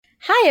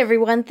Hi,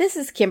 everyone. This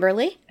is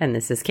Kimberly. And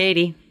this is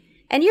Katie.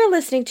 And you're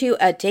listening to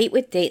A Date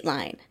with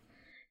Dateline.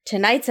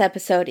 Tonight's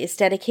episode is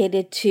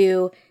dedicated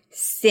to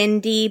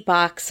Cindy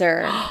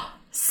Boxer.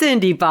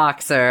 Cindy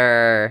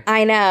Boxer.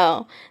 I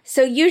know.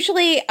 So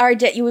usually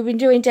we've been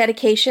doing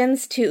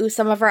dedications to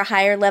some of our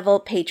higher level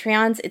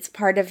Patreons. It's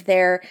part of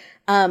their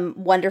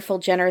wonderful,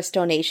 generous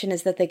donation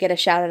is that they get a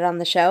shout out on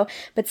the show.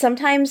 But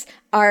sometimes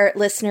our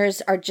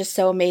listeners are just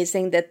so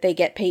amazing that they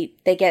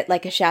get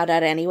like a shout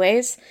out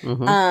anyways.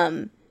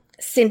 Mm-hmm.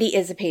 Cindy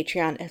is a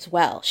Patreon as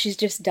well. She's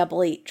just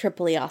doubly,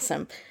 triply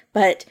awesome.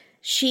 But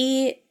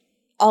she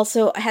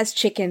also has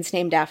chickens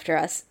named after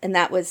us. And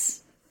that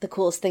was the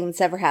coolest thing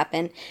that's ever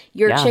happened.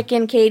 Your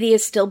chicken, Katie,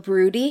 is still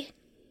broody.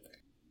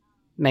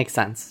 Makes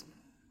sense.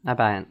 I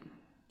buy it.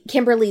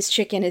 Kimberly's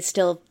chicken is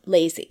still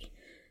lazy.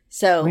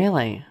 So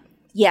really?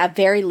 Yeah,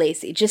 very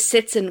lazy. Just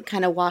sits and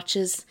kind of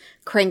watches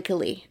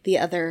crankily the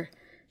other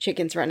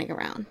chickens running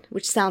around,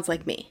 which sounds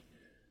like me.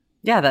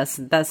 Yeah,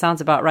 that sounds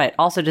about right.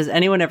 Also, does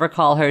anyone ever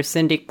call her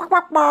Cindy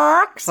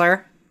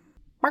Boxer?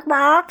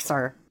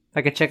 Boxer.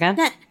 Like a chicken?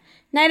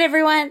 Night,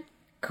 everyone.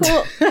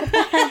 Cool.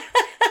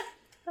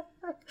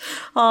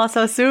 Oh,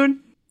 so soon?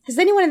 Has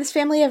anyone in this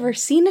family ever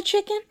seen a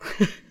chicken?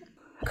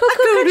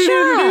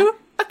 Cuckoo-ca-cha.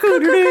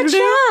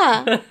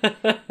 Cuckoo-ca-cha.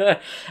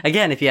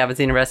 Again, if you haven't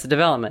seen Arrested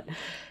Development,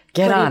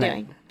 get on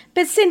it.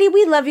 But Cindy,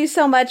 we love you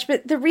so much.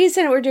 But the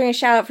reason we're doing a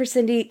shout out for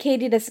Cindy,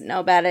 Katie doesn't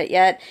know about it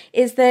yet,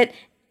 is that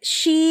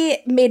she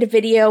made a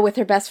video with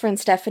her best friend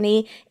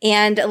Stephanie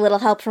and a little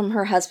help from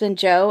her husband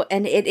Joe,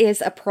 and it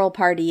is a pearl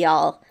party,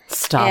 y'all.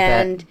 Stop it.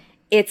 And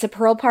it's a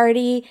pearl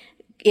party.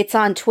 It's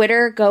on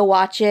Twitter. Go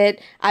watch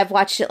it. I've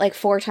watched it like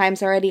 4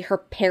 times already. Her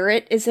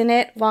parrot is in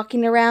it,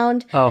 walking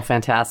around. Oh,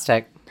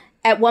 fantastic.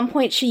 At one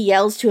point, she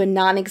yells to a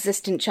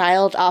non-existent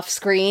child off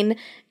screen,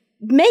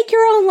 "Make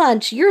your own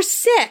lunch. You're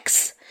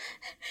 6."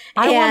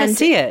 I want to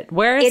see it.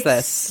 Where is this?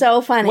 It's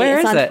so funny. Where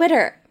it's is on it?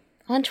 Twitter.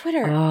 On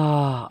Twitter.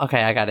 Oh,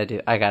 okay. I got it.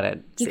 You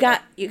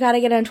got to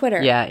get on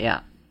Twitter.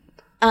 Yeah.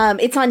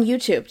 It's on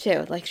YouTube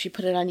too. Like she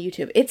put it on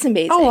YouTube. It's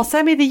amazing. Oh, well,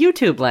 send me the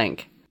YouTube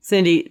link.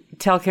 Cindy,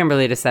 tell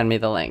Kimberly to send me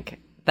the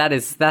link. That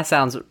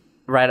sounds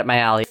right up my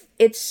alley.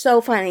 It's so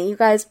funny. You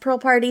guys, pearl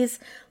parties,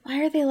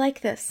 why are they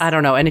like this? I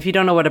don't know. And if you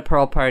don't know what a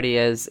pearl party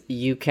is,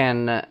 you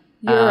can...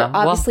 You're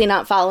obviously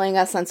not following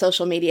us on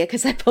social media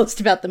because I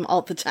post about them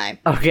all the time.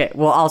 Okay.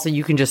 Well, also,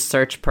 you can just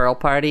search pearl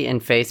party in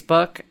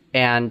Facebook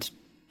and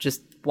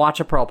just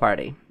watch a pearl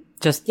party.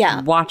 Just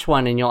watch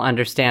one and you'll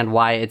understand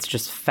why it's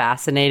just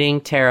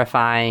fascinating,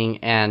 terrifying,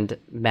 and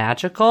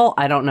magical.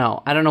 I don't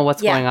know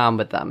what's going on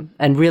with them.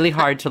 And really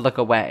hard to look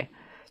away.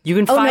 You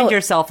can find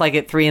yourself like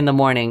at 3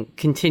 a.m.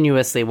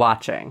 continuously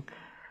watching.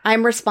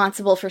 I'm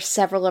responsible for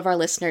several of our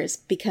listeners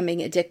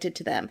becoming addicted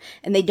to them,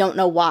 and they don't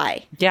know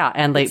why. Yeah,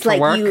 and late it's for like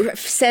work. You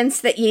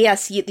sense that,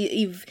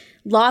 you've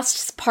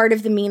lost part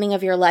of the meaning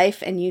of your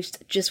life, and you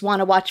just want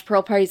to watch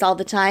pearl parties all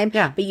the time,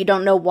 but you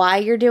don't know why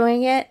you're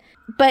doing it.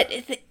 But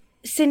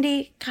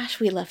Cindy,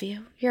 gosh, we love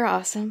you. You're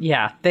awesome.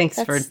 Yeah, thanks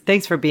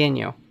for being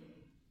you.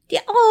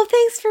 Yeah,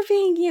 thanks for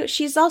being you.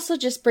 She's also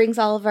just brings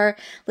all of our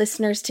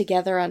listeners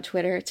together on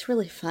Twitter. It's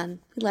really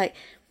fun.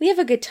 We have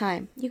a good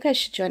time. You guys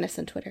should join us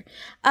on Twitter.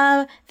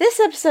 This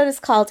episode is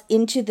called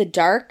Into the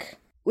Dark,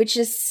 which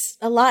is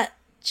a lot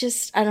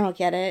I don't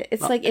get it.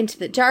 It's like into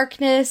the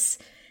darkness,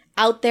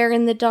 out there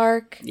in the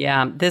dark.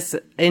 Yeah, this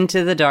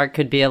Into the Dark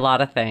could be a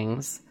lot of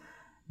things.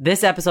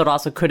 This episode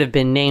also could have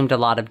been named a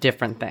lot of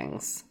different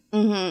things.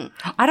 Mm-hmm.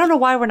 I don't know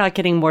why we're not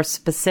getting more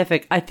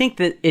specific. I think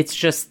that it's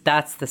just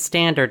that's the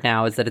standard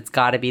now, is that it's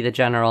got to be the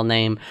general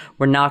name.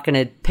 We're not going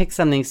to pick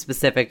something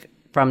specific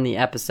from the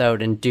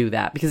episode and do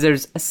that, because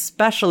there's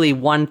especially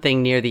one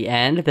thing near the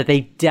end that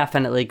they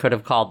definitely could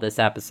have called this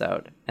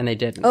episode, and they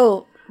didn't.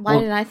 Oh, why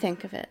didn't I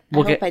think of it? I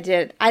hope I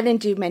did. I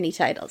didn't do many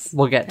titles.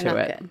 We'll get to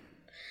it.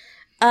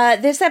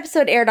 Good. This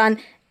episode aired on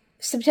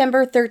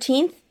September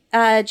 13th.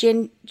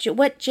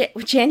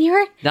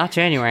 January? Not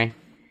January.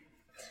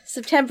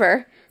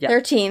 September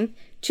 13th,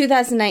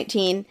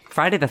 2019.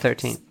 Friday the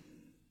 13th.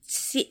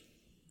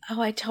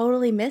 I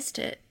totally missed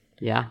it.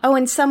 Yeah. Oh,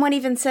 and someone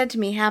even said to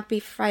me,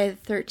 "Happy Friday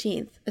the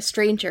 13th." A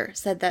stranger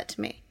said that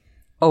to me.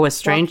 Oh, a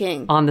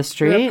stranger on the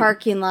street? Through a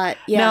parking lot.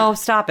 Yeah. No,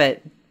 stop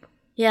it.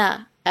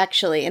 Yeah,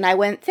 actually. And I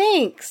went,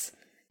 thanks.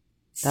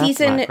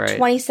 Season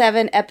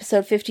 27,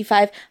 episode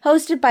 55,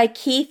 hosted by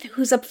Keith,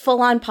 who's a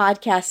full-on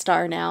podcast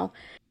star now.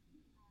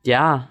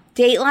 Yeah.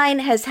 Dateline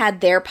has had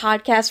their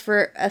podcast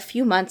for a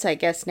few months, I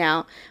guess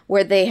now,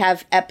 where they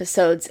have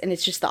episodes and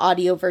it's just the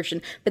audio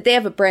version. But they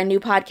have a brand new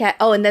podcast.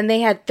 Oh, and then they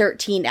had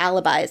 13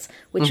 Alibis,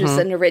 which was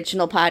an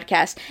original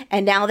podcast.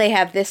 And now they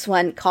have this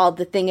one called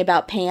The Thing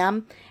About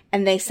Pam.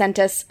 And they sent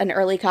us an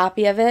early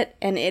copy of it.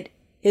 And it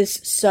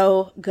is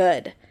so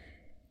good.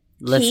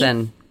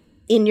 Listen. Keith,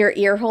 in your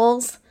ear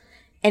holes.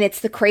 And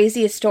it's the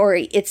craziest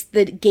story. It's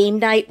the game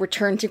night,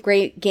 return to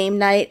great game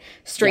night,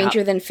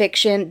 Stranger Than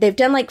Fiction. They've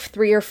done like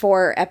 3 or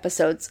 4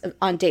 episodes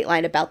on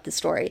Dateline about the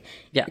story.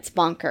 Yeah. It's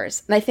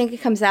bonkers. And I think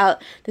it comes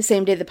out the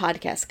same day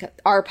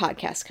our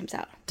podcast comes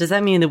out. Does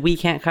that mean that we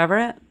can't cover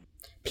it?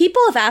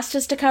 People have asked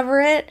us to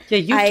cover it. Yeah,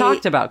 you've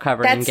talked about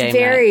covering that's game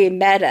very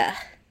night. meta.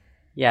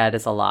 Yeah, it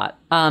is a lot.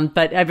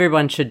 But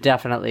everyone should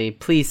definitely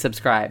please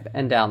subscribe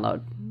and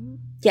download.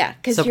 Yeah,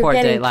 because you're Support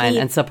getting Dateline Keith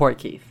and support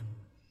Keith.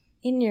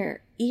 in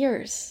your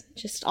ears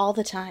just all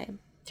the time.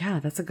 Yeah,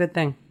 that's a good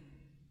thing.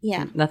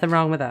 Yeah. Nothing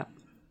wrong with that.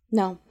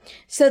 No.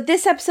 So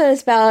this episode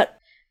is about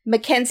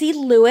Mackenzie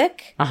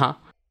Lewick.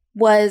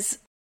 Was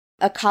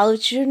a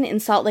college student in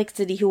Salt Lake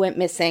City who went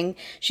missing.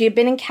 She had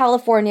been in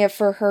California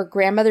for her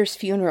grandmother's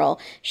funeral.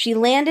 She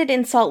landed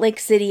in Salt Lake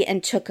City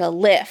and took a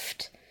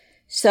Lyft.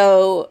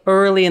 So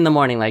early in the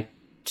morning, like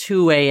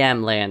 2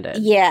 a.m. landed.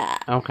 Yeah.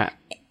 Okay.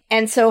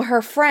 And so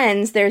her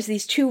friends, there's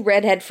these two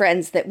redhead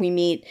friends that we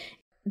meet.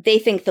 They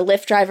think the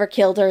Lyft driver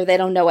killed her. They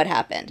don't know what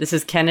happened. This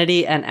is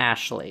Kennedy and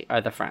Ashley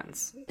are the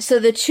friends. So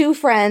the two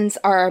friends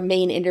are our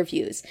main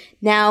interviews.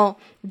 Now,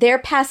 they're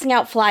passing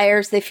out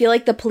flyers. They feel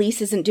like the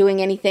police isn't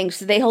doing anything,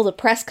 so they hold a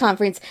press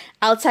conference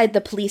outside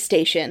the police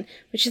station,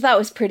 which I thought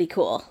was pretty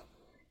cool.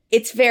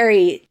 It's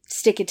very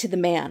stick it to the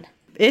man.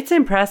 It's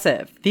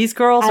impressive. These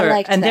girls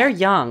are, and they're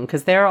young,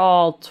 because they're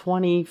all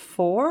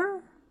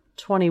 24,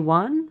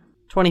 21,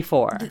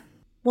 24.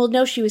 Well,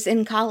 no, she was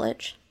in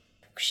college.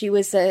 She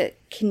was a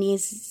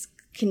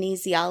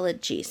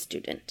kinesiology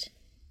student.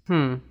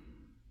 I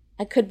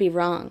could be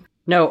wrong.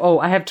 No,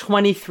 I have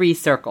 23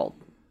 circled.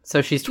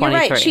 So she's 23.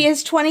 You're right, she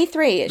is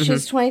 23.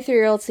 She's a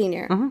 23-year-old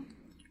senior.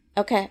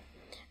 Okay.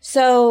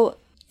 So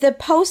the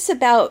posts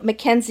about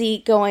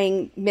Mackenzie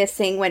going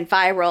missing went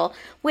viral,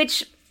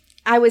 which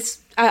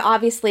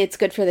obviously it's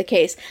good for the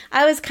case.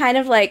 I was kind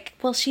of like,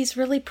 well, she's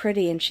really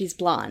pretty and she's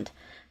blonde.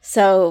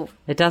 So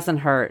it doesn't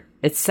hurt.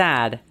 It's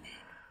sad.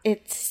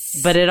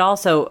 But it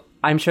also,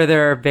 I'm sure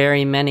there are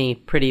very many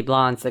pretty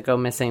blondes that go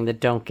missing that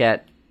don't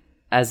get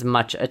as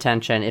much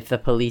attention if the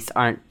police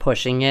aren't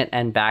pushing it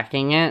and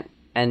backing it.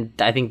 And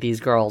I think these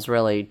girls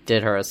really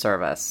did her a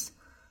service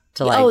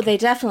to they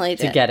definitely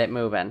did. To get it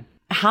moving.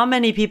 How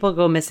many people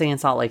go missing in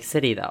Salt Lake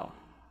City, though?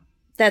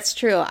 That's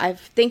true. I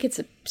think it's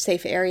a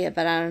safe area,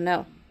 but I don't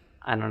know.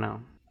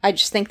 I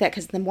just think that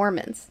because of the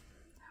Mormons.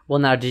 Well,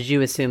 now, did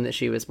you assume that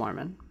she was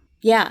Mormon?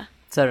 Yeah.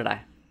 So did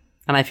I.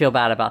 And I feel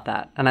bad about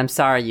that. And I'm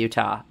sorry,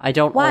 Utah. I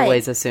don't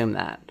always assume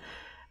that.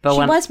 But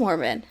she was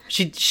Mormon.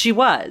 She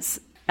was.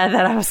 And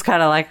then I was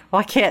kind of like, well,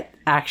 I can't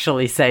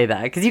actually say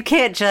that. Because you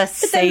can't just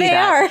say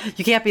that.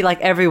 You can't be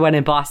like, everyone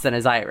in Boston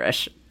is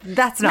Irish.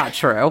 That's not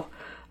true.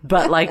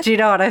 But, like, do you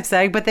know what I'm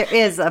saying? But there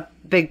is a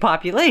big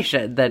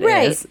population that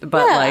is.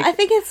 But, yeah, I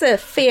think it's a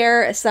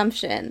fair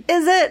assumption.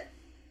 Is it?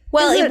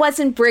 Well, it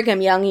wasn't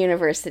Brigham Young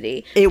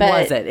University. It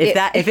wasn't.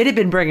 If it had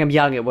been Brigham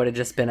Young, it would have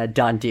just been a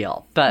done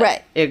deal.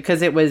 But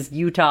because it was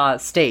Utah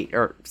State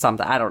or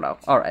something. I don't know.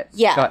 All right.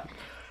 Yeah. Go ahead.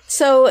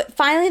 So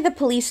finally the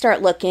police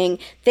start looking.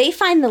 They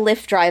find the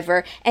Lyft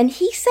driver, and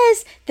he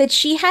says that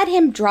she had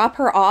him drop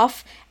her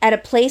off at a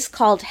place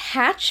called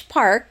Hatch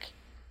Park.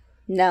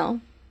 No.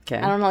 Okay.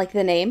 I don't like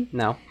the name.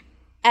 No.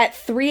 At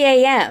 3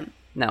 a.m.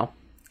 No.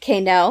 Okay,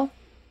 no.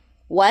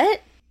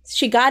 What?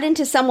 She got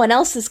into someone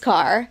else's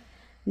car.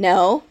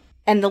 No.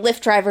 And the Lyft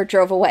driver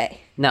drove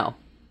away. No.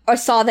 Or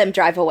saw them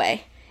drive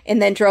away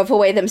and then drove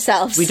away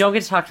themselves. We don't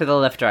get to talk to the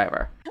Lyft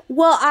driver.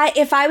 Well,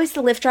 if I was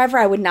the Lyft driver,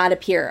 I would not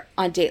appear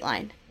on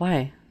Dateline.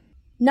 Why?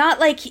 Not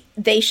like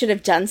they should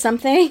have done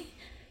something,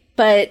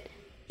 but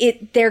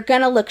they're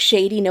going to look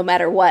shady no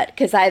matter what,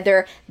 because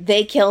either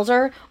they killed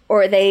her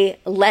or they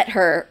let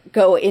her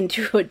go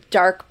into a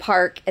dark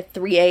park at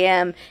 3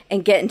 a.m.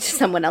 and get into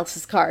someone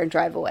else's car and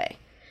drive away.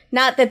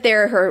 Not that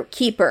they're her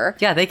keeper.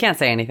 Yeah, they can't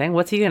say anything.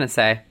 What's he going to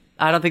say?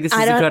 I don't think this is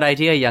a good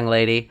idea, young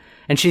lady.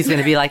 And she's going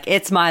to be like,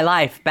 it's my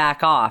life.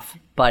 Back off,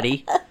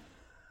 buddy.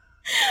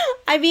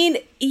 I mean,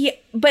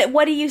 but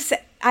what do you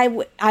say? I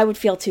would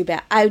feel too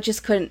bad. I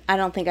just couldn't. I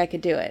don't think I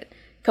could do it.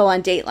 Go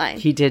on Dateline.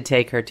 He did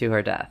take her to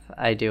her death.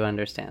 I do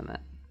understand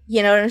that.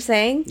 You know what I'm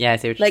saying? Yeah, I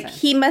see what you're saying. Like,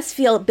 he must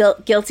feel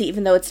guilty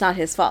even though it's not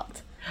his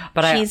fault.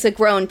 But she's a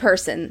grown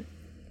person.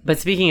 But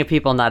speaking of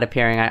people not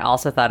appearing, I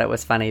also thought it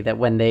was funny that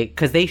when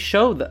because they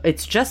show,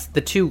 it's just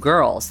the two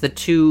girls, the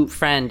two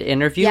friend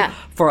interview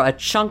for a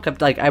chunk of,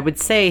 like, I would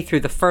say through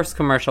the first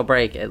commercial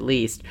break at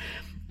least.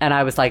 And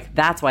I was like,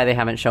 that's why they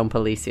haven't shown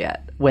police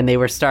yet. When they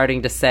were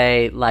starting to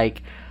say,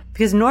 like,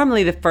 because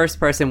normally the first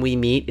person we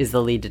meet is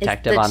the lead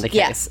detective on the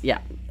case. Yeah.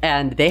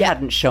 And they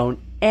hadn't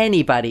shown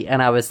anybody.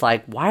 And I was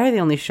like, why are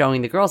they only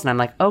showing the girls? And I'm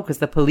like, because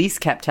the police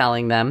kept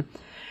telling them.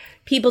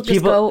 People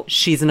go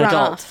she's an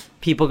adult. Off.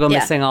 People go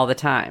missing all the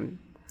time.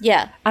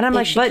 Yeah. And I'm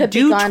like, but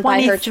do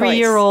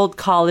 23-year-old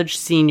college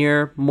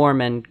senior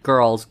Mormon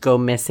girls go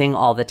missing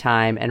all the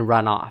time and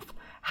run off?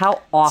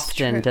 How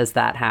often does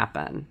that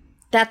happen?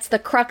 That's the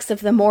crux of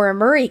the Maura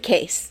Murray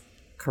case.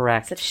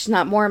 Correct. Except she's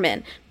not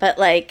Mormon. But,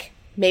 like,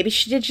 maybe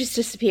she did just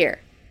disappear.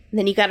 And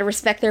then you got to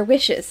respect their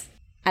wishes.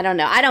 I don't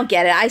know. I don't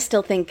get it. I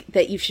still think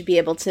that you should be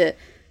able to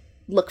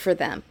look for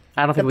them.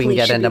 I don't think the we can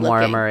police get should be into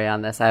Maura looking. Murray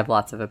on this. I have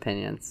lots of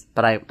opinions,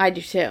 but I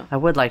do too. I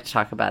would like to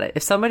talk about it.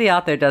 If somebody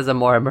out there does a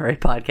Maura Murray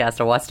podcast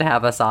or wants to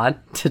have us on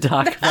to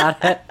talk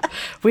about it,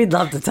 we'd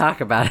love to talk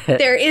about it.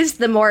 There is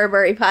the Maura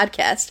Murray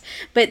podcast,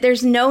 but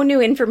there's no new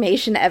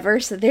information ever,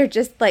 so they're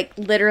just like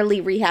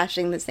literally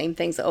rehashing the same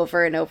things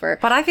over and over.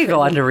 But I could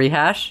go on to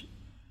rehash.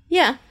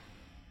 Yeah.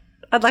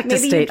 I'd like to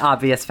state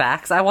obvious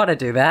facts. I want to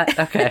do that.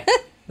 Okay.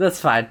 That's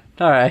fine.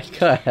 All right.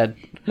 Go ahead.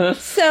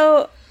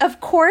 So, of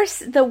course,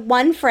 the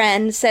one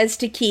friend says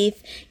to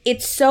Keith,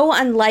 it's so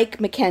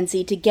unlike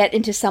Mackenzie to get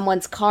into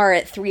someone's car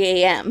at 3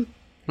 a.m.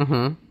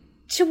 Mm-hmm.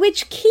 To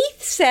which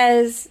Keith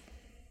says,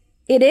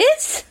 it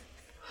is?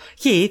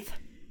 Keith,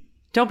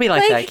 don't be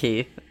like that,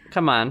 Keith.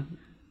 Come on.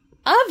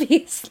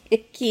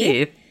 Obviously,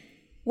 Keith.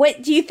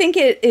 What, do you think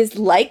it is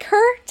like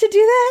her to do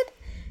that?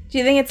 Do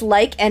you think it's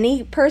like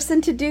any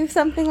person to do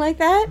something like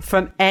that?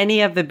 From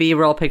any of the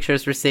B-roll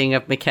pictures we're seeing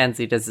of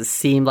Mackenzie, does it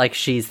seem like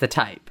she's the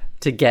type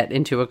to get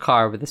into a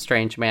car with a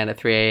strange man at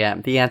 3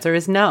 a.m.? The answer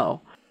is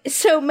no.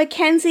 So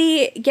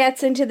Mackenzie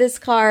gets into this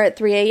car at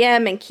 3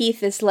 a.m. and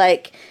Keith is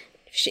like,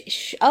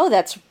 oh,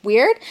 that's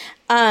weird.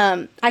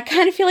 I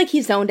kind of feel like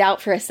he zoned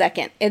out for a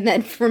second and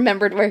then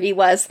remembered where he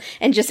was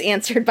and just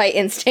answered by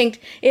instinct.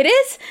 It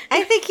is?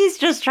 I think he's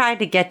just trying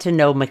to get to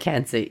know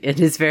Mackenzie in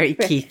his very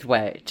Keith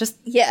way. Just,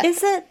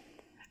 is it?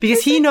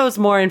 Because he knows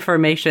more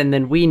information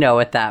than we know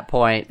at that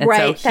point. And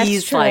right, so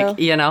he's true.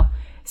 like,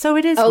 so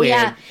it is weird. Oh,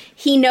 yeah.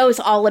 He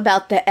knows all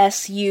about the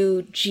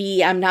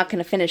S-U-G. I'm not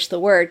going to finish the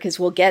word because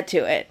we'll get to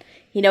it.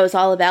 He knows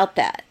all about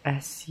that.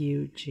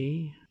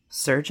 S-U-G?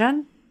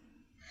 Surgeon?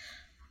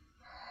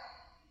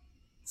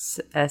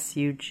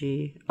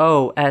 S-U-G.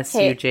 Oh,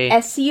 S-U-G. Hey,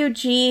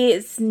 S-U-G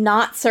is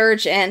not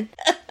surgeon.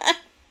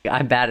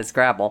 I'm bad at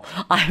Scrabble.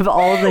 I'm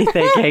only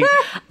thinking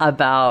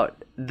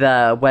about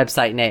the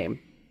website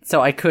name. So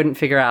I couldn't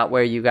figure out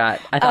where you got...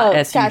 I thought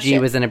S-U-G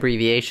was an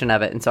abbreviation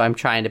of it, and so I'm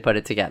trying to put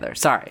it together.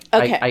 Sorry.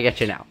 Okay. I get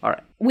you now. All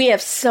right. We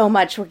have so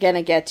much we're going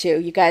to get to.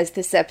 You guys,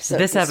 this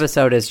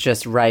episode is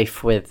just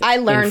rife with I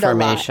learned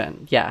information. A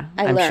lot. Yeah,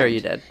 I'm sure you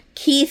did.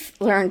 Keith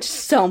learned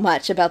so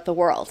much about the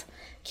world.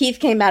 Keith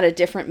came out a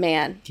different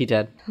man. He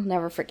did. I'll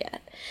never forget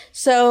it.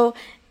 So...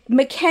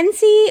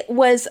 Mackenzie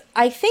was,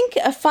 I think,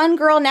 a fun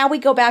girl. Now we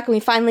go back and we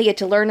finally get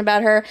to learn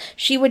about her.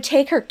 She would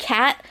take her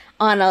cat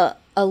on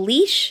a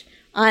leash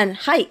on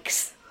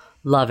hikes.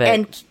 Love it.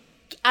 And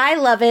I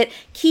love it.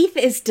 Keith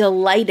is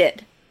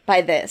delighted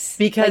by this.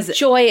 Because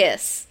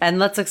joyous. And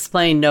let's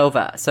explain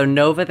Nova. So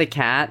Nova the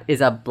cat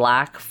is a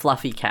black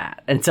fluffy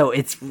cat. And so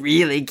it's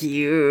really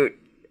cute.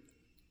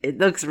 It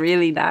looks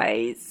really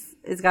nice.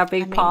 It's got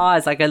big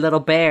paws like a little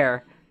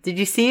bear. Did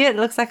you see it? It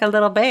looks like a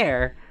little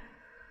bear.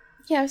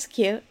 Yeah, it was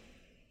cute.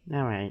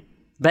 All right.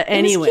 But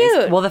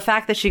anyways, well, the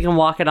fact that she can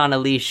walk it on a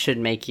leash should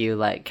make you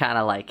kind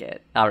of like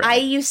it. All right. I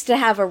used to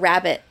have a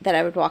rabbit that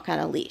I would walk on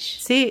a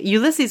leash. See,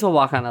 Ulysses will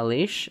walk on a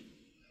leash.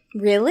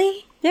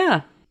 Really?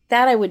 Yeah.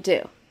 That I would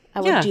do.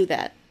 I would do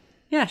that.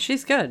 Yeah,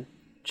 she's good.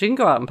 She can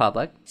go out in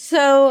public.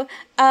 So,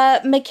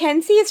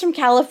 Mackenzie is from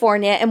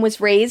California and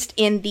was raised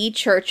in the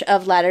Church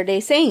of Latter-day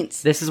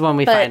Saints. This is when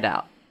we find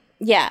out.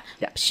 Yeah.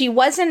 She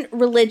wasn't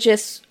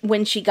religious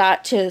when she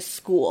got to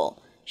school.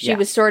 She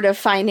was sort of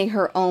finding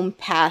her own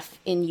path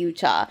in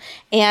Utah.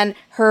 And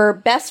her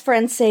best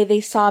friends say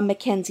they saw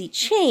Mackenzie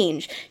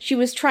change. She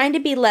was trying to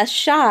be less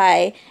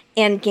shy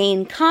and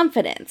gain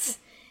confidence.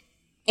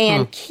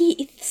 And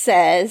Keith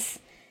says,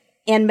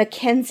 and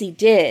Mackenzie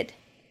did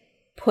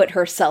put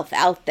herself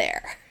out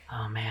there.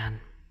 Oh,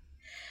 man.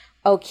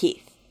 Oh,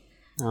 Keith.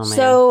 Oh, man.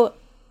 So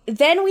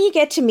then we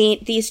get to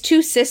meet these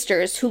two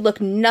sisters who look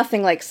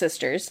nothing like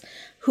sisters,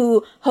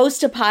 who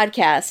host a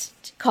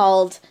podcast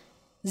called...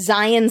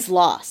 Zion's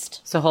Lost.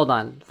 So hold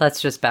on.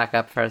 Let's just back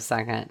up for a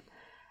second.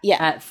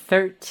 Yeah. At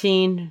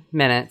 13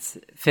 minutes,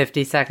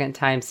 50-second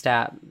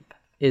timestamp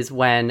is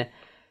when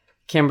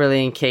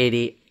Kimberly and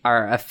Katie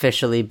are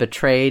officially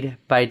betrayed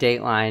by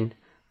Dateline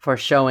for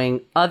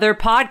showing other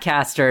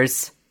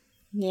podcasters.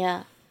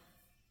 Yeah.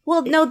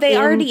 Well, no, they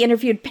already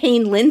interviewed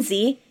Payne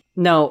Lindsay.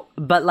 No,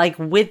 but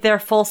with their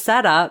full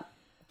setup,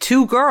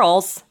 two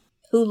girls.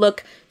 Who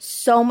look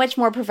so much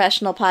more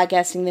professional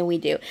podcasting than we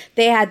do.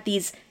 They had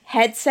these...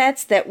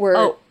 headsets that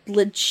were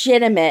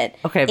legitimate.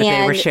 Okay, but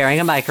they were sharing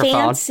a microphone.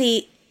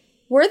 Fancy.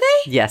 Were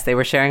they? Yes, they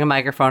were sharing a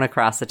microphone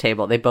across the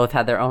table. They both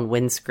had their own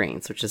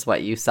windscreens, which is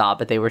what you saw,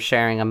 but they were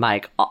sharing a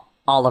mic.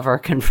 Oliver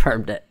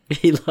confirmed it.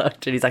 He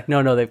looked and he's like,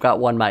 no, they've got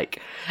one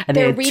mic. And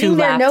they're they had reading two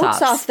their laptops.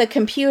 notes off the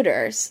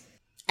computers.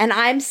 And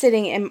I'm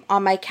sitting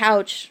on my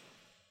couch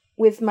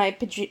with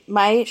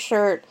my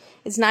shirt.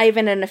 It's not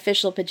even an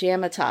official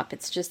pajama top.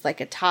 It's just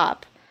like a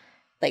top.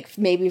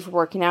 Maybe for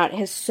working out. It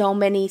has so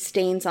many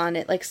stains on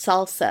it, like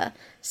salsa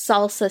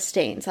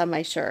stains on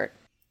my shirt.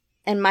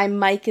 And my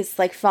mic is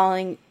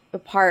falling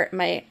apart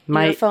my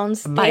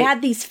earphones. They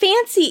had these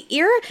fancy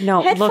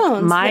headphones.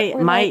 Look,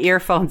 my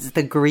earphones,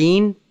 the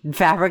green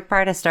fabric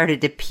part has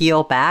started to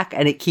peel back,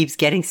 and it keeps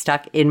getting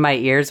stuck in my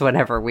ears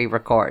whenever we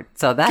record.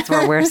 So that's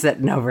where we're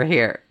sitting over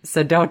here.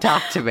 So don't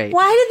talk to me.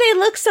 Why do they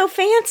look so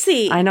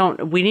fancy? I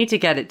don't. We need to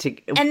get it to.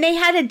 And they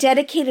had a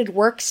dedicated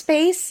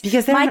workspace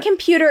because my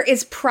computer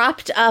is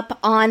propped up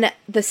on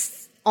the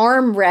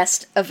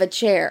armrest of a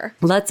chair.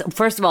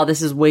 First of all,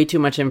 this is way too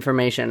much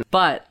information.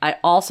 But I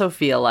also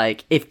feel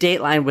like if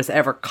Dateline was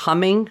ever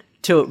coming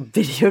to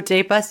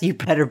videotape us, you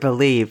better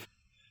believe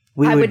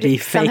we would be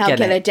faking somehow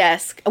get it. a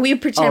desk. We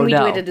would pretend we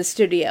do it at a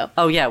studio.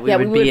 Oh yeah, we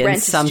would be in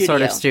some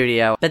sort of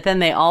studio. But then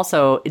they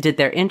also did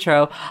their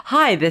intro.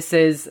 Hi, this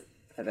is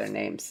what are their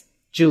names?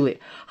 Julie.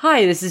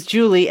 Hi, this is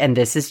Julie, and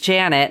this is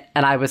Janet.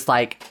 And I was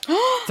like,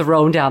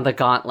 thrown down the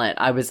gauntlet.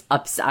 I was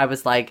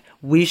like,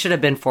 we should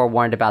have been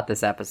forewarned about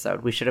this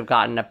episode. We should have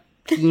gotten an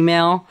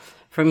email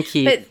from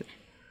Keith.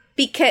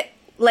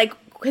 But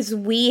because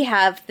we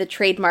have the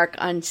trademark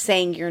on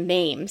saying your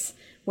names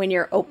when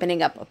you're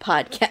opening up a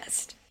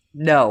podcast.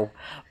 No,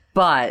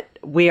 but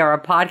we are a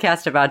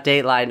podcast about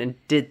Dateline,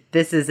 and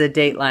this is a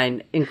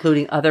Dateline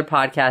including other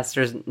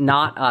podcasters,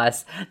 not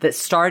us, that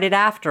started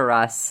after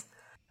us,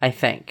 I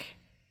think.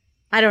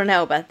 I don't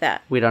know about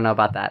that. We don't know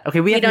about that.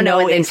 Okay, we have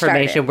no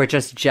information. We're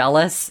just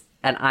jealous,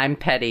 and I'm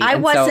petty. I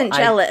wasn't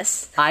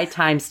jealous. I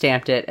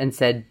timestamped it and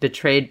said,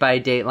 betrayed by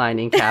Dateline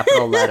in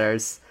capital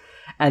letters.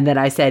 And then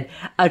I said,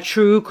 a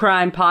true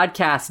crime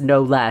podcast,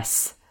 no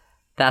less.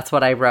 That's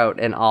what I wrote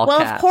in all caps.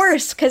 Well, of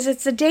course, because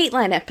it's a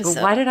Dateline episode.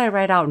 But why did I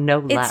write out no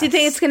less? You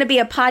think it's going to be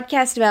a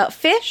podcast about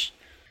fish?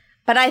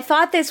 But I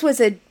thought this was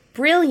a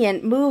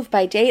brilliant move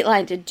by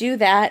Dateline to do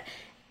that,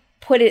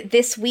 put it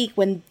this week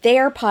when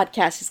their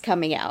podcast is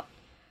coming out.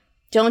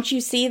 Don't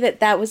you see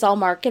that was all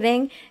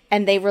marketing?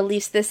 And they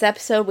released this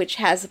episode, which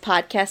has a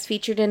podcast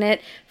featured in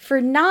it,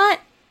 for not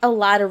a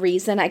lot of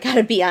reason, I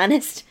gotta be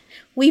honest.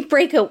 We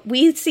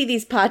see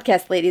these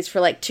podcast ladies for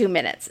like 2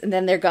 minutes, and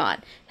then they're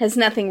gone. Has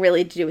nothing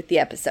really to do with the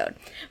episode.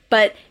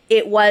 But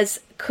it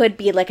could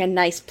be like a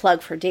nice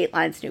plug for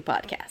Dateline's new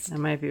podcast. That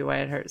might be why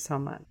it hurts so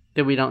much.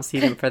 That we don't see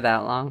them for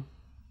that long.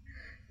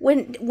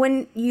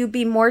 Wouldn't you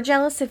be more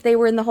jealous if they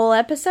were in the whole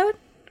episode?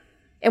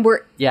 And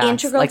were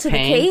integral to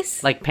Payne, the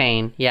case? Like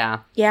Payne, yeah.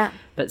 Yeah.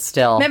 But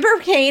still. Remember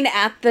Payne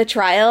at the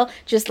trial,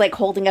 just like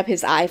holding up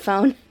his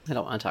iPhone? I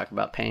don't want to talk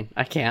about Payne.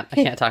 I can't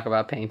talk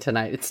about Payne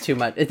tonight. It's too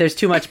much. There's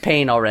too much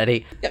pain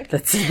already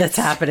that's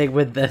happening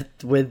with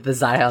the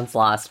Zion's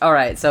Lost. All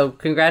right, so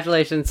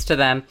congratulations to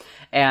them.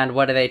 And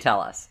what do they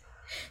tell us?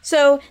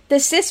 So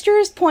the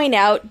sisters point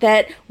out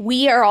that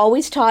we are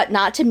always taught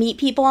not to meet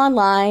people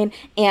online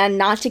and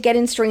not to get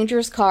in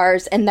strangers'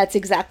 cars, and that's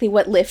exactly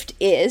what Lyft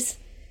is.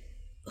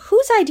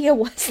 Whose idea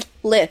was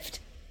Lyft?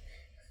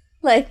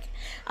 Like,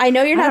 I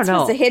know you're not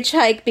supposed to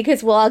hitchhike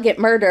because we'll all get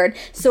murdered.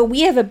 So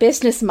we have a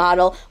business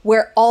model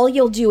where all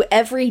you'll do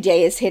every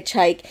day is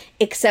hitchhike,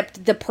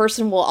 except the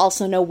person will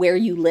also know where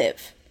you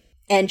live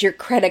and your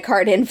credit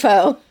card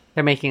info.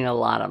 They're making a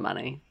lot of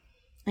money.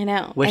 I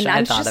know. Wish I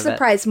I'm thought just of it.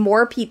 surprised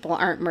more people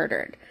aren't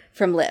murdered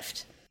from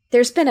Lyft.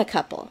 There's been a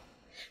couple.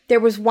 There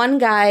was one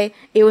guy,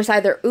 it was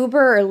either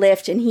Uber or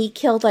Lyft, and he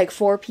killed like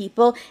 4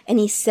 people, and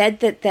he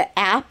said that the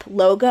app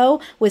logo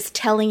was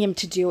telling him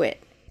to do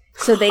it.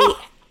 So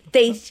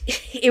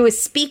it was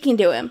speaking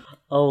to him.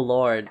 Oh,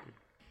 Lord.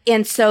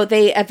 And so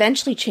they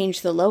eventually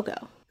changed the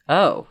logo.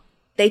 Oh.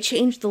 They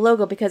changed the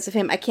logo because of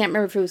him. I can't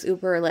remember if it was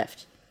Uber or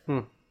Lyft.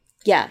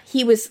 Yeah,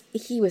 he was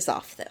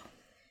off, though.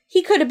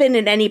 He could have been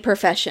in any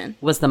profession.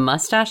 Was the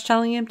mustache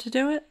telling him to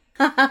do it?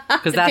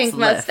 Because that's pink Lyft.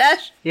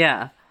 mustache?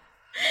 Yeah.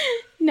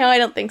 No, I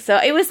don't think so.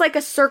 It was like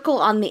a circle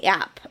on the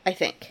app, I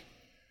think.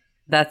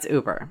 That's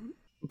Uber.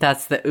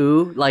 That's the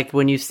U, like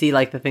when you see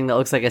like the thing that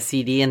looks like a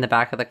CD in the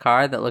back of the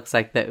car that looks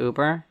like the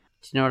Uber.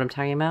 Do you know what I'm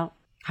talking about?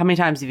 How many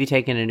times have you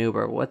taken an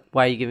Uber?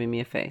 Why are you giving me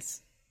a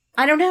face?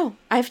 I don't know.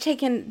 I've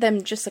taken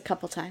them just a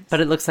couple times.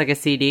 But it looks like a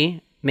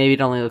CD? Maybe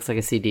it only looks like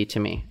a CD to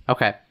me.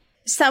 Okay.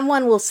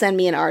 Someone will send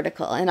me an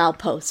article and I'll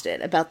post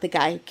it about the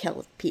guy who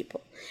killed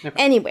people.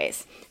 Okay.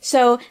 Anyways,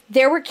 so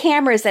there were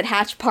cameras at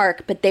Hatch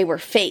Park, but they were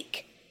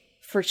fake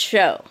for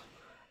show.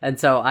 And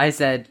so I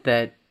said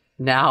that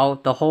now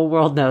the whole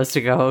world knows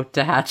to go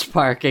to Hatch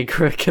Park and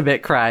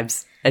commit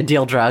crimes and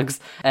deal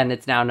drugs, and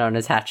it's now known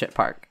as Hatchet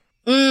Park.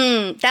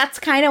 That's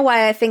kind of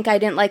why I think I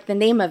didn't like the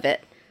name of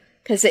it,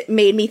 because it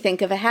made me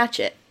think of a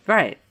hatchet.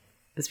 Right.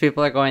 Because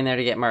people are going there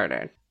to get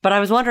murdered. But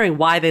I was wondering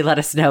why they let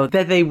us know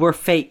that they were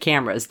fake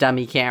cameras,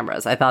 dummy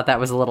cameras. I thought that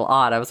was a little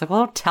odd. I was like,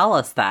 well, don't tell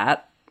us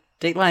that.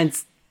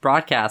 Dateline's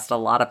broadcast a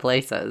lot of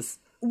places.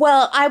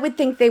 Well, I would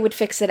think they would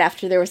fix it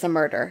after there was a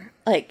murder.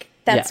 Like,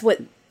 that's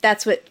what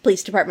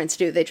police departments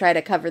do. They try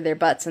to cover their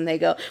butts and they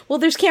go, well,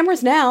 there's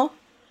cameras now.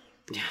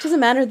 Yeah. It doesn't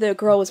matter the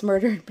girl was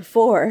murdered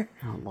before.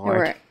 Oh, Lord. There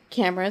were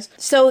cameras.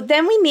 So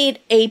then we meet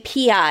a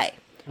PI.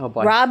 Oh,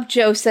 boy. Rob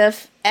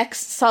Joseph,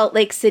 ex-Salt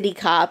Lake City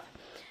cop.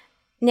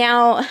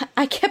 Now,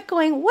 I kept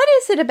going, what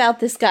is it about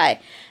this guy?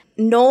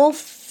 Noel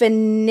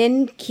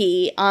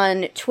Fininke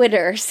on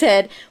Twitter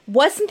said,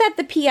 wasn't that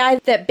the PI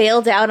that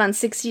bailed out on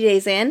 60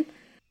 Days In?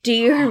 Do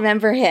you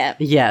remember him?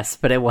 Yes,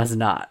 but it was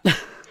not.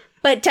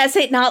 But does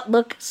it not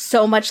look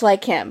so much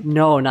like him?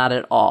 No, not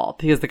at all.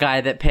 Because the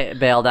guy that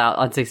bailed out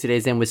on 60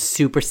 Days In was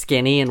super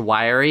skinny and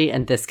wiry,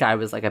 and this guy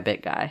was like a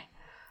big guy.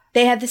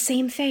 They had the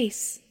same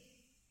face.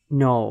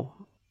 No.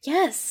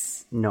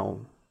 Yes.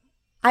 No.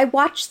 I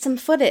watched some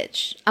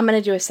footage. I'm going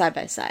to do a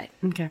side-by-side.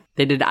 Okay.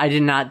 I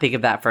did not think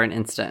of that for an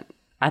instant.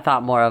 I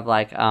thought more of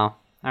like, oh, all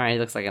right, he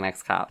looks like an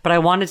ex-cop. But I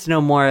wanted to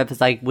know more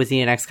of, like, was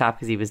he an ex-cop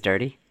because he was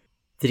dirty?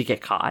 Did he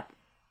get caught?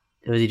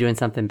 Was he doing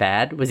something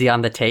bad? Was he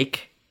on the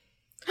take?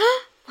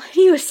 Why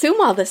do you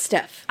assume all this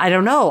stuff? I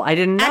don't know. I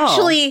didn't know.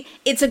 Actually,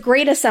 it's a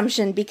great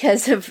assumption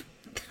because of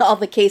all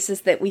the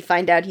cases that we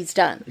find out he's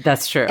done.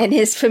 That's true. And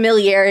his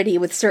familiarity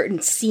with certain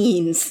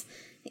scenes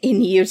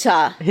in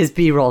Utah. His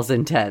B-roll's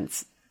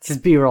intense. His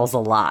B-roll's a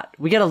lot.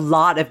 We get a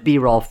lot of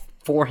B-roll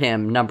for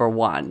him, number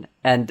one.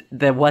 And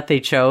what they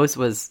chose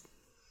was...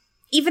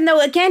 Even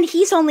though, again,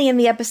 he's only in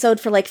the episode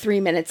for like 3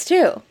 minutes,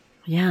 too.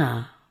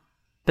 Yeah.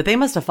 But they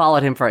must have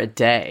followed him for a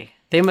day.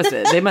 They must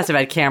have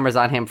had cameras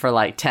on him for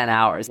like 10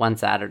 hours one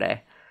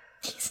Saturday.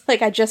 He's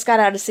like, I just got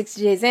out of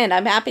 60 Days In.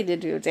 I'm happy to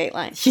do a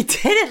Dateline. He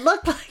didn't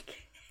look like...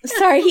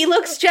 Sorry, he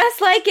looks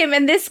just like him.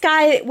 And this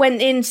guy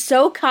went in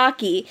so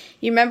cocky.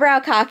 You remember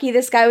how cocky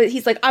this guy was?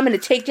 He's like, I'm going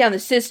to take down the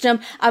system.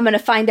 I'm going to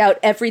find out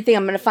everything.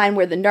 I'm going to find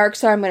where the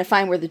narcs are. I'm going to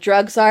find where the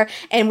drugs are.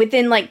 And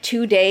within like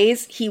 2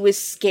 days, he was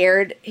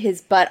scared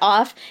his butt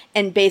off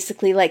and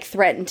basically like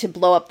threatened to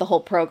blow up the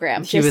whole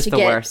program. He was the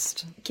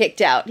worst.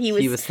 Kicked out. He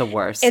was the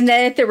worst. And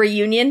then at the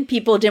reunion,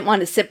 people didn't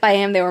want to sit by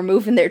him. They were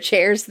moving their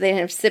chairs. So they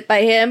didn't have to sit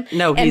by him.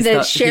 No, and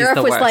the sheriff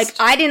was worst. like,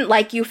 I didn't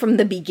like you from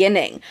the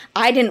beginning.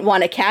 I didn't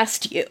want to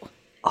cast you.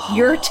 Oh.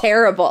 You're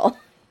terrible.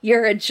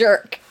 You're a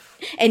jerk.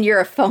 And you're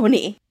a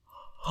phony.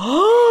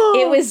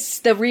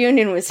 The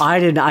reunion was... I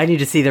need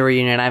to see the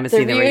reunion. I haven't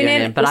seen the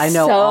reunion, but I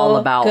know all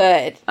about...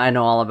 Good. I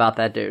know all about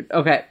that dude.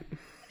 Okay.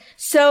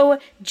 So,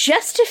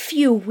 just a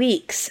few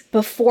weeks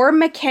before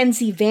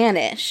Mackenzie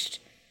vanished,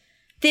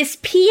 this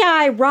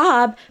PI,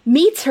 Rob,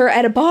 meets her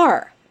at a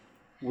bar.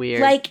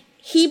 Weird. Like,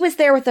 he was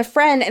there with a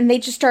friend, and they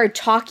just started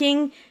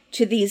talking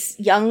to these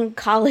young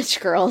college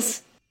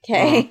girls.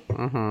 Okay?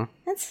 Mm-hmm.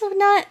 That's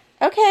not...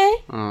 Okay.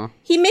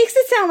 He makes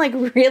it sound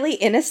like really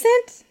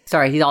innocent.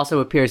 Sorry, he also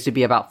appears to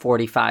be about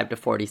 45 to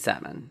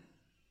 47.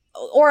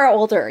 Or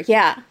older,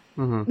 yeah.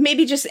 Mm-hmm.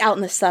 Maybe just out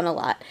in the sun a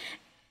lot.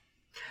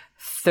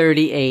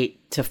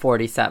 38 to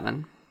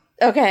 47.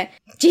 Okay.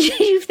 Did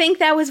you think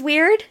that was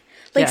weird?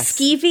 Like yes.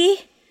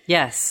 skeevy?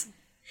 Yes.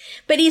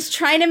 But he's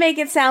trying to make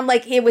it sound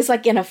like it was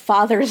like in a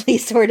fatherly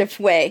sort of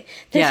way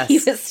that he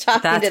was talking to this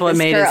girl. That's what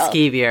made it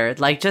skeevier.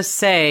 Like, just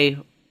say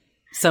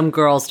some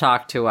girls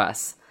talk to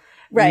us.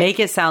 Right. Make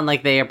it sound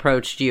like they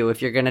approached you.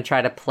 If you're going to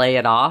try to play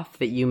it off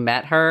that you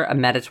met a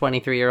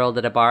 23-year-old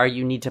at a bar,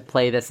 you need to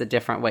play this a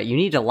different way. You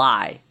need to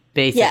lie,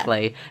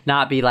 basically. Yeah.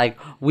 Not be like,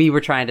 we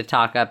were trying to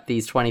talk up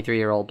these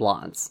 23-year-old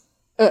blondes.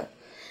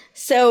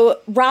 So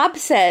Rob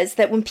says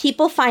that when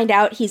people find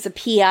out he's a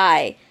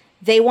PI,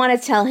 they want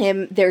to tell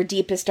him their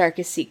deepest,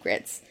 darkest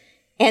secrets.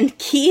 And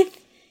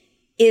Keith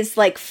is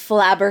like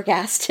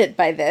flabbergasted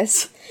by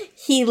this.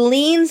 He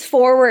leans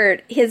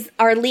forward.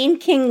 Arlene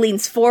King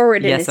leans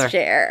forward in his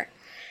chair.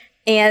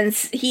 And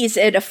he's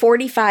at a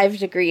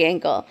 45-degree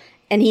angle.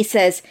 And he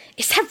says,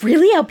 is that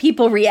really how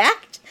people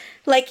react?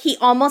 Like, he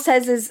almost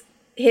has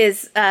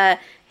his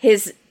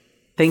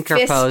thinker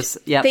fist, pose.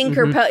 Yep.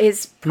 Thinker pose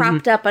is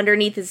propped up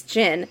underneath his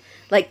chin.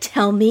 Like,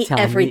 tell me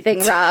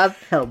everything, Rob.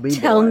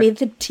 Tell me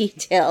the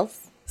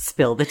details.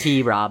 Spill the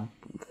tea, Rob.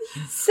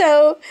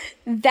 So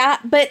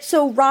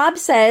Rob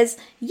says,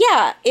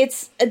 yeah,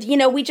 it's,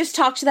 we just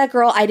talked to that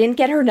girl. I didn't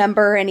get her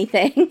number or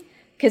anything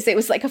because it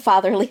was like a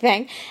fatherly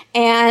thing.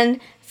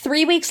 And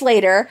 3 weeks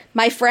later,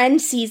 my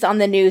friend sees on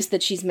the news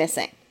that she's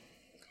missing.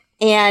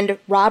 And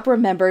Rob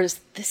remembers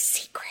the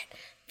secret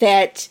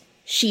that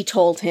she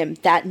told him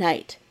that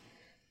night.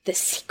 The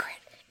secret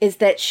is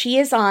that she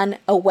is on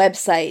a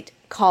website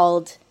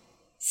called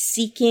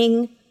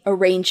Seeking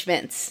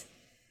Arrangements.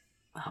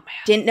 Oh, man.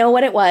 Didn't know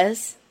what it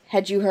was.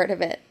 Had you heard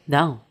of it?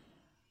 No.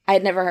 I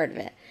had never heard of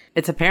it.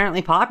 It's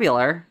apparently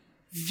popular.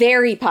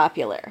 Very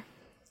popular.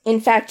 In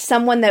fact,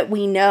 someone that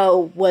we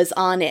know was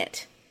on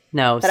it.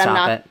 No, but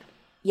stop it.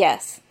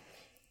 Yes.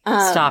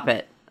 Stop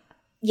it.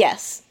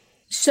 Yes.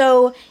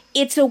 So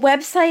it's a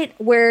website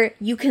where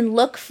you can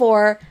look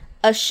for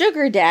a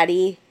sugar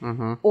daddy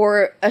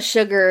or a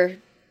sugar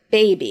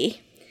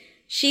baby.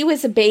 She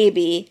was a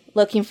baby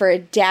looking for a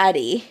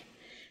daddy.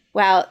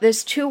 Wow,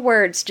 those two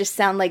words just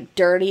sound like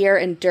dirtier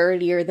and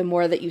dirtier the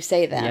more that you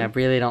say them. Yeah, I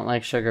really don't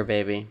like sugar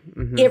baby.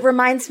 Mm-hmm. It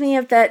reminds me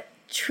of that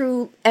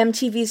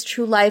MTV's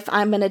True Life,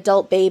 I'm an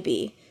Adult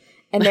Baby.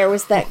 And there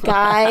was that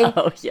guy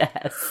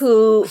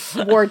who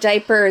wore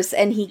diapers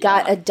and he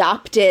got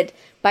adopted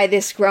by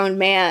this grown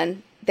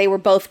man. They were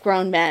both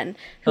grown men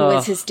who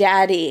was his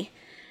daddy.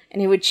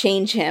 And he would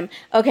change him.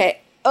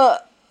 Okay, I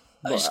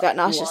just got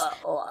nauseous.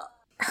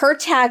 her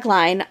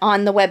tagline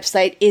on the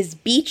website is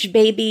Beach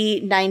Baby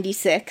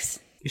 96.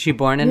 Is she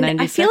born in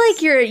 96? I feel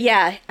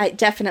like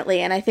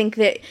definitely. And I think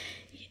that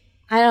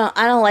I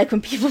don't like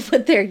when people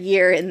put their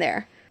year in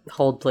there.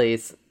 Hold,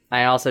 please.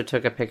 I also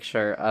took a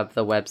picture of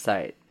the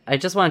website. I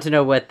just wanted to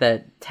know what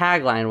the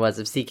tagline was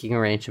of Seeking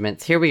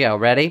Arrangements. Here we go.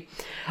 Ready?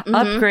 Mm-hmm.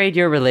 Upgrade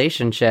your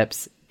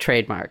relationships.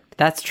 Trademarked.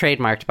 That's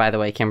trademarked, by the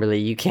way, Kimberly.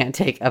 You can't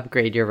take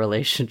upgrade your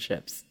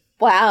relationships.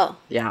 Wow.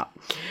 Yeah.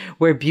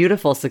 Where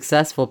beautiful,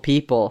 successful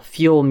people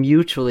fuel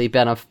mutually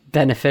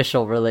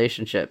beneficial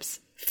relationships.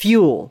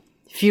 Fuel.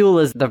 Fuel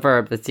is the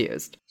verb that's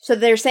used. So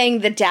they're saying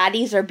the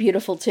daddies are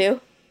beautiful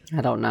too?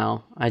 I don't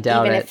know. I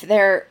doubt Even it. if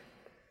they're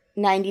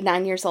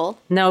 99 years old?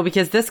 No,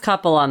 because this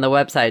couple on the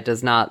website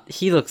does not.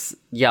 He looks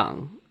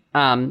young.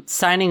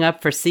 Signing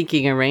up for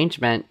Seeking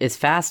Arrangement is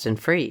fast and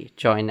free.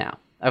 Join now.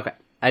 Okay.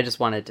 I just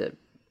wanted to.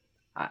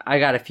 I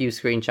got a few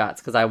screenshots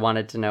because I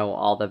wanted to know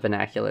all the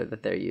vernacular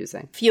that they're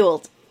using.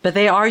 Fueled. But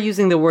they are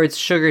using the words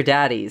sugar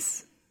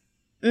daddies.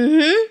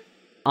 Mm-hmm.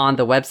 On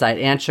the website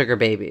and sugar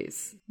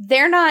babies.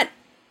 They're not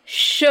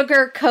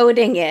sugar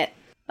coating it.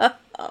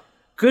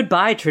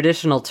 Goodbye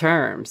traditional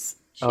terms.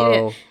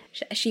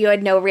 She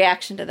had no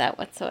reaction to that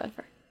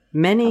whatsoever.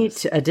 Many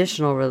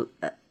additional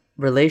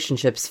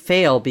relationships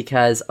fail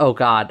because, oh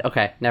God,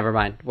 okay, never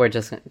mind. We're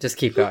just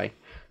keep going.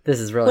 This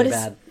is really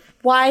bad.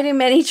 Why do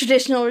many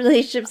traditional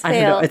relationships fail? I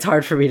don't know. It's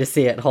hard for me to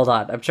see it. Hold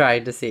on. I'm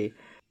trying to see.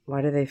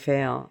 Why do they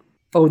fail?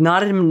 Oh,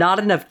 not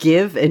enough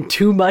give and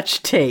too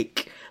much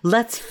take.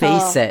 Let's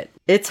face it.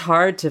 It's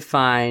hard to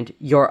find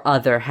your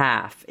other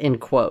half, in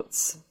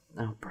quotes.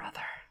 Oh,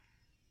 brother.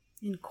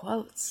 In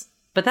quotes.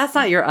 But that's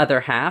not your other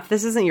half.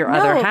 This isn't your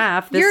other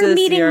half. You're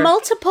meeting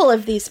multiple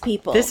of these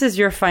people. This is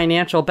your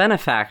financial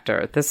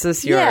benefactor. This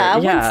is your... I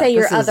wouldn't say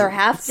your other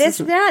half. They're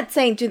not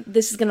saying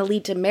this is going to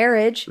lead to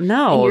marriage.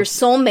 No. And your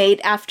soulmate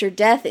after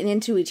death and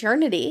into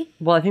eternity.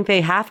 Well, I think they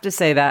have to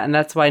say that, and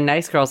that's why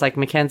nice girls like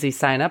Mackenzie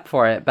sign up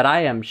for it. But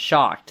I am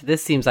shocked.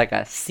 This seems like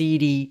a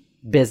seedy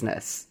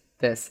business,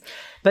 this.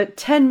 But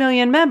 10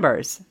 million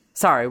members.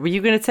 Sorry, were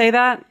you going to say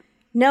that?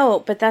 No,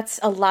 but that's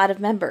a lot of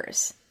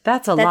members.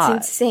 That's a lot.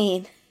 That's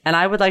insane. And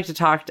I would like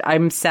to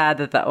I'm sad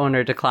that the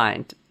owner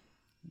declined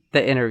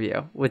the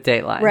interview with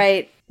Dateline.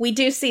 Right. We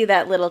do see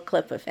that little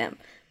clip of him.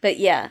 But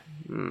yeah,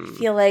 I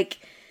feel like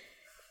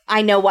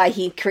I know why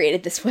he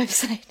created this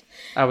website.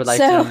 I would like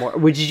to know more.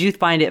 Did you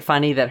find it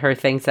funny that her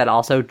thing said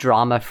also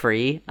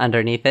drama-free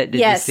underneath it?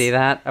 Did you see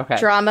that? Okay.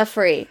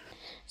 Drama-free.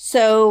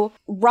 So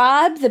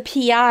Rob, the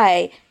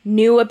PI,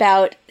 knew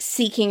about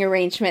Seeking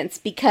Arrangements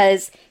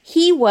because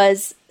he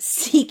was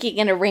seeking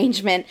an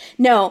arrangement.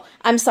 No,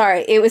 I'm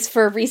sorry. It was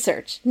for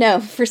research.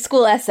 No, for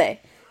school essay.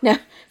 No,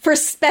 for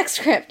spec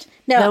script.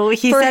 No,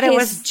 he said it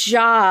was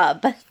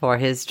job. For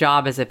his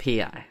job as a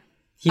PI.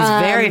 He's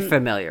very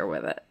familiar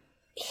with it.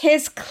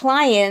 His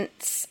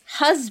client's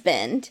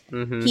husband,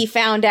 he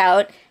found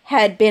out,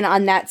 had been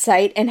on that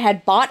site and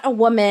had bought a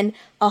woman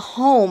a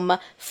home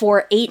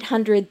for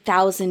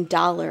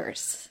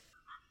 $800,000.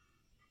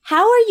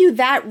 How are you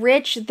that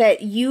rich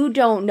that you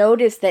don't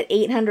notice that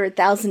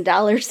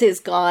 $800,000 is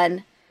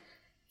gone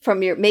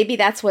from your... Maybe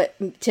that's what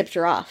tipped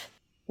her off.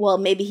 Well,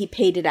 maybe he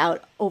paid it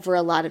out over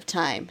a lot of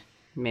time.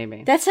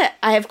 Maybe.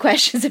 I have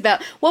questions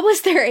about. What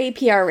was their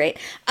APR rate?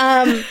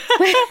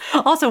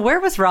 Also, where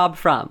was Rob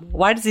from?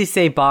 Why does he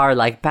say bar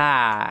like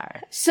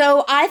bar?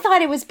 So I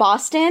thought it was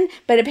Boston,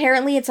 but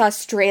apparently it's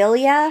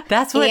Australia.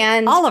 That's what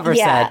Oliver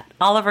said.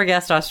 Oliver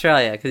guessed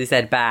Australia because he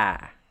said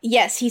bar.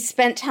 Yes, he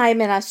spent time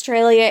in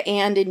Australia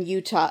and in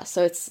Utah,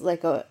 so it's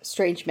like a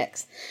strange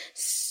mix.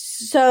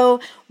 So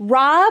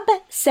Rob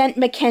sent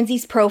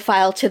Mackenzie's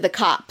profile to the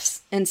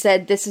cops and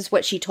said, this is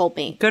what she told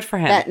me. Good for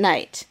him. That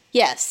night.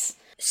 Yes.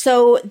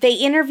 So they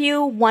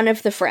interview one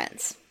of the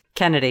friends.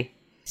 Kennedy.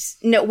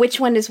 No,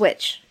 which one is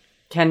which?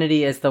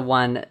 Kennedy is the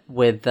one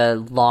with the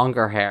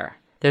longer hair.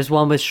 There's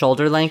one with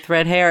shoulder length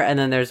red hair, and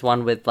then there's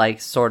one with like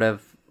sort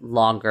of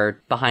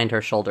longer behind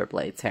her shoulder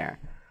blades hair.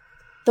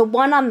 The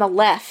one on the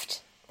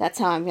left. That's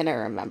how I'm going to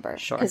remember.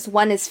 Sure. Because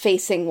one is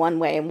facing one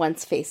way and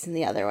one's facing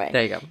the other way.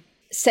 There you go.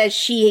 Says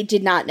she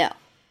did not know.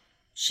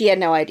 She had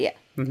no idea.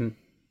 Mm-hmm.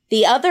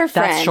 The other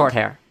friend... That's short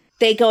hair.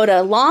 They go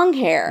to long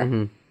hair.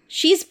 Mm-hmm.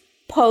 She's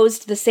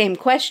posed the same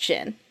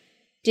question.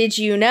 Did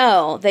you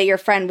know that your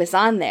friend was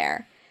on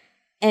there?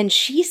 And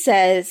she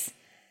says,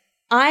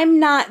 I'm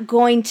not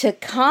going to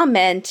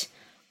comment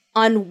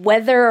on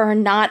whether or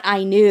not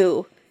I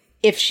knew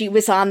if she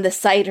was on the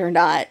site or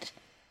not.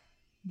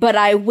 But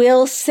I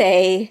will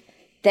say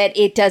that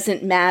it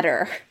doesn't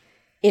matter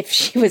if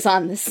she was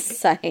on the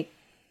site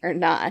or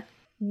not.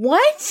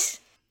 What?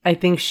 I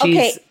think she's...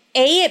 Okay,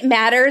 A, it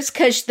matters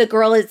because the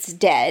girl is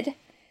dead.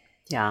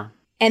 Yeah.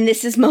 And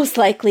this is most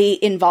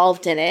likely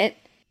involved in it.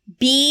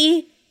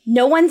 B,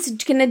 no one's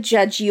going to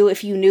judge you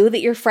if you knew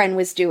that your friend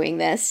was doing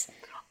this.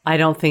 I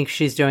don't think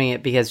she's doing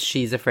it because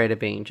she's afraid of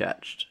being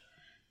judged.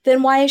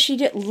 Then why is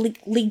she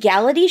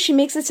legality? She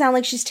makes it sound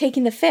like she's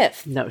taking the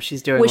fifth. No,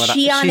 she's doing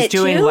she's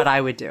doing what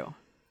I would do.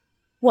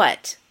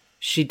 What?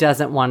 she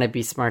doesn't want to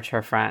besmirch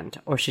her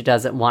friend, or she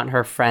doesn't want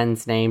her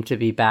friend's name to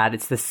be bad.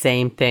 It's the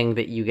same thing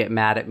that you get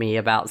mad at me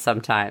about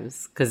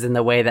sometimes. Because in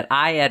the way that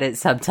I edit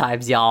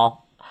sometimes,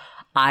 y'all,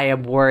 I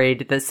am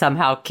worried that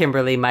somehow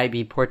Kimberly might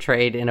be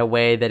portrayed in a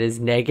way that is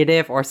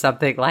negative or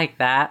something like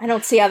that. I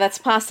don't see how that's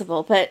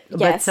possible, but yes.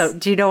 But so,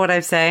 do you know what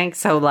I'm saying?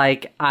 So,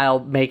 like, I'll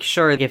make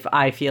sure if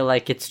I feel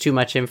like it's too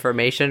much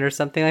information or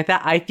something like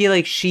that, I feel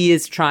like she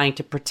is trying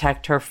to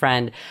protect her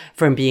friend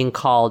from being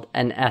called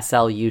an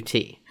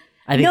SLUT.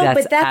 I think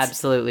that's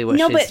absolutely what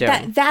she's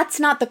doing. That's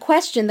not the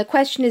question. The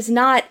question is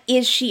not,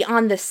 is she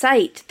on the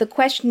site? The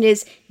question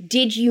is,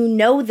 did you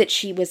know that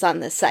she was on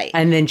the site?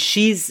 And then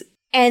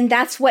And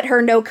that's what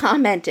her no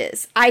comment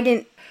is.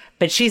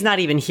 But she's not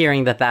even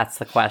hearing that that's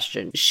the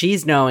question.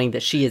 She's knowing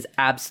that she is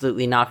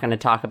absolutely not going to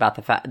talk about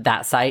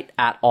that site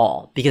at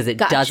all because it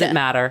doesn't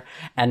matter.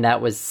 And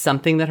that was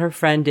something that her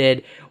friend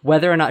did.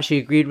 Whether or not she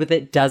agreed with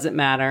it doesn't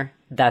matter.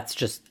 That's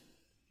just,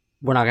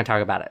 we're not going to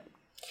talk about it.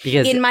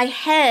 Because in my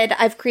head,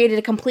 I've created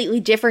a completely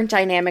different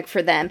dynamic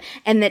for them,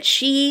 and that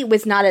she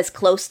was not as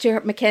close to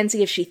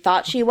Mackenzie as she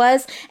thought she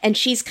was, and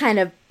she's kind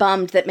of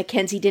bummed that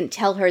Mackenzie didn't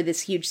tell her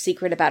this huge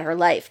secret about her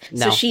life.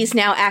 No. So she's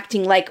now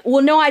acting like,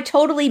 well, no, I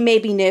totally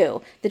maybe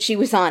knew that she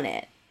was on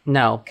it.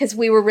 No. Because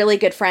we were really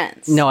good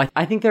friends. No,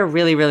 I think they're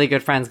really, really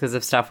good friends because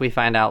of stuff we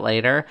find out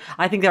later.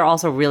 I think they're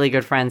also really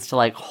good friends to,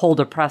 like, hold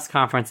a press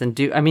conference and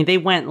do... I mean, they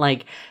went,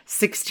 like,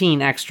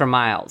 16 extra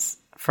miles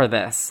for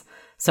this.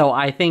 So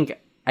I think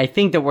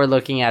that we're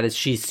looking at is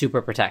she's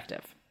super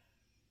protective.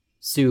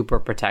 Super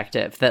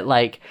protective. That,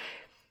 like,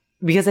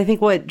 because I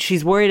think what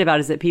she's worried about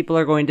is that people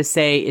are going to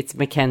say it's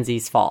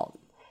Mackenzie's fault.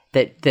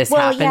 That this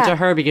happened to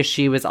her because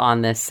she was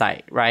on this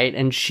site, right?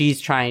 And she's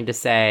trying to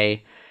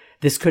say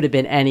this could have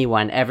been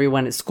anyone.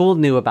 Everyone at school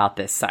knew about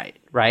this site,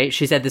 right?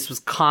 She said this was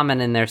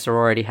common in their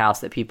sorority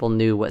house that people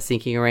knew what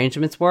sinking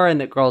arrangements were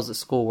and that girls at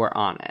school were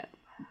on it.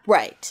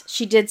 Right.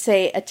 She did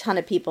say a ton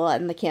of people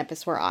on the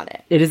campus were on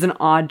it. It is an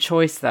odd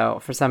choice, though,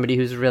 for somebody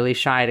who's really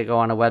shy to go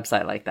on a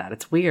website like that.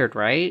 It's weird,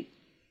 right?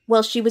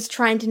 Well, she was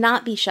trying to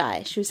not be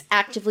shy. She was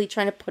actively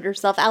trying to put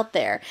herself out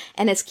there.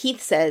 And as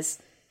Keith says,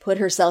 put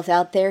herself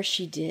out there,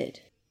 she did.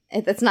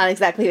 That's not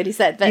exactly what he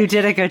said, but... You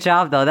did a good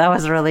job, though. That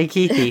was really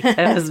Keithy.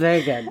 It was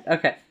very good.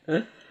 Okay.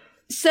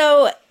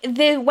 So,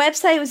 the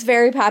website was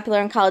very popular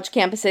on college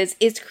campuses.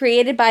 It's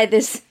created by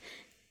this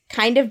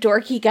kind of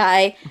dorky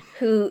guy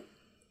who...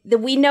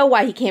 we know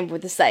why he came up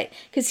with the site.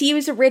 Because he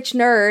was a rich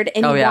nerd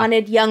and he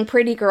wanted young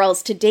pretty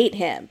girls to date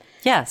him.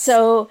 Yes.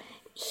 So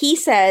he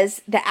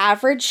says the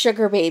average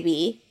sugar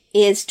baby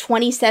is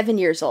 27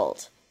 years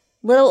old.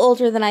 Little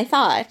older than I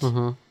thought.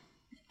 Mm-hmm.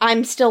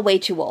 I'm still way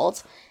too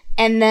old.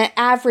 And the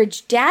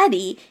average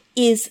daddy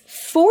is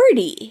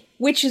 40,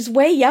 which is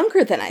way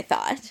younger than I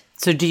thought.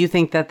 So do you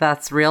think that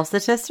that's real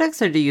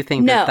statistics or do you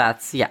think that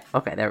that's... Yeah,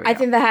 okay, there we go. I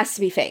think that has to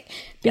be fake.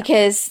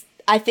 Because... Yeah.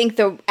 I think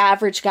the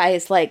average guy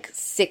is like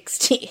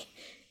 60.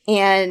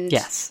 And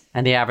yes.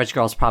 And the average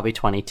girl is probably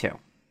 22.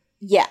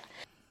 Yeah.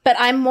 But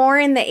I'm more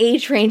in the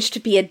age range to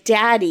be a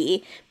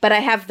daddy, but I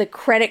have the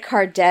credit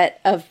card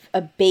debt of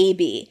a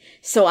baby.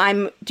 So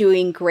I'm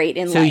doing great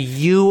in life. So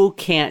you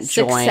can't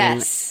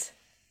join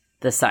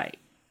the site.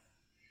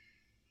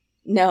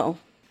 No.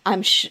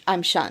 I'm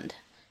shunned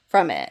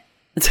from it.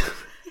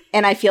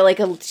 And I feel like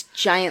a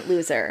giant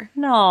loser.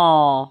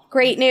 No.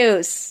 Great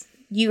news.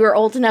 You are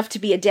old enough to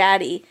be a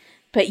daddy.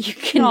 But you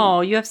can... No,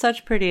 you have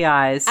such pretty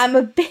eyes. I'm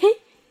a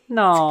bit...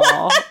 No.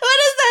 What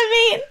does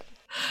that mean?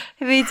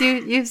 It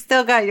means you've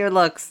still got your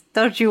looks.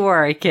 Don't you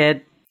worry,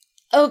 kid.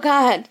 Oh,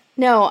 God.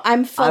 No,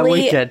 I'm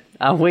fully...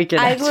 I'm weak at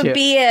I would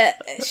be a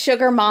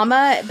sugar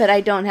mama, but I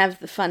don't have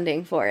the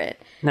funding for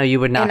it. No, you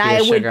would not be a sugar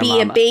mama. And I would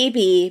be a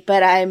baby,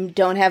 but I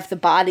don't have the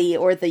body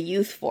or the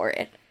youth for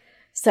it.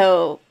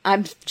 So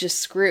I'm just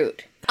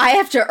screwed. I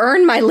have to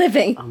earn my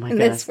living in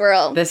this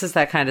world. This is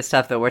that kind of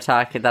stuff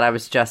that I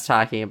was just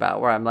talking about,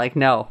 where I'm like,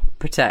 no,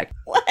 protect.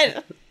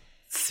 What?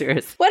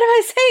 Seriously. What am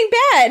I saying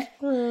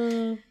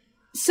bad?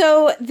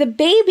 So the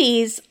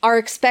babies are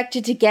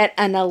expected to get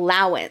an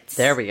allowance.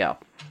 There we go.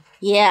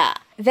 Yeah.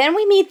 Then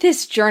we meet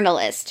this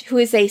journalist who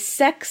is a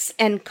sex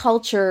and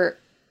culture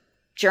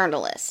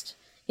journalist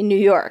in New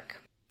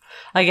York.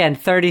 Again,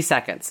 30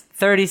 seconds.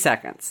 30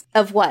 seconds.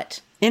 Of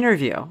what?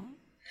 Interview.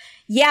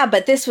 Yeah,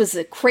 but this was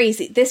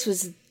this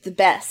was the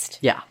best.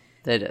 Yeah,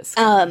 it is.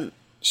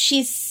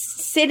 She's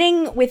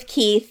sitting with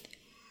Keith,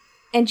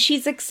 and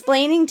she's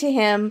explaining to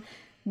him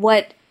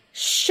what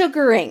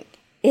sugaring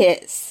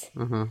is.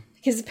 Mm-hmm.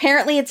 Because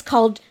apparently it's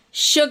called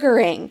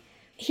sugaring.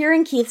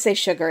 Hearing Keith say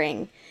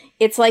sugaring,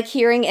 it's like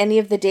hearing any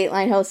of the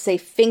Dateline hosts say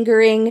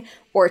fingering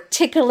or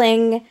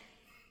tickling.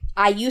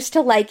 I used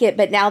to like it,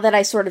 but now that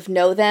I sort of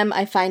know them,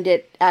 I find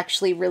it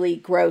actually really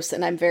gross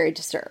and I'm very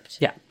disturbed.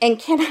 Yeah. And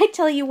can I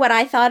tell you what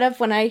I thought of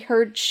when I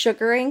heard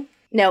sugaring?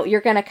 No,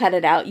 you're going to cut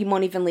it out. You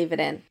won't even leave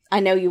it in. I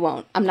know you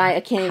won't. I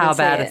can't even say it. How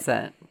bad is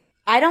it?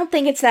 I don't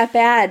think it's that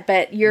bad,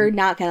 but you're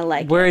not going to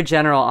like it. We're a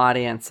general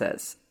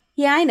audiences.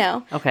 Yeah, I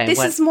know. Okay.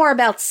 This is more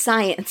about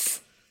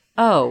science.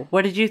 Oh,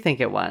 what did you think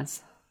it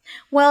was?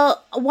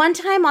 Well, one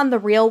time on The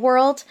Real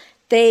World,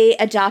 They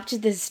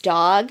adopted this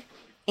dog,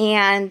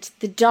 and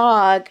the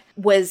dog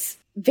was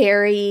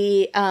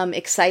very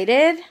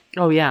excited.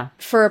 Oh, yeah.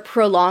 For a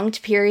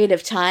prolonged period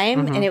of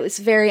time, and it was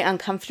very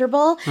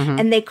uncomfortable.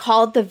 And they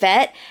called the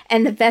vet,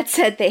 and the vet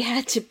said they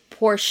had to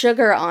pour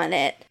sugar on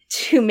it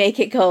to make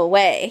it go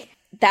away.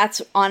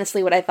 That's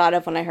honestly what I thought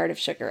of when I heard of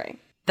sugaring.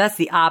 That's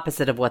the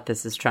opposite of what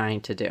this is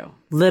trying to do.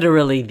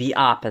 Literally the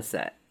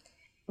opposite.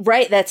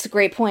 Right, that's a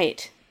great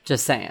point.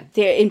 Just saying.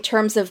 In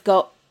terms of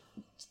go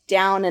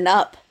down and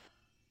up.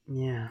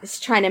 Yeah. It's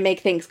trying to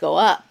make things go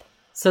up.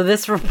 So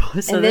this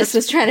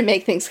was trying to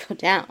make things go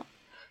down.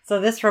 So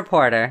this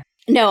reporter.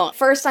 No,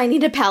 first I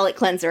need a palate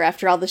cleanser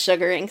after all the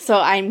sugaring. So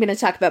I'm going to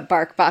talk about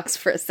BarkBox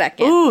for a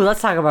second. Ooh,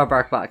 let's talk about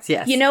BarkBox.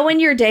 Yes. You know when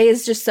your day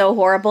is just so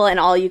horrible and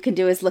all you can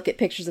do is look at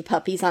pictures of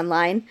puppies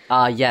online?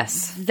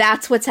 Yes.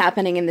 That's what's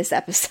happening in this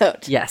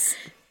episode. Yes.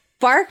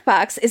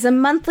 BarkBox is a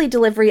monthly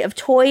delivery of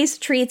toys,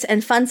 treats,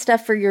 and fun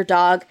stuff for your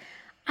dog.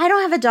 I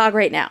don't have a dog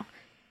right now.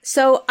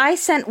 So I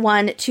sent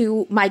one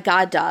to my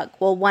god dog.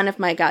 Well, one of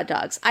my god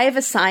dogs. I have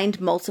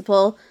assigned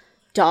multiple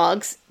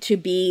dogs to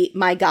be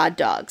my god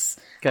dogs.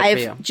 Good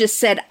I've just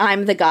said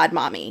I'm the god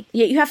mommy.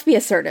 You have to be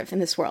assertive in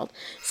this world.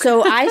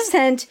 So I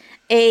sent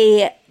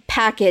a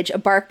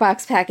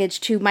BarkBox package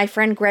to my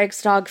friend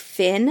Greg's dog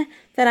Finn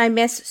that I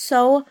miss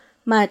so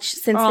much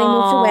since they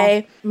moved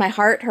away. My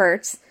heart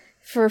hurts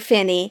for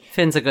Finny.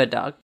 Finn's a good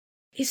dog.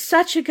 He's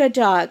such a good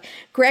dog.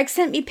 Greg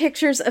sent me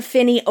pictures of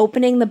Finny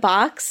opening the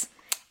box.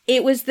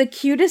 It was the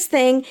cutest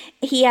thing.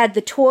 He had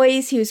the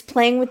toys. He was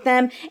playing with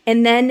them.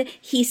 And then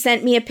he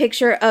sent me a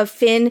picture of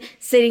Finn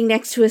sitting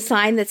next to a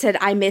sign that said,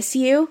 I miss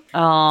you.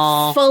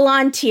 Aww. Full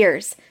on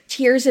tears.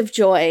 Tears of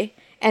joy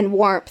and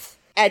warmth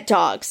at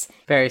dogs.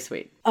 Very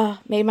sweet. Oh,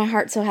 made my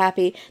heart so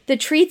happy. The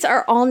treats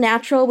are all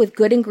natural with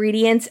good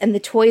ingredients, and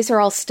the toys are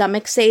all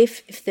stomach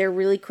safe if they're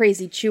really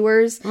crazy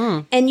chewers.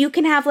 And you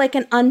can have like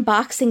an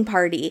unboxing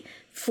party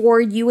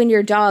for you and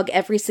your dog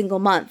every single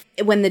month.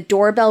 When the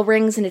doorbell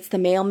rings and it's the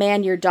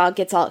mailman, your dog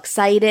gets all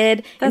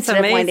excited. That's instead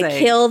amazing. of wanting to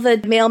kill the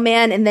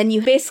mailman, and then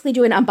you basically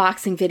do an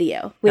unboxing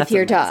video with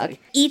your dog.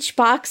 Each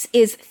box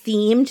is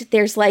themed.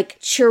 There's like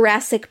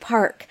Jurassic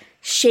Park,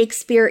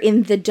 Shakespeare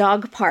in the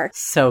Dog Park.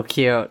 So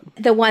cute.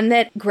 The one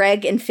that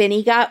Greg and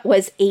Finny got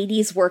was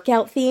 80s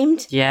workout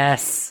themed.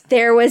 Yes.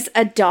 There was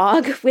a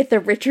dog with a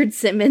Richard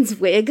Simmons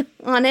wig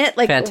on it,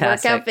 like a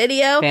workout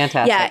video.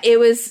 Fantastic. Yeah, it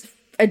was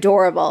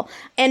adorable.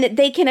 And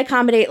they can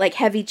accommodate like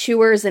heavy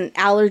chewers and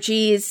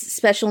allergies,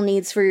 special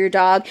needs for your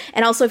dog.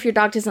 And also if your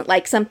dog doesn't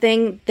like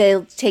something,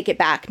 they'll take it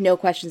back. No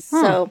questions.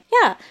 So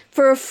yeah,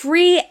 for a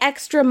free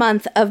extra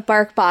month of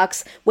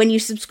BarkBox, when you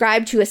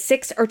subscribe to a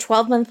 6 or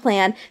 12-month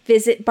plan,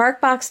 visit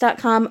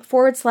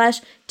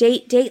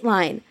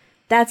barkbox.com/dateline.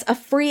 That's a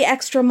free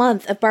extra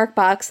month of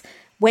BarkBox.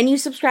 When you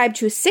subscribe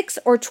to a 6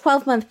 or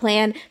 12-month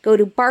plan, go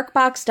to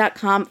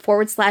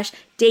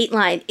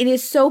barkbox.com/dateline. It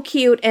is so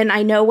cute, and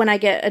I know when I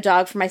get a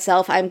dog for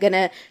myself, I'm going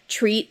to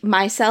treat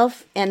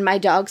myself and my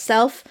dog's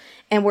self,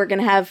 and we're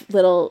going to have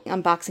little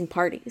unboxing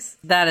parties.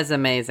 That is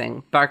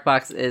amazing.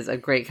 BarkBox is a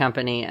great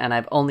company, and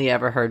I've only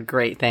ever heard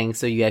great things,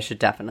 so you guys should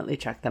definitely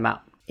check them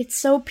out. It's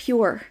so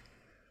pure.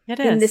 It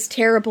is. In this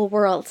terrible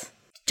world.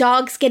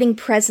 Dogs getting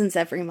presents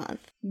every month.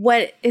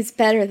 What is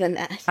better than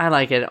that? I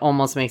like it. It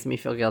almost makes me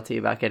feel guilty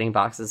about getting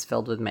boxes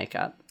filled with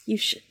makeup. You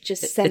should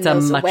just send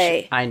those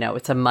away. I know.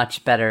 It's a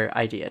much better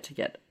idea to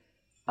get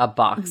a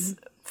box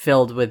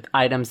filled with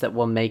items that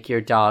will make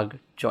your dog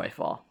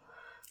joyful.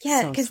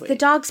 Yeah, because the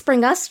dogs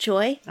bring us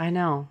joy. I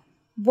know.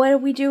 What do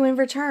we do in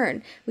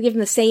return? We give them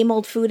the same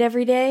old food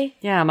every day?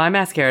 Yeah, my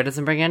mascara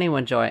doesn't bring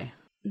anyone joy.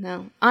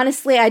 No.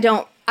 Honestly, I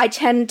don't. I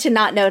tend to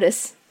not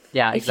notice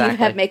if you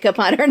have makeup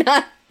on or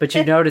not. But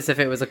you'd notice if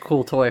it was a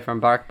cool toy from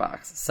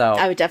BarkBox. So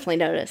I would definitely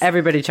notice.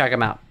 Everybody check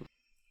them out.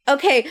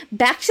 Okay,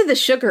 back to the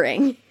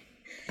sugaring.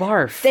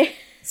 Barf.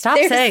 Stop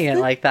saying it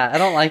like that. I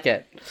don't like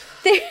it.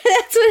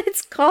 That's what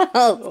it's called.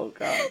 Oh,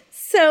 God.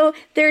 So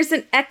there's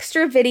an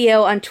extra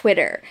video on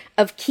Twitter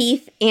of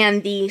Keith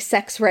and the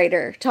sex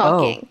writer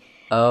talking.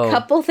 Oh.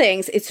 Couple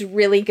things. It's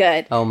really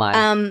good. Oh,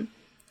 my.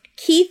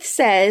 Keith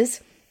says,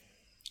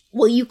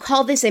 well, you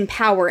call this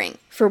empowering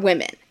for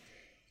women.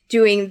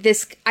 Doing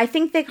this, I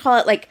think they call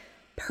it like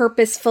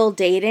purposeful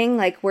dating,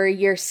 like where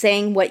you're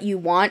saying what you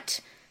want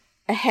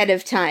ahead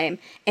of time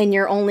and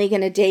you're only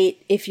going to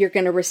date if you're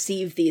going to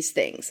receive these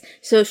things.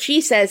 So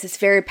she says it's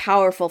very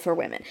powerful for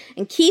women.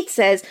 And Keith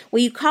says,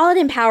 well, you call it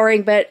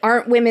empowering, but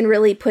aren't women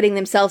really putting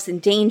themselves in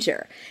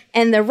danger?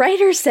 And the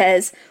writer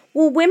says,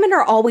 well, women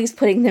are always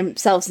putting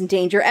themselves in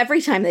danger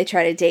every time they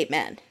try to date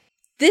men.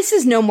 This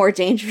is no more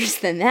dangerous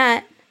than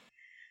that.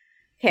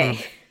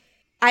 Okay.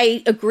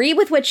 I agree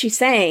with what she's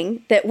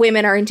saying, that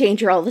women are in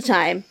danger all the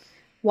time.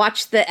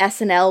 Watch the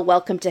SNL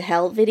Welcome to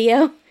Hell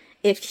video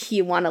if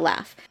you want to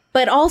laugh.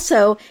 But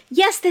also,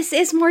 yes, this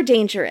is more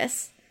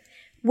dangerous.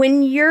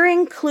 When you're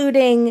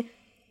including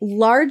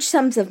large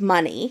sums of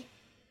money,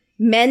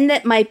 men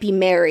that might be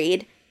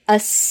married, a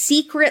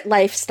secret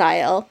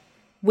lifestyle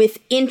with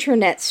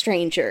internet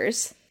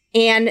strangers,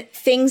 and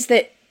things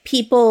that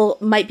people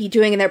might be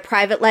doing in their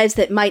private lives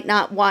that might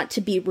not want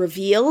to be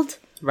revealed.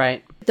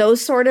 Right.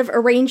 Those sort of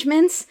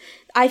arrangements,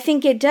 I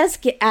think it does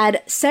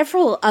add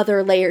several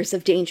other layers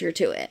of danger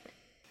to it.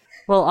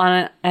 Well,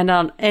 on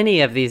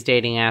any of these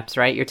dating apps,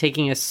 right, you're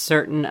taking a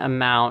certain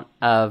amount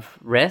of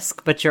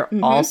risk, but you're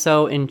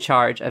also in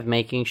charge of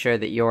making sure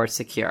that you're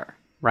secure,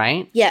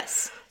 right?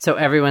 Yes. So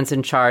everyone's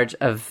in charge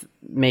of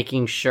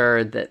making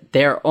sure that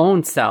their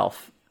own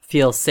self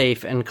feels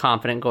safe and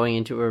confident going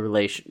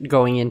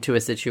into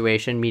a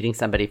situation, meeting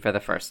somebody for the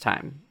first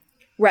time.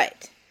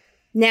 Right.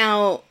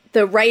 Now,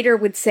 the writer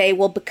would say,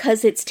 well,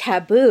 because it's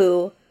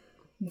taboo,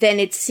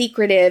 then it's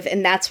secretive,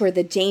 and that's where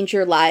the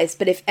danger lies.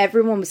 But if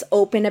everyone was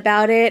open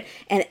about it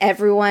and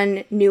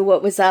everyone knew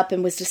what was up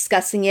and was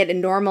discussing it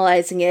and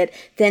normalizing it,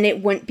 then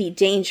it wouldn't be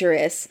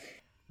dangerous.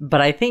 But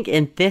I think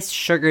in this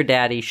sugar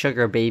daddy,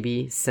 sugar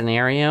baby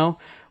scenario,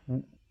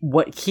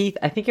 what Keith,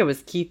 I think it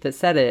was Keith that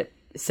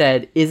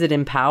said, is it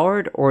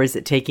empowered or is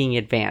it taking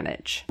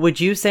advantage? Would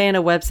you say in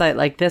a website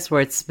like this, where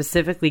it's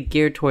specifically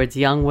geared towards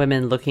young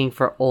women looking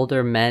for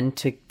older men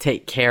to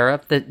take care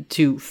of,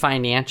 to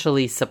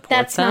financially support them?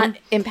 That's not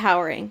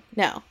empowering,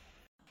 no.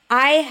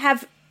 I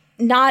have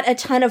not a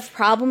ton of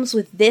problems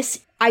with this.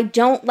 I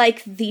don't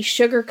like the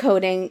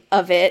sugarcoating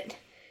of it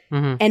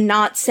and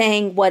not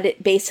saying what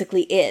it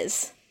basically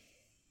is,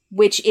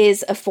 which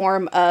is a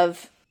form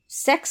of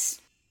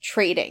sex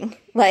trading.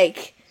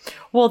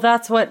 Well,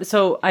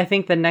 so I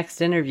think the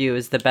next interview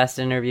is the best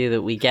interview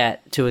that we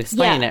get to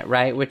explain it,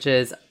 right? Which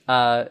is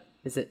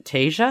it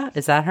Tasia?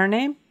 Is that her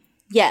name?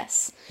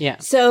 Yes. Yeah.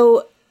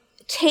 So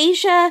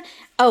Tasia,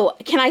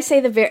 can I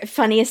say the very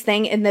funniest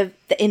thing in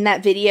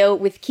that video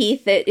with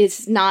Keith that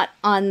is not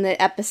on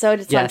the episode?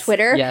 It's on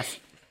Twitter. Yes.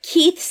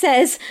 Keith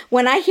says,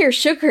 when I hear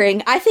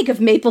sugaring, I think of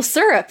maple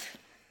syrup.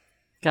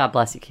 God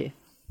bless you, Keith.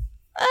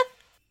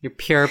 Your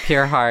pure,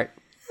 pure heart.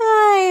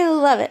 I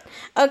love it.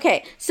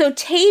 Okay, so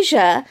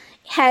Tasia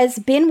has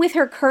been with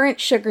her current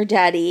sugar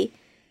daddy,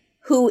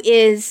 who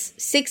is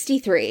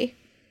 63.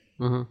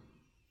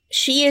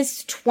 She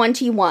is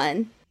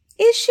 21.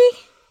 Is she?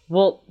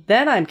 Well,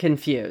 then I'm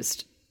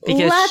confused.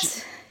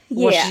 Because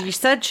she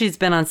said she's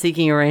been on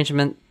seeking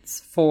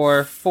arrangements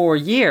for 4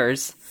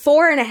 years.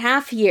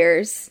 4.5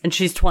 years. And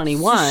she's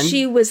 21.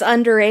 She was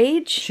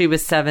underage? She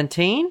was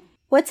 17?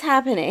 What's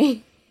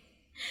happening?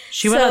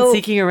 She went on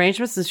seeking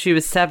arrangements since she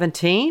was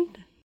 17?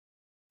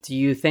 Do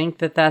you think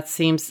that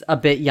seems a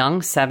bit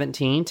young,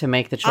 17, to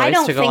make the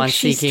choice to go on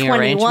seeking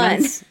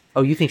arrangements?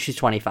 Oh, you think she's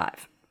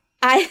 25?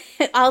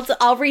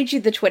 I'll read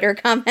you the Twitter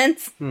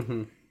comments.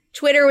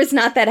 Twitter was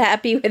not that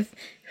happy with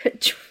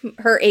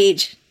her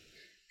age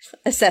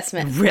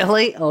assessment.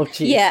 Really? Oh,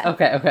 geez. Yeah.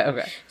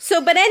 Okay.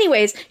 So, but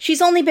anyways,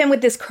 she's only been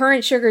with this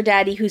current sugar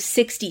daddy who's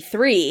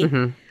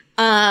 63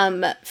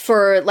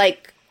 for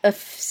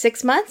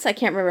 6 months. I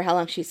can't remember how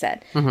long she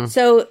said.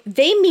 So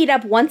they meet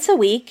up once a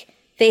week.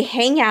 They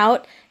hang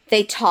out.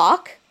 They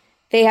talk.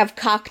 They have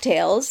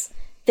cocktails.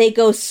 They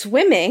go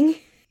swimming.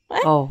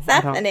 What's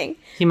happening?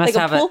 He must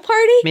have a pool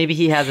party? Maybe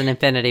he has an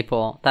infinity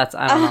pool. I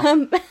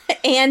don't know.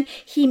 And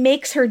he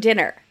makes her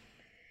dinner.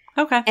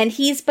 Okay. And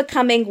he's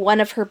becoming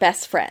one of her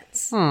best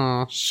friends.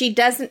 She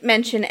doesn't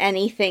mention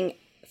anything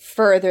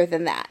further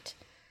than that.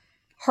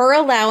 Her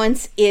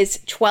allowance is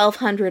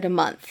 $1,200 a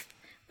month,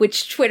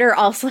 which Twitter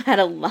also had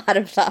a lot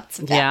of thoughts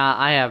about. Yeah,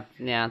 I have.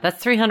 Yeah,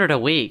 that's $300 a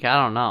week. I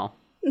don't know.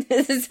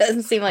 This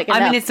doesn't seem like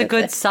enough. I mean, it's a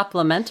good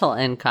supplemental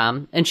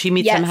income. And she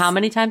meets him how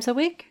many times a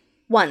week?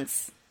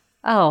 Once.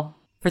 Oh,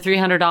 for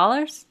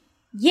 $300?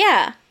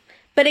 Yeah.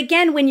 But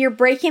again, when you're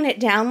breaking it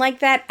down like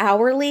that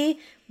hourly,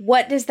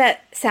 what does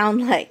that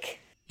sound like?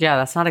 Yeah,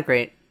 that's not a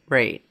great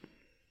rate.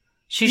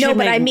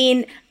 I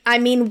mean,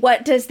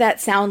 what does that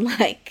sound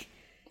like?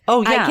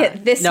 Oh, yeah. I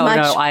get this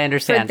much I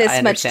understand. for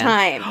this much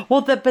time.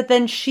 Well, but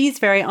then she's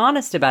very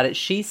honest about it.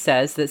 She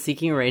says that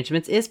seeking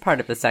arrangements is part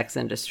of the sex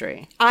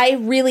industry. I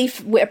really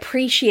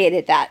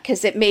appreciated that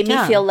because it made me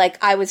feel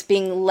like I was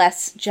being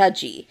less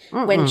judgy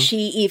when she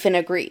even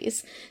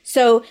agrees.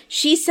 So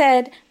she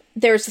said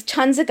there's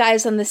tons of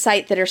guys on the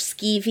site that are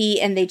skeevy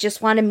and they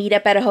just want to meet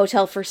up at a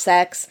hotel for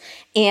sex.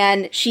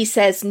 And she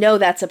says, no,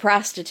 that's a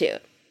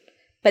prostitute.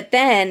 But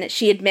then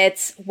she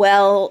admits,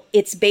 well,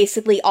 it's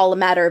basically all a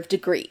matter of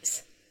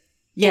degrees.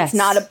 Yes. It's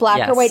not a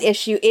black or white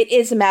issue. It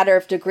is a matter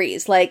of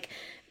degrees.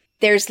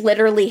 There's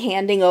literally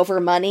handing over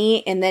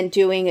money and then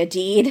doing a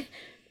deed,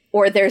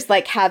 or there's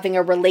having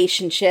a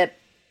relationship,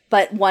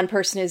 but one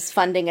person is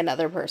funding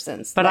another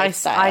person's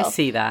lifestyle. I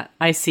see that.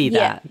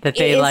 That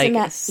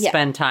they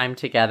spend time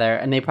together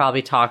and they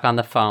probably talk on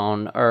the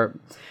phone or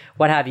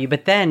what have you.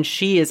 But then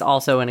she is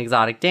also an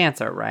exotic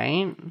dancer,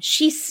 right?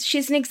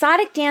 She's an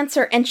exotic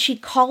dancer and she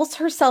calls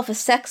herself a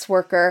sex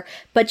worker,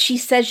 but she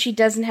says she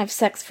doesn't have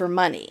sex for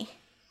money.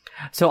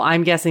 So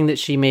I'm guessing that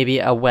she may be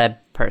a web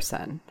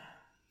person.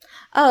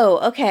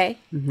 Oh, okay.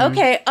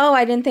 Okay. Oh,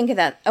 I didn't think of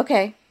that.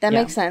 Okay. That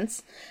makes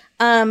sense.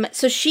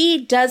 So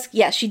she does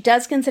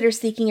consider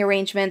seeking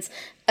arrangements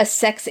a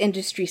sex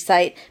industry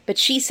site, but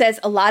she says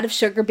a lot of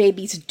sugar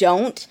babies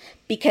don't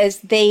because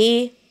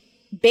they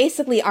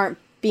basically aren't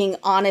being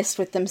honest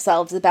with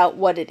themselves about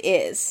what it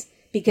is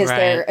because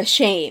they're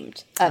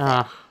ashamed of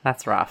it.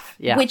 That's rough.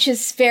 Yeah. Which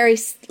is very,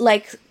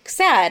 like,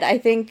 sad. I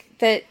think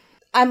that,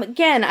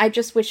 again, I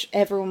just wish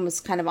everyone was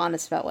kind of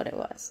honest about what it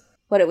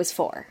was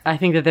for. I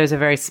think that there's a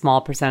very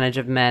small percentage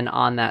of men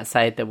on that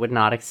site that would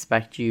not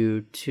expect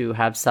you to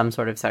have some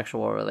sort of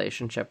sexual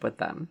relationship with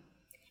them.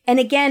 And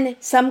again,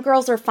 some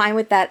girls are fine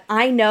with that.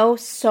 I know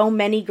so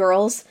many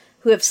girls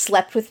who have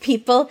slept with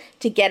people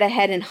to get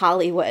ahead in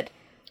Hollywood.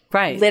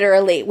 Right.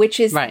 Literally, which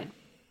is right.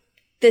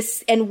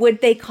 This. And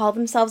would they call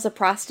themselves a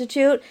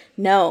prostitute?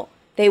 No,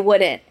 they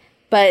wouldn't.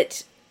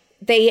 But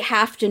they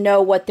have to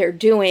know what they're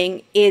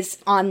doing is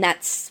on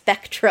that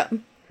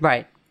spectrum.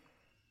 Right.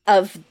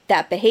 Of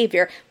that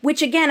behavior,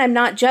 which again, I'm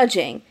not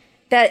judging.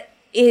 That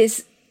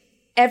is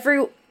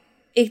do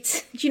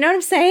you know what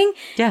I'm saying?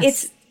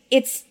 Yes.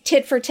 It's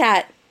tit for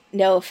tat.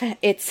 No,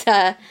 it's,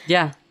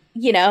 yeah.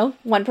 You know,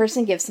 one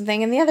person gives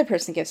something and the other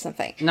person gives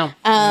something. No.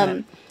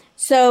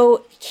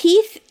 So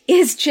Keith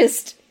is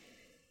just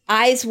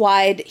eyes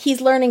wide. He's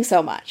learning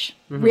so much,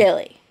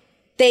 really.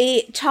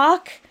 They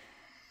talk.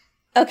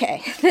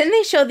 Okay. Then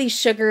they show these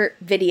sugar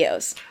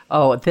videos.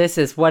 Oh, this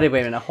is wait a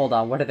minute. Hold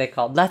on. What are they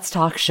called? Let's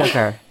talk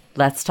sugar.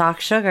 Let's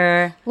talk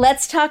sugar.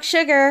 Let's talk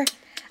sugar.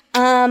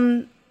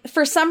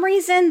 For some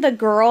reason, the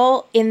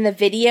girl in the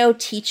video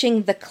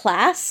teaching the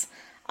class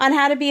on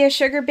how to be a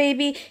sugar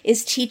baby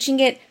is teaching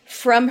it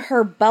from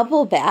her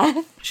bubble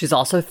bath. She's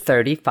also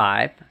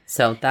 35,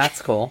 so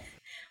that's cool.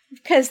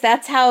 Because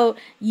that's how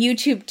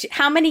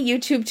how many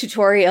YouTube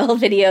tutorial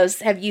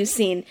videos have you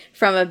seen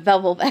from a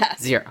bubble bath?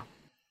 0.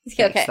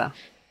 Okay. So.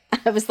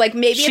 I was like,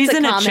 maybe she's it's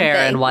a common thing. She's in a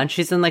chair in one.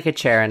 She's in like a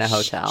chair in a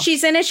hotel.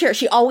 She's in a chair.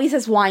 She always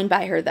has wine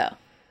by her, though,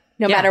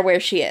 no matter where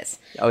she is.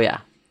 Oh, yeah.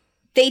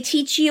 They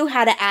teach you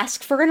how to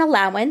ask for an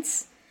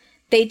allowance.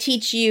 They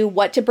teach you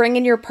what to bring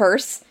in your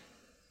purse,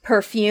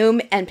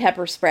 perfume, and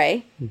pepper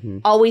spray.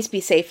 Always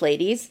be safe,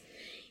 ladies.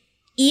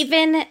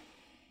 Even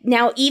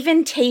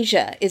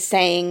Tasia is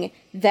saying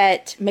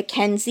that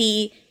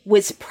Mackenzie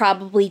was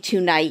probably too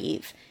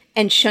naive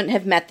and shouldn't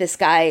have met this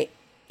guy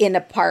in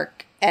a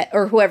park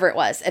or whoever it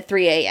was at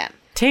 3 a.m.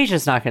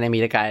 Tasia's not going to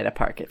meet a guy at a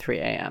park at 3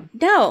 a.m.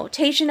 No,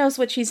 Tasia knows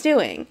what she's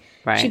doing.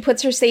 Right. She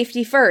puts her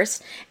safety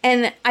first.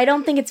 And I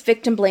don't think it's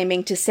victim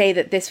blaming to say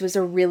that this was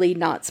a really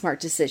not smart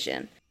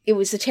decision. It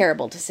was a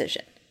terrible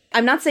decision.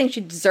 I'm not saying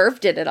she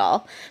deserved it at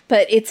all,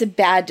 but it's a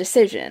bad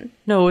decision.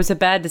 No, it was a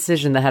bad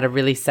decision that had a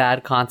really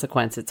sad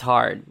consequence. It's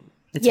hard.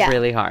 It's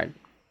really hard.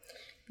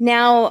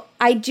 Now,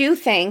 I do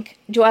think,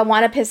 do I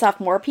want to piss off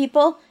more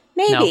people?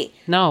 Maybe.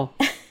 No.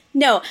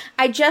 No,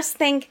 I just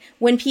think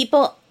when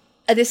people,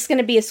 this is going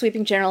to be a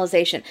sweeping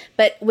generalization,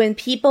 but when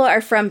people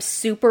are from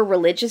super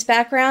religious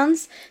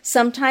backgrounds,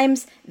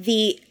 sometimes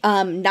the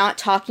not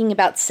talking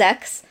about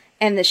sex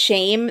and the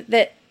shame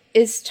that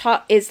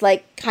is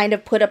like kind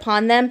of put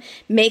upon them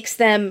makes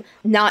them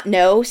not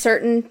know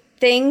certain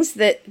things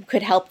that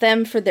could help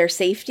them for their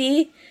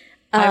safety.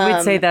 I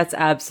would say that's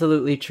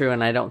absolutely true,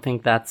 and I don't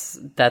think that's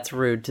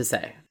rude to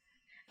say.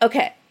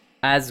 Okay.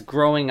 As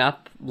growing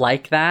up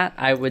like that,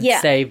 I would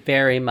say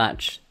very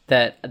much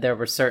that there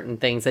were certain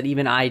things that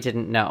even I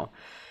didn't know.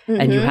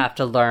 And you have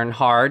to learn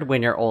hard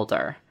when you're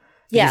older.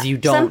 Because you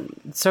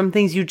don't, some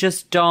things you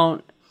just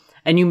don't,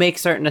 and you make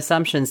certain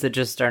assumptions that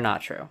just are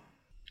not true.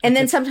 And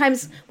then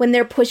sometimes when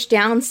they're pushed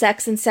down,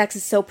 sex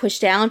is so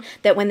pushed down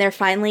that when they're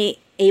finally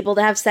able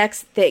to have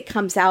sex, that it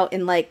comes out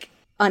in like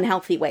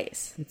unhealthy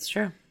ways. It's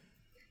true.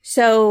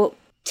 So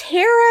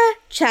Tara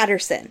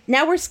Chatterson.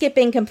 Now we're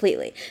skipping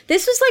completely.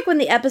 This was like when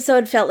the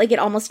episode felt like it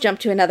almost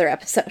jumped to another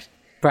episode.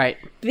 Right.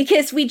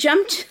 Because we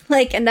jumped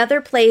like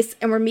another place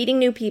and we're meeting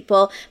new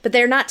people, but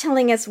they're not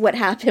telling us what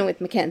happened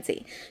with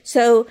Mackenzie.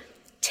 So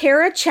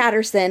Tara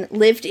Chatterson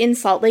lived in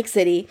Salt Lake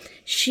City.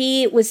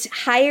 She was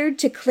hired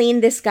to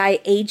clean this guy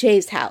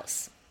AJ's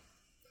house.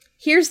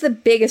 Here's the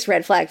biggest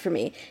red flag for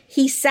me.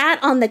 He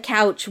sat on the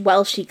couch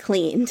while she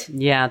cleaned.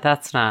 Yeah,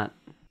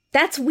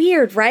 that's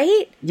weird,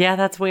 right? Yeah,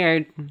 that's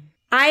weird.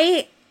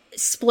 I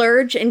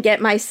splurge and get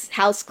my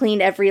house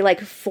cleaned every like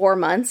 4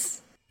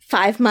 months,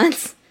 5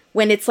 months,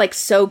 when it's like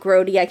so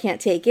grody I can't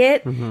take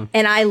it.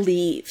 And I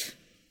leave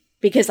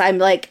because I'm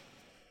like,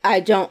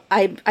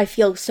 I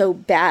feel so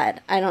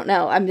bad. I don't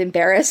know. I'm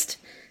embarrassed.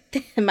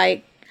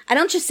 I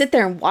don't just sit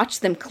there and watch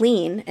them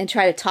clean and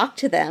try to talk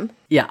to them.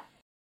 Yeah.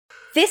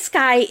 This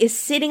guy is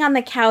sitting on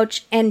the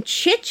couch and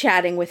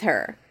chit-chatting with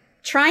her,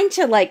 trying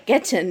to like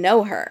get to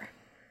know her.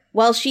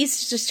 Well,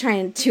 she's just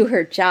trying to do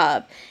her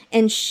job,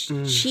 and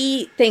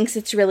she thinks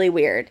it's really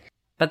weird.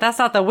 But that's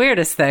not the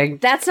weirdest thing.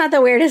 That's not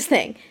the weirdest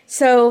thing.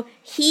 So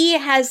he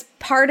has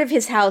part of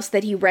his house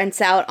that he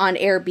rents out on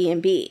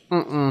Airbnb.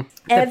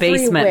 The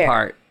basement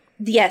part.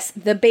 Yes,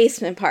 the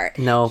basement part.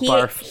 No,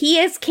 barf. He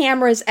has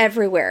cameras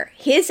everywhere.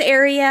 His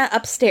area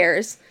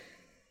upstairs,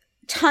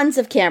 tons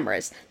of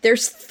cameras.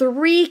 There's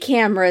 3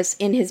 cameras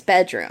in his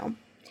bedroom.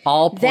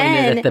 All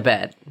pointed at the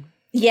bed.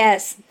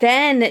 Yes.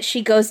 Then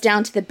she goes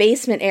down to the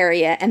basement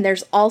area, and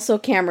there's also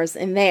cameras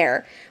in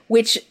there,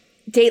 which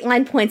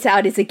Dateline points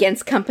out is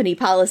against company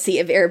policy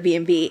of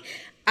Airbnb.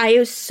 I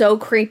was so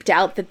creeped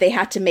out that they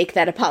had to make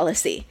that a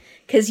policy.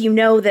 Because you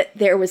know that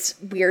there was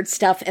weird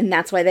stuff, and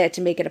that's why they had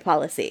to make it a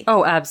policy.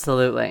 Oh,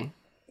 absolutely.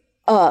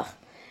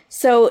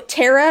 So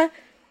Tara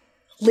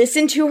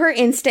listened to her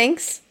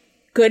instincts.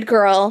 Good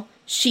girl.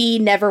 She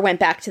never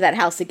went back to that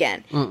house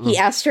again. He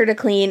asked her to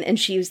clean, and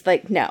she was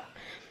like, no.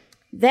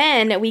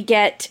 Then we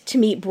get to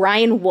meet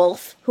Brian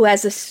Wolf, who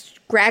has a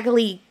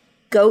scraggly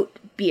goat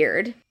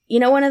beard.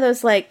 You know, one of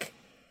those, like...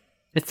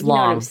 It's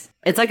long.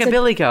 It's like a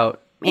billy goat.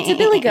 It's a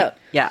billy goat.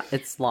 Yeah,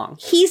 it's long.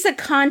 He's a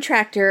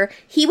contractor.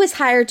 He was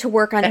hired to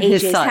work on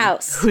AJ's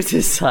house. Who's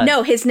his son?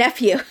 No, his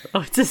nephew.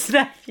 Oh, it's his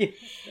nephew.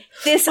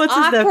 This What's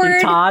his nephew,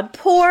 awkward, Todd?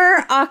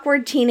 poor,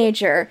 awkward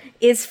teenager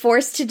is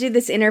forced to do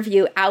this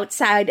interview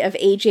outside of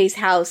AJ's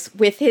house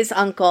with his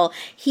uncle.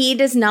 He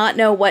does not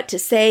know what to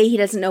say. He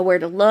doesn't know where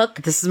to look.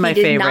 This is my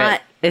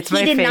favorite. It's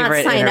my favorite interview.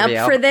 He did not sign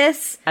up for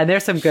this. And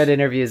there's some good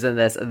interviews in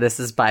this. And this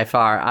is by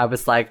far, I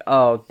was like,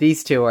 oh,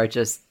 these two are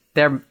just,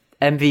 they're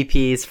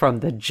MVPs from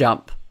the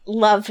jump.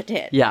 Loved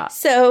it. Yeah.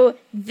 So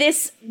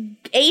this,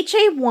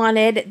 AJ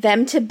wanted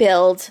them to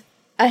build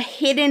a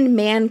hidden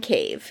man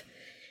cave.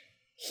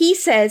 He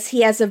says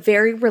he has a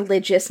very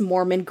religious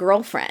Mormon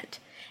girlfriend,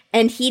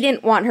 and he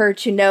didn't want her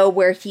to know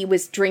where he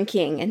was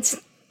drinking and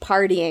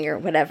partying or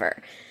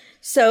whatever.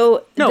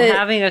 So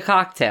having a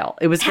cocktail.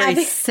 It was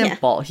very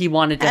simple. Yeah. He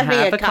wanted to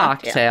have a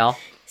cocktail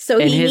so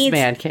in his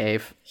man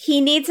cave. He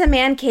needs a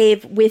man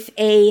cave with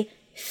a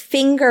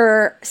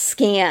finger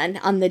scan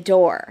on the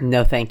door.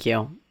 No, thank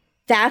you.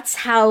 That's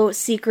how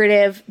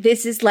secretive.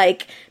 This is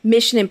like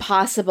Mission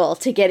Impossible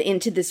to get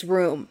into this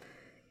room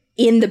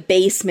in the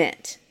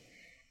basement.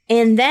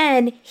 And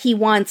then he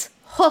wants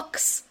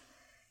hooks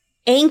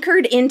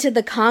anchored into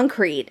the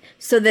concrete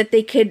so that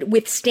they could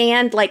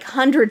withstand like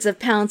hundreds of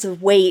pounds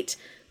of weight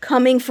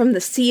coming from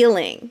the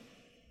ceiling.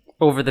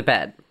 Over the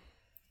bed.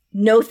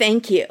 No,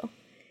 thank you.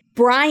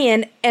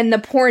 Brian and the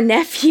poor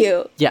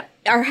nephew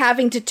are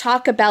having to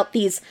talk about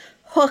these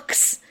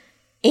hooks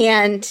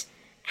and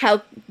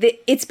how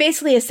it's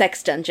basically a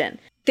sex dungeon.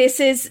 This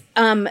is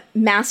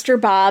Master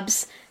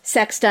Bob's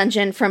sex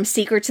dungeon from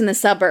Secrets in the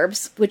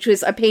Suburbs, which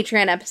was a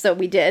Patreon episode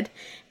we did.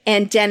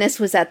 And Dennis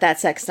was at that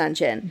sex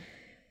dungeon.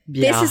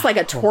 Yeah. This is like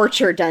a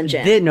torture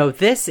dungeon.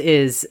 This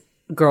is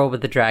Girl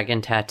with the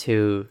Dragon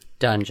Tattoo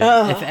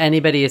dungeon. If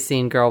anybody has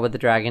seen Girl with the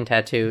Dragon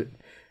Tattoo,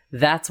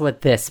 that's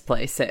what this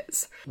place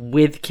is.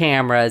 With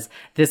cameras.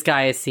 This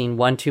guy has seen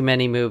one too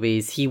many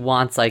movies. He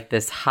wants like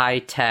this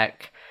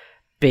high-tech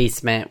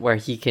basement where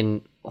he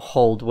can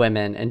hold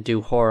women and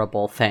do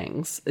horrible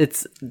things.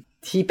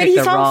 He picked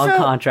the wrong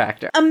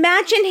contractor.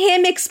 Imagine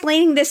him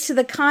explaining this to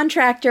the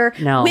contractor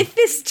with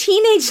this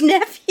teenage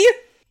nephew.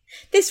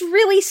 This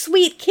really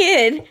sweet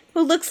kid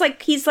who looks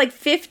like he's like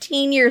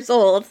 15 years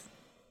old.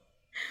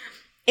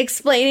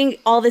 Explaining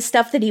all this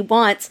stuff that he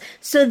wants.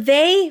 So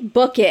they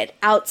book it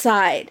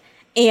outside.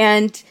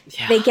 And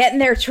they get in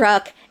their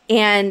truck.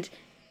 And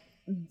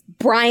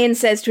Brian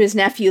says to his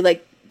nephew,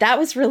 like, that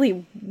was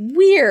really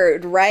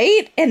weird,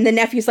 right? And the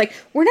nephew's like,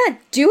 we're not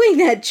doing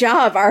that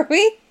job, are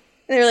we?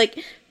 And they're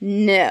like,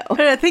 no.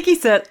 And I think he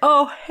said,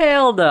 oh,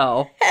 hell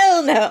no.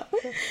 Hell no.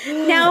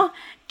 Now,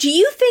 do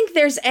you think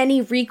there's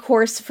any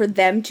recourse for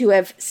them to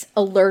have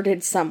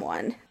alerted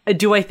someone?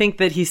 Do I think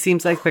that he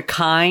seems like the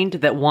kind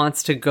that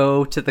wants to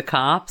go to the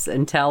cops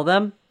and tell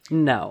them?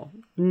 No,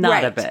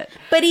 not a bit.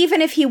 But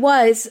even if he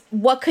was,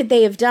 what could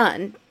they have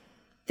done?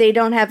 They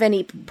don't have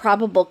any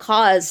probable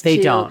cause They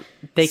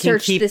can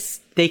keep this.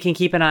 They can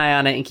keep an eye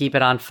on it and keep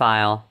it on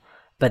file,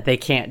 but they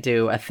can't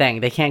do a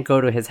thing. They can't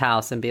go to his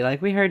house and be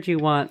like, we heard you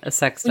want a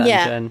sex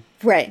dungeon.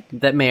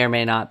 That may or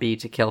may not be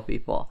to kill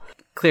people.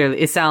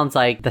 Clearly, it sounds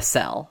like The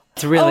Cell.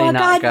 It's really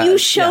not good. You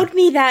showed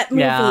me that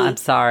movie. Yeah, I'm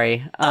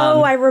sorry.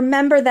 I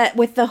remember that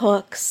with the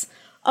hooks.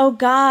 Oh,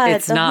 God,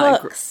 it's the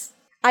not hooks.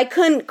 I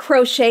couldn't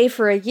crochet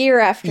for a year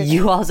after that.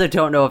 You also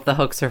don't know if the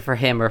hooks are for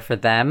him or for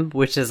them,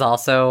 which is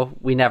also,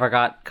 we never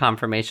got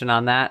confirmation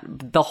on that.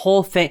 The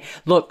whole thing,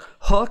 look,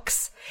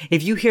 hooks,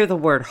 if you hear the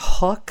word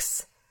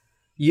hooks,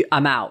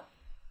 I'm out.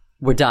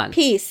 We're done.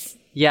 Peace.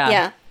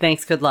 Yeah.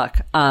 Thanks, good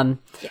luck.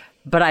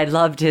 But I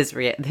loved his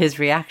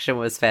reaction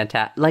was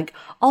fantastic. Like,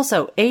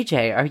 also,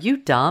 AJ, are you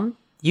dumb?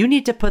 You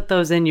need to put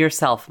those in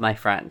yourself, my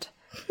friend.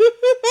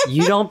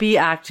 You don't be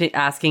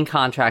asking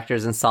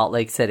contractors in Salt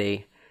Lake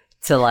City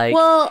to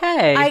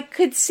hey. I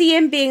could see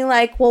him being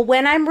like, well,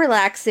 when I'm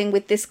relaxing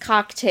with this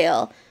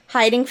cocktail,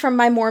 hiding from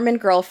my Mormon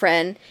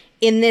girlfriend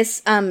in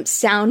this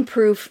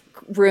soundproof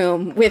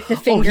room with the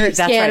finger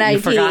scan ID.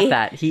 You forgot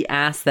that. He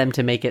asked them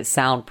to make it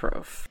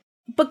soundproof.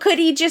 But could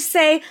he just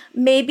say,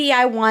 maybe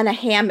I want a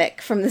hammock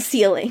from the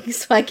ceiling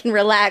so I can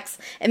relax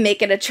and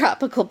make it a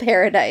tropical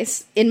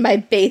paradise in my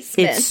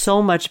basement? It's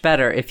so much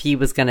better if he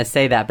was going to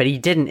say that, but he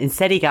didn't.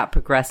 Instead, he got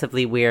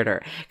progressively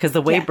weirder. Because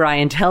the way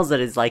Brian tells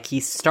it is like he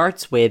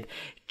starts with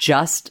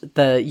just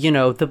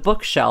the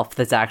bookshelf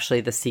that's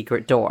actually the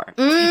secret door.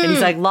 And he's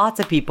like, lots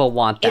of people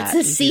want that.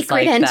 It's a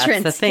secret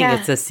entrance. That's the thing. Yeah.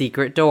 It's a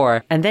secret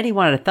door. And then he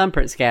wanted a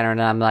thumbprint scanner.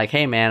 And I'm like,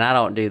 hey, man, I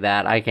don't do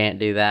that. I can't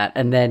do that.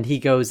 And then he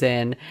goes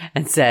in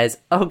and says,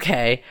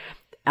 okay,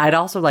 I'd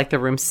also like the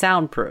room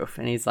soundproof.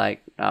 And he's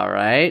like, all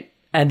right.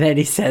 And then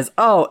he says,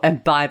 oh,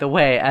 and by the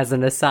way, as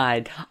an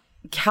aside,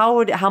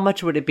 how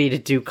much would it be to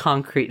do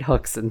concrete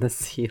hooks in the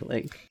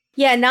ceiling?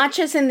 Yeah, not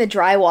just in the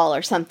drywall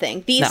or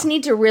something. These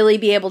need to really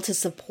be able to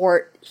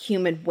support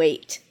human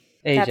weight.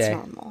 AJ. That's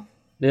normal.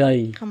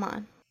 Aye. Come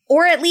on.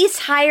 Or at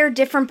least hire a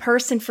different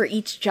person for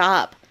each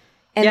job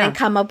and then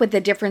come up with a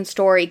different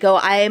story. Go,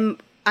 I'm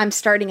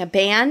starting a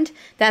band.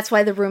 That's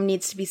why the room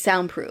needs to be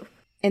soundproof.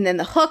 And then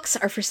the hooks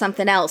are for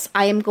something else.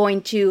 I am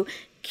going to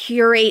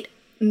curate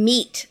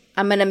meat.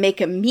 I'm going to make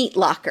a meat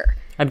locker.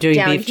 I'm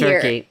doing beef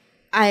jerky.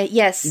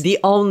 Yes. The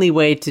only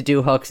way to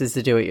do hooks is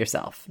to do it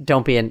yourself.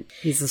 Don't be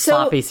he's a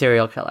sloppy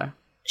serial killer.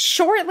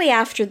 Shortly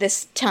after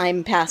this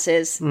time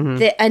passes,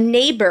 a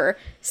neighbor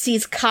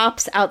sees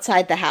cops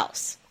outside the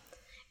house.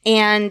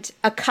 And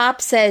a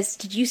cop says,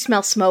 did you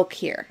smell smoke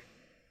here?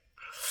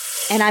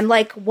 And I'm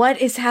like, what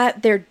is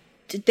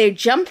they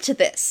jump to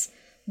this.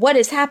 What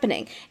is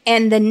happening?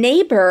 And the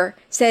neighbor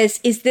says,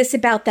 is this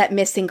about that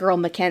missing girl,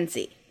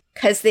 Mackenzie?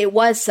 Because it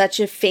was such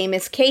a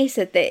famous case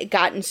that they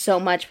gotten so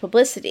much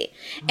publicity.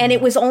 And it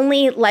was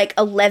only like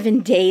 11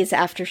 days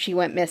after she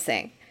went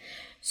missing.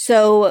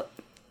 So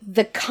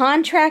the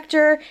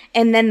contractor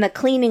and then the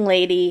cleaning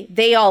lady,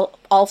 they all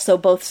also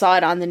both saw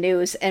it on the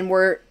news and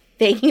were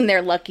thanking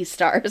their lucky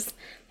stars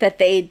that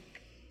they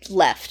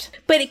left.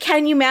 But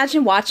can you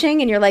imagine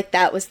watching and you're like,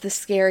 that was the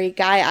scary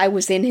guy. I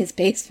was in his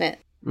basement.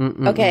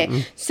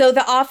 Okay. So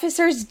the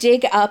officers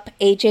dig up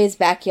AJ's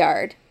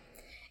backyard.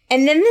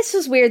 And then this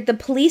was weird. The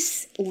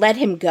police let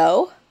him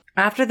go.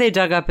 After they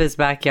dug up his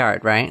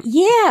backyard, right?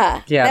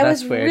 Yeah. Yeah, that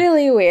that's was weird.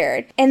 really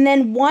weird. And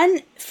then one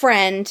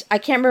friend, I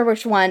can't remember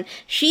which one,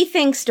 she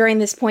thinks during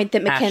this point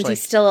that Mackenzie's Ashley.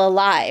 still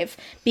alive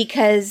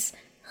because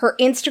her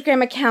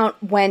Instagram account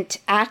went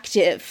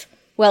active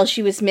while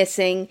she was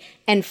missing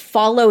and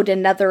followed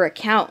another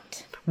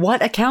account.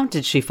 What account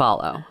did she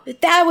follow?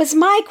 That was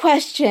my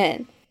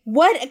question.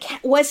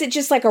 Was it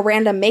just like a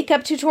random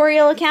makeup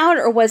tutorial account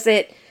or was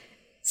it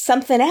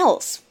something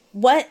else?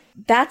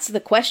 That's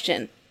the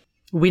question.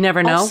 We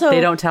never know. Also,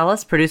 they don't tell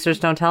us. Producers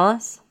don't tell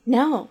us.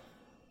 No.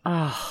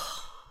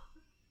 Oh.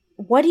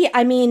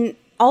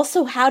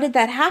 Also, how did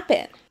that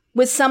happen?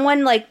 Was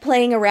someone like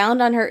playing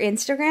around on her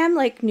Instagram,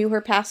 like knew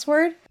her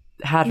password?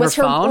 Had her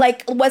phone?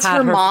 Was Had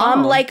her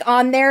mom phone. like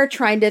on there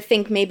trying to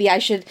think maybe I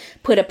should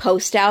put a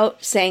post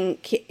out saying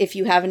if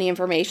you have any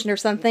information or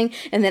something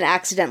and then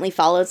accidentally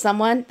followed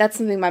someone? That's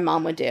something my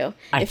mom would do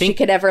if she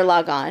could ever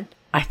log on.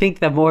 I think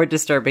the more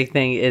disturbing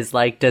thing is,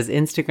 like, does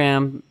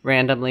Instagram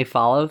randomly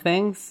follow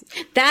things?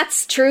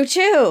 That's true,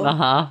 too.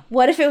 Uh-huh.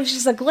 What if it was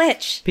just a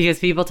glitch? Because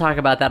people talk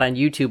about that on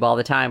YouTube all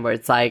the time, where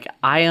it's like,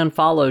 I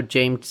unfollowed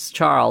James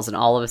Charles, and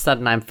all of a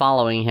sudden I'm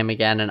following him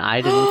again, and I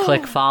didn't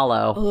click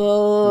follow.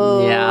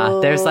 Oh. Yeah,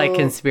 there's, like,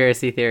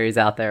 conspiracy theories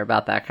out there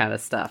about that kind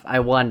of stuff. I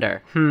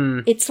wonder.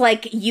 It's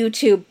like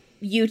YouTube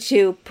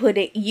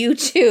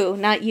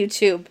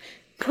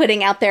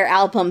putting out their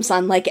albums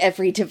on like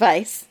every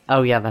device.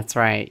 Oh, yeah, that's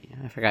right.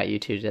 I forgot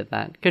U2 did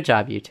that. Good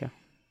job, U2.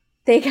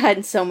 They got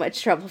in so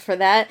much trouble for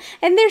that.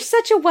 And they're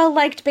such a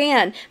well-liked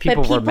band.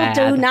 People were mad.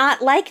 Do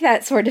not like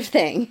that sort of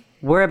thing.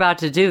 We're about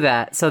to do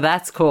that, so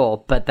that's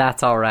cool, but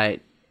that's all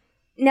right.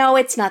 No,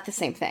 it's not the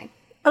same thing.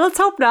 Let's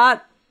hope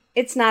not.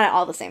 It's not at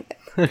all the same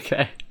thing.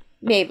 Okay.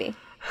 Maybe.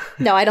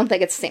 No, I don't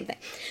think it's the same thing.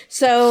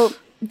 So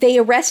they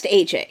arrest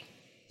AJ.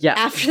 Yeah.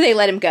 After they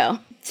let him go.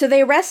 So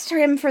they arrest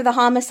him for the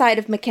homicide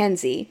of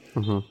Mackenzie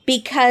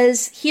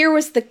because here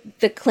was the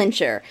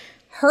clincher.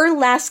 Her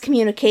last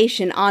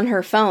communication on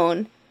her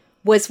phone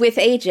was with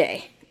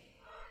AJ.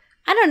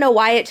 I don't know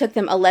why it took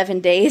them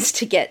 11 days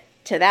to get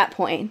to that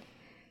point.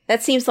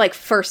 That seems like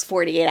first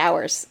 48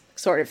 hours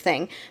sort of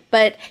thing.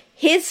 But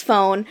his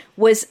phone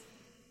was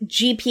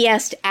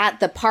GPSed at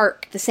the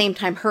park the same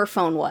time her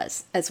phone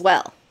was as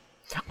well.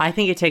 I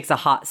think it takes a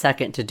hot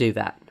second to do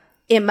that.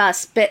 It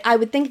must, but I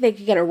would think they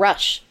could get a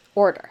rush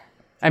order.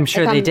 I'm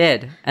sure they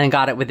did and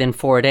got it within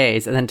 4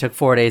 days and then took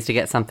 4 days to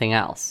get something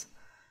else.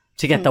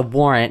 To get the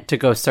warrant to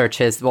go search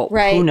his, well,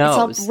 right. who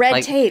knows? It's all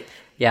red tape.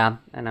 Yeah,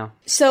 I know.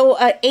 So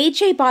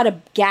AJ bought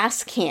a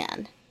gas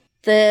can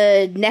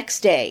the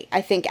next day,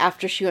 I think,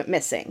 after she went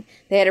missing.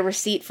 They had a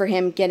receipt for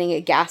him getting a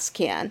gas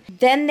can.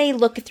 Then they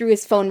look through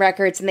his phone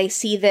records and they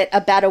see that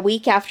about a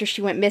week after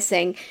she went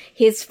missing,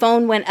 his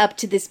phone went up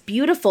to this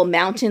beautiful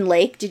mountain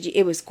lake.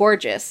 It was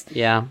gorgeous.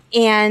 Yeah.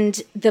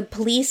 And the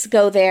police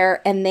go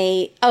there and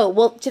they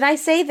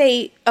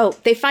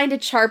find a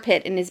char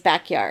pit in his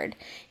backyard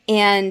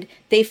and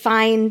they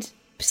find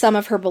some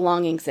of her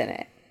belongings in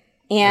it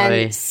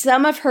and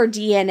some of her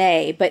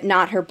DNA, but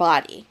not her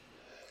body.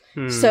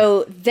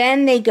 So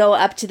then they go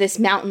up to this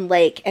mountain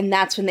lake, and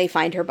that's when they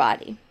find her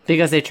body.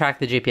 Because they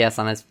tracked the GPS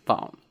on his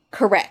phone.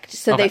 Correct.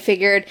 So they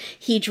figured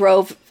he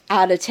drove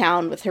out of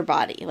town with her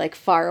body, like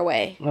far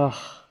away,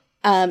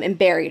 and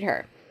buried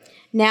her.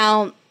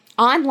 Now,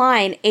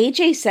 online,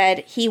 AJ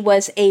said he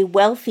was a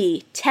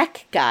wealthy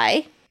tech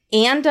guy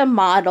and a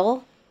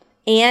model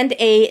and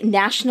a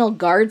National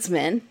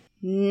Guardsman.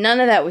 None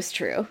of that was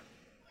true.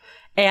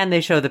 And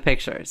they show the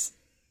pictures.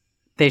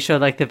 they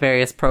showed like the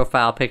various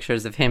profile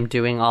pictures of him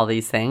doing all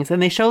these things.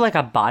 And they show like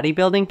a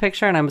bodybuilding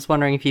picture. And I was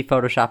wondering if he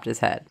photoshopped his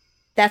head.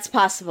 That's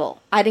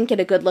possible. I didn't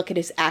get a good look at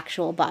his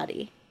actual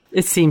body.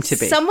 It seemed to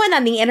be. Someone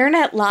on the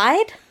internet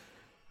lied?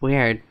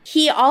 Weird.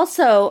 He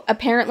also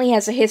apparently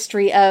has a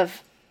history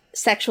of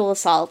sexual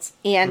assaults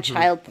and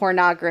child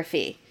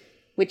pornography,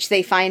 which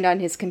they find on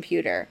his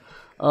computer.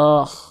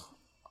 Ugh.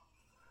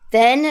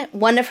 Then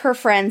one of her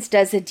friends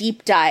does a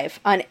deep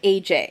dive on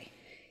AJ.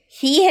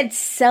 He had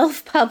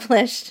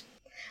self-published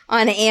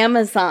on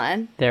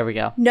Amazon. There we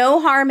go. No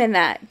harm in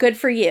that. Good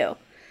for you.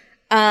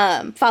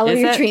 Follow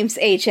your dreams,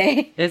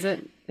 AJ. Is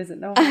it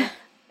no?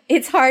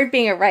 It's hard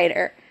being a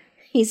writer.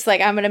 He's like,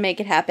 I'm going to make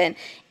it happen.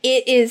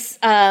 It is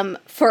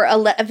for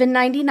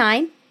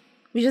 $11.99,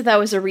 which I thought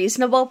was a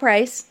reasonable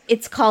price.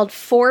 It's called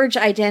Forge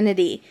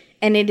Identity,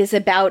 and it is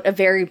about a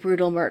very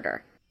brutal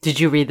murder.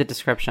 Did you read the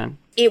description?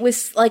 It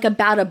was like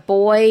about a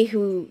boy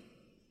who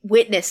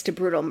witnessed a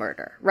brutal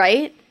murder,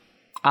 right?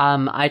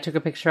 I took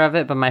a picture of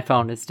it, but my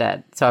phone is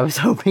dead, so I was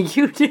hoping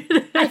you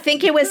did. I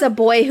think it was a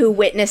boy who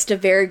witnessed a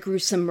very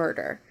gruesome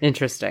murder.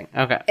 Interesting.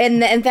 Okay.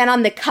 And then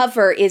on the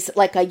cover is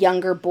like a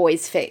younger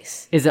boy's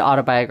face. Is it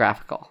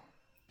autobiographical?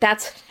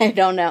 That's, I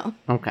don't know.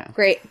 Okay.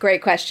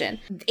 Great question.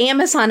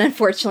 Amazon,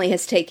 unfortunately,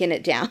 has taken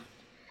it down.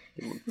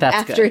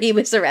 That's after good. He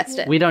was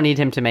arrested. We don't need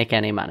him to make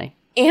any money.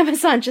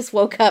 Amazon just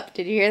woke up.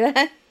 Did you hear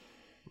that?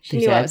 She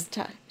knew did? I was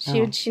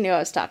talking. She knew I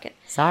was talking.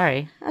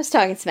 Sorry. I was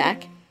talking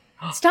smack.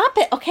 Stop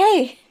it.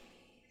 Okay.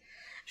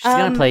 She's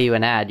going to play you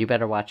an ad. You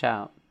better watch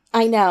out.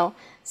 I know.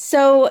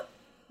 So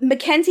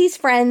Mackenzie's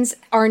friends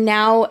are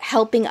now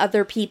helping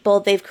other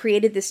people. They've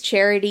created this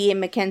charity in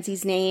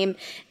Mackenzie's name,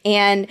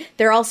 and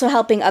they're also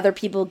helping other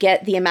people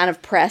get the amount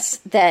of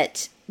press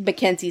that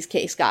Mackenzie's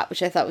case got,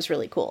 which I thought was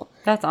really cool.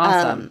 That's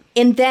awesome.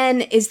 And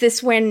then, is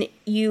this when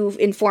you've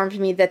informed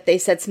me that they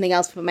said something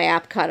else, but my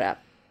app caught up?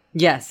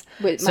 Yes.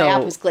 My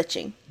app was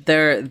glitching.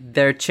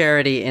 Their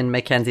charity in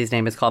Mackenzie's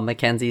name is called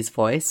Mackenzie's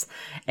Voice.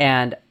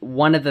 And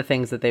one of the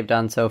things that they've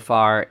done so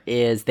far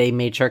is they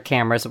made sure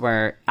cameras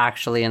were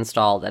actually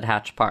installed at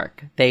Hatch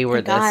Park. They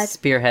were the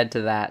spearhead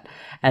to that.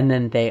 And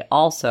then they've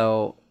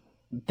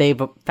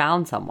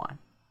found someone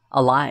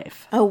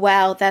alive. Oh,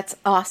 wow. That's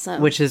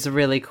awesome. Which is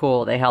really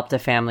cool. They helped a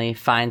family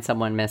find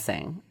someone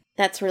missing.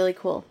 That's really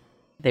cool.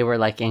 They were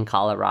like in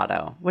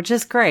Colorado, which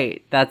is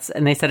great.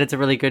 And they said it's a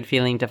really good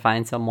feeling to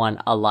find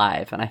someone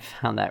alive. And I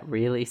found that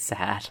really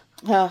sad.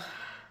 Oh.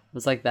 It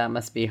was like, that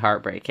must be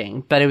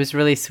heartbreaking. But it was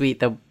really sweet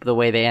the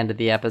way they ended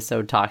the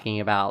episode talking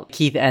about,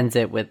 Keith ends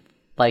it with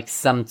like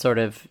some sort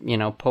of,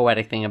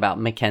 poetic thing about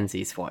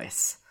Mackenzie's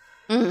voice.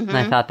 Mm-hmm. And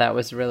I thought that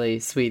was really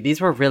sweet.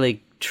 These were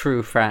really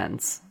true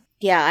friends.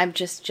 Yeah, I'm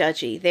just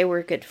judgy. They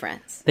were good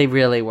friends. They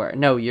really were.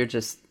 No, you're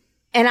just...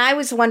 And I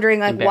was wondering,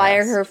 like, why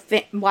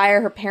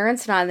are her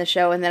parents not on the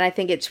show? And then I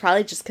think it's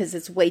probably just because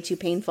it's way too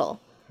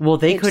painful. Well,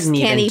 they couldn't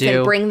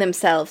even bring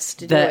themselves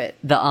to do it.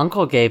 The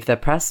uncle gave the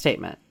press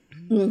statement.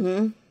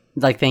 Mm-hmm.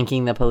 Like,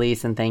 thanking the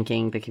police and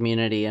thanking the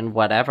community and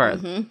whatever.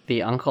 Mm-hmm.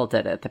 The uncle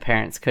did it. The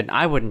parents couldn't.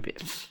 I wouldn't be.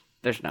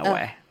 There's no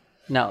way.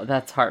 No,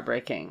 that's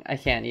heartbreaking. I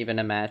can't even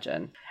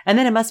imagine. And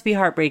then it must be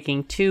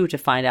heartbreaking, too, to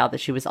find out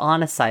that she was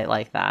on a site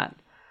like that.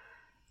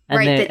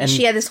 And that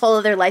she had this whole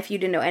other life you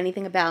didn't know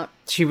anything about.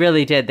 She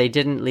really did. They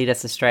didn't lead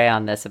us astray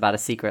on this about a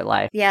secret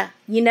life. Yeah,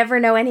 you never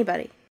know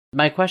anybody.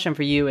 My question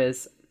for you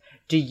is,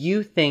 do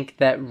you think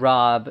that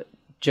Rob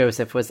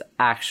Joseph was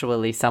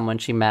actually someone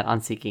she met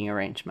on Seeking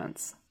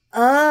Arrangements?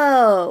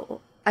 Oh,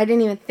 I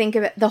didn't even think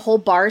of it. The whole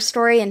bar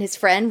story and his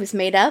friend was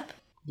made up?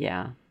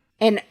 Yeah.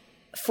 And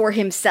for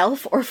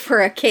himself or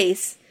for a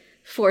case,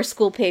 for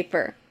school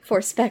paper,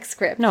 for spec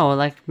script? No,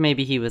 like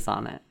maybe he was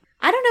on it.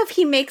 I don't know if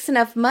he makes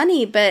enough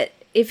money, but...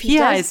 If he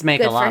does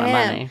make a lot of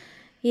money.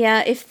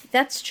 Yeah, if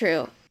that's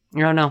true.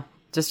 I don't know.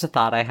 Just a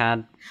thought I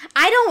had.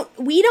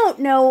 We don't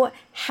know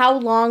how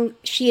long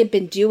she had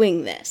been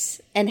doing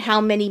this and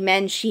how many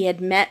men she had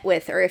met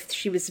with, or if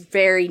she was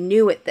very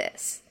new at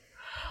this.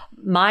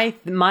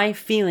 My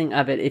feeling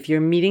of it, if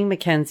you're meeting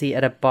Mackenzie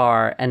at a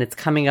bar and it's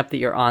coming up that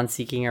you're on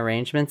Seeking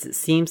Arrangements, it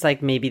seems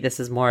like maybe this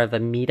is more of a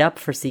meetup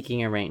for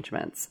Seeking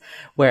Arrangements,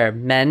 where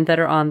men that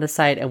are on the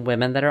site and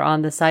women that are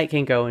on the site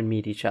can go and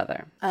meet each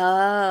other.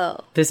 Oh.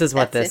 This is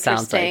what this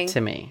sounds like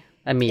to me.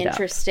 A meetup.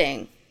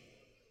 Interesting.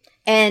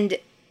 And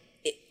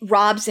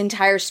Rob's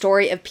entire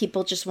story of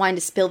people just wanting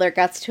to spill their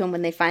guts to him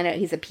when they find out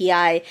he's a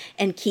PI,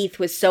 and Keith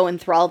was so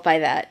enthralled by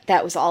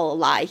that was all a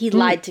lie. He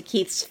lied to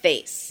Keith's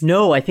face.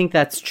 No, I think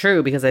that's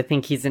true because I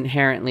think he's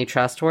inherently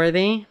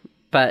trustworthy,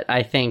 but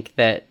I think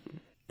that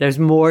there's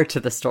more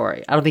to the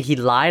story. I don't think he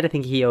lied. I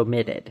think he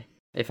omitted.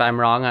 If I'm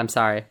wrong, I'm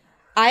sorry.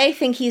 I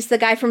think he's the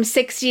guy from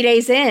 60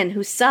 Days In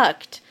who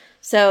sucked.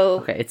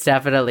 So okay, it's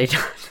definitely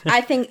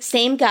I think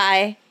same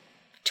guy.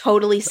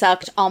 Totally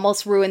sucked,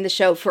 almost ruined the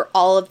show for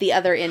all of the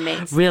other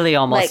inmates. Really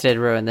almost did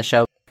ruin the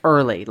show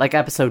early, like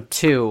episode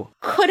 2.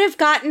 Could have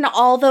gotten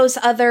all those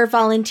other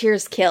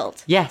volunteers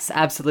killed. Yes,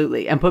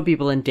 absolutely. And put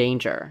people in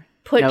danger.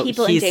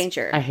 People in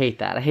danger. I hate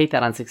that. I hate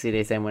that on 60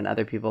 Days In when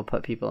other people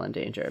put people in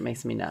danger. It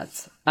makes me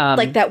nuts.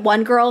 Like that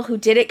one girl who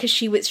did it because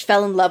she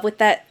fell in love with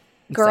that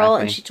girl,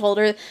 Exactly. and she told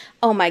her,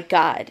 oh my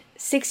God,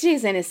 60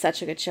 Days In is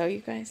such a good show, you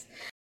guys.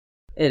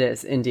 It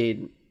is,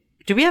 indeed.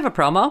 Do we have a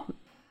promo?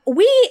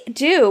 We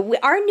do.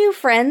 Our new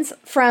friends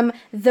from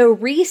the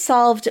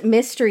Resolved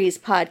Mysteries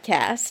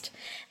podcast.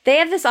 They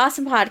have this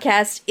awesome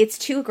podcast. It's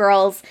two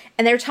girls,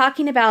 and they're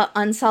talking about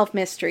unsolved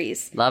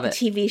mysteries. Love it.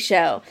 The TV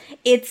show.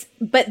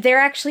 But they're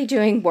actually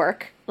doing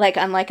work, like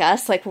unlike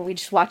us, like where we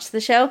just watch the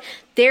show.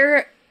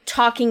 They're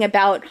talking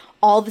about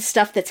all the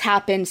stuff that's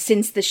happened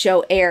since the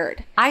show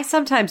aired. I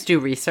sometimes do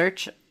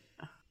research.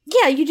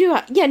 Yeah, you do.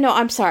 Yeah, no,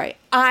 I'm sorry.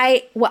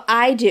 What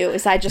I do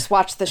is I just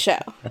watch the show.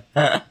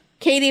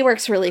 Katie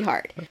works really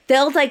hard.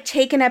 They'll like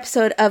take an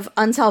episode of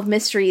Unsolved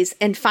Mysteries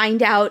and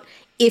find out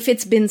if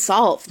it's been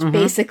solved,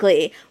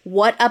 basically.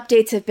 What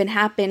updates have been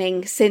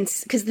happening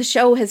since, because the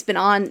show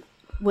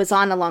was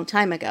on a long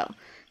time ago.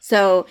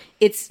 So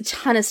a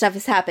ton of stuff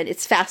has happened.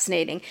 It's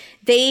fascinating.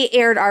 They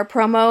aired our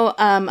promo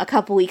a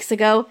couple weeks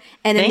ago,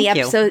 and in the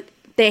episode,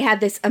 they had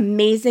this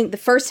amazing, the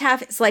first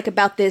half is like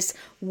about this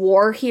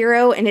war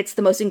hero, and it's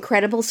the most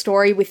incredible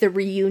story with a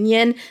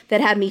reunion that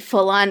had me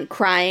full on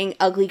crying,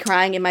 ugly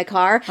crying in my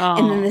car. Aww.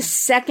 And then the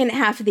second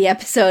half of the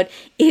episode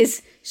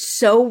is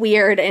so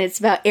weird, and it's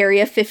about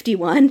Area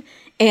 51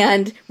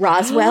 and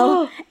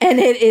Roswell, and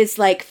it is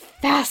like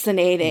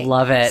fascinating.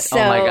 Love it. So,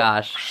 oh my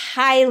gosh.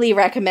 Highly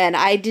recommend.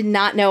 I did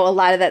not know a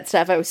lot of that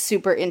stuff. I was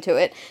super into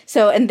it.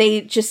 So, and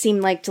they just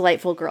seem like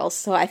delightful girls.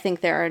 So I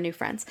think they're our new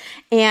friends.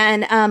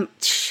 And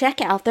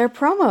check out their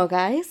promo,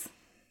 guys.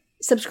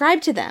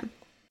 Subscribe to them.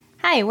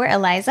 Hi, we're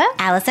Eliza,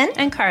 Allison,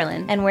 and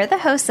Carlin, and we're the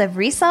hosts of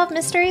Resolved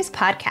Mysteries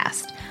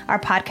podcast. Our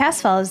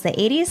podcast follows the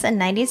 80s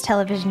and 90s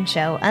television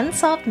show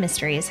Unsolved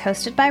Mysteries,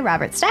 hosted by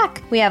Robert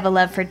Stack. We have a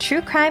love for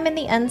true crime and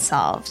the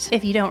unsolved.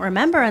 If you don't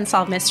remember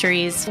Unsolved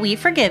Mysteries, we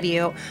forgive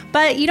you,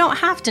 but you don't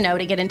have to know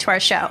to get into our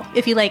show.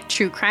 If you like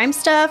true crime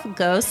stuff,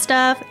 ghost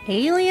stuff,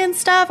 alien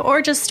stuff,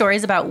 or just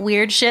stories about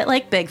weird shit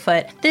like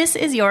Bigfoot, this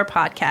is your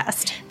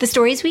podcast. The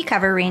stories we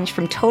cover range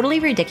from totally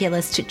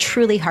ridiculous to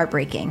truly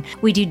heartbreaking.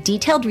 We do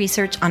detailed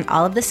research on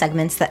all of the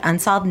segments that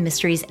Unsolved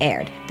Mysteries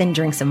aired, then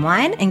drink some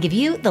wine and give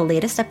you the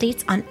latest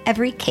updates on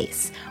every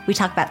case. We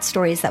talk about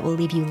stories that will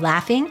leave you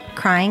laughing,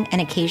 crying, and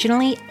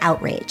occasionally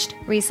outraged.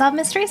 Resolved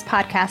Mysteries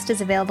podcast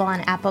is available on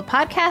Apple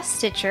Podcasts,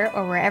 Stitcher,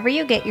 or wherever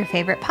you get your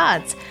favorite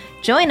pods.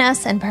 Join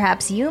us, and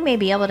perhaps you may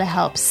be able to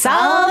help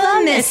solve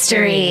a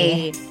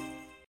mystery.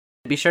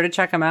 Be sure to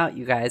check them out,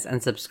 you guys,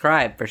 and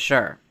subscribe for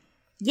sure.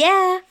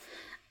 Yeah.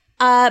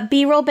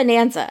 B-roll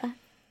bonanza.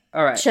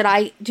 All right. Should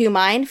I do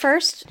mine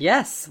first?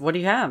 Yes. What do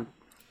you have?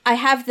 I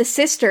have the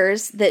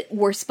sisters that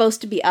were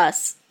supposed to be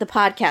us, the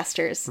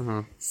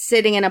podcasters,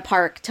 sitting in a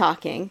park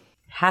talking.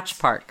 Hatch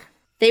Park.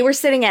 They were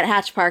sitting at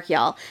Hatch Park,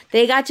 y'all.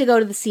 They got to go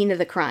to the scene of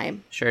the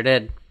crime. Sure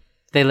did.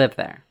 They live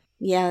there.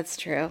 Yeah, that's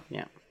true.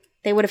 Yeah.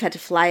 They would have had to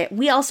fly it.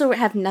 We also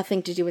have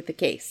nothing to do with the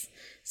case.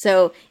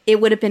 So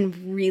it would have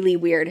been really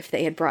weird if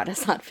they had brought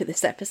us on for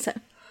this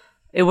episode.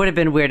 It would have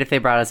been weird if they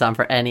brought us on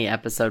for any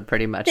episode,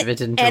 pretty much, if it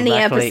didn't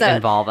directly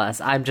involve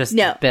us. I'm just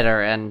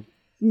bitter and...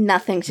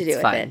 Nothing to do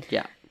with it.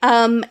 Yeah.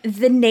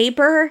 The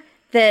neighbor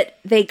that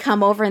they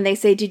come over and they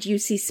say, did you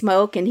see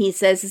smoke? And he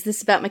says, is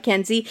this about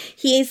Mackenzie?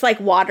 He's like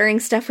watering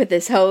stuff with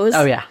his hose.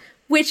 Oh, yeah.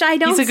 Which I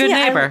don't see. He's a good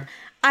neighbor.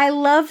 I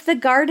love the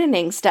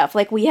gardening stuff.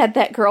 Like we had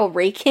that girl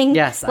raking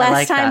last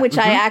like time, that. Which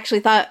I actually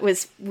thought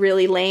was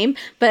really lame,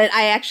 but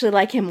I actually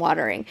like him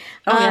watering.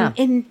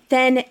 And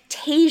then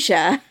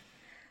Tasia,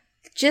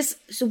 just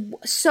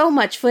so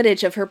much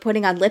footage of her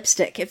putting on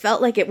lipstick. It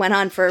felt like it went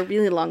on for a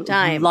really long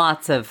time.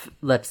 Lots of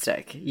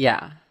lipstick.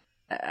 Yeah.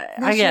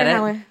 I get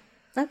it.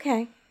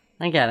 Okay.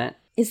 I get it.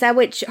 Is that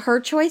what her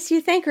choice,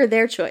 you think, or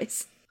their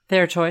choice?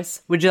 Their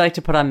choice. Would you like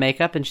to put on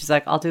makeup? And she's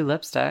like, I'll do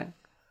lipstick.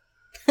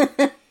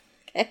 Okay.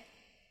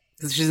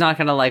 Because she's not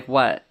going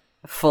to,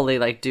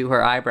 fully, do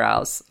her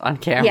eyebrows on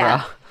camera.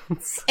 Yeah.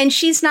 And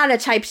she's not a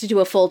type to do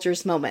a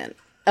Folgers moment.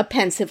 A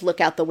pensive look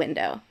out the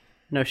window.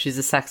 No, she's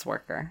a sex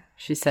worker.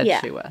 She said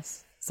she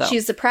was. So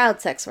she's a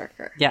proud sex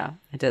worker. Yeah,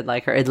 I did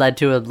like her. It led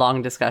to a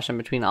long discussion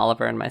between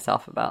Oliver and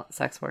myself about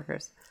sex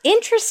workers.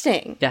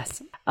 Interesting.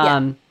 Yes.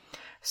 Yeah.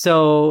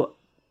 So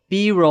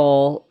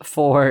B-roll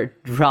for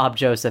Rob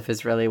Joseph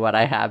is really what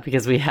I have,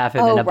 because we have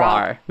him in a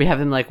bar. We have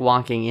him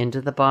walking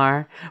into the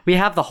bar. We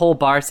have the whole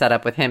bar set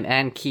up with him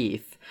and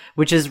Keith,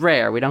 which is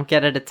rare. We don't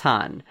get it a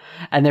ton.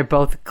 And they're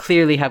both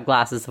clearly have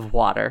glasses of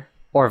water.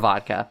 Or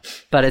vodka,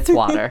 but it's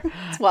water.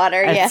 It's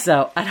water, and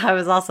yeah. And I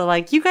was also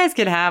like, you guys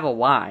can have a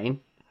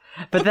wine.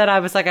 But then I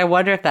was like, I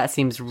wonder if that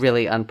seems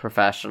really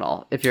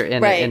unprofessional if you're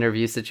in an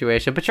interview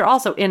situation. But you're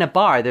also in a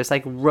bar. There's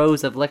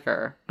rows of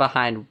liquor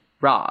behind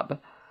Rob.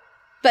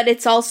 But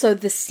it's also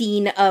the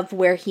scene of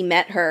where he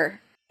met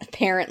her,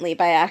 apparently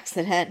by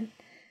accident.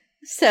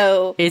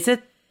 So Is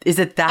it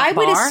that bar? I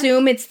would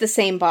assume it's the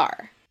same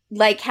bar.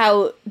 Like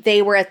how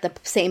they were at the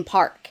same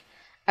park.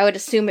 I would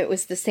assume it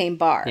was the same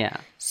bar. Yeah.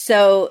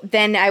 So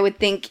then I would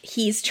think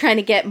he's trying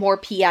to get more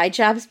PI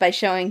jobs by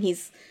showing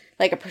he's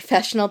a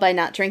professional by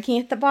not drinking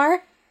at the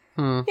bar.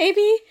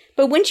 Maybe.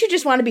 But wouldn't you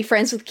just want to be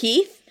friends with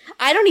Keith?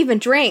 I don't even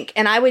drink,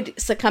 and I would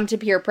succumb to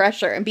peer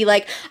pressure and be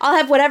like, I'll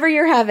have whatever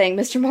you're having,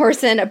 Mr.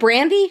 Morrison. A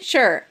brandy?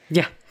 Sure.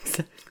 Yeah.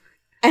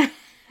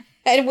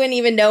 I wouldn't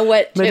even know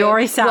what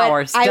Midori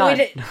sours. I done.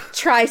 would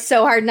try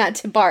so hard not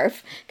to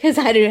barf because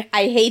I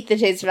hate the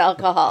taste of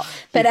alcohol.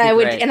 But I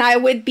would, great. and I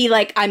would be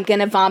like, I'm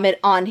gonna vomit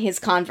on his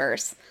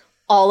Converse.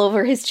 All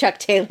over his Chuck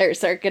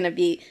Taylors are gonna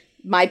be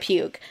my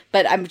puke.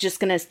 But I'm just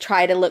gonna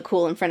try to look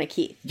cool in front of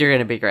Keith. You're going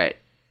to be great.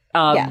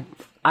 Yeah.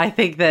 I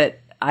think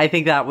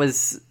it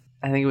was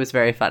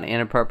very funny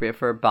and appropriate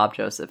for Bob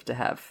Joseph to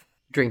have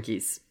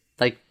drinkies.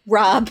 Like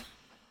Rob.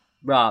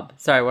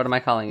 Sorry, what am I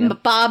calling him?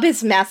 Bob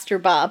is Master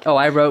Bob. Oh,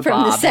 I wrote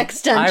from Bob. the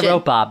Sex Dungeon. I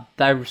wrote Bob.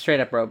 I straight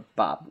up wrote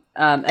Bob.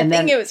 And I then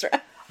think it was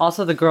Rob.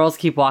 also the girls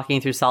keep walking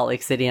through Salt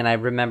Lake City, and I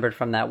remembered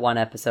from that one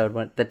episode,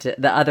 when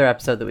the other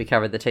episode that we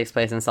covered that takes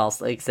place in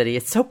Salt Lake City.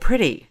 It's so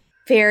pretty.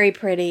 Very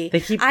pretty. They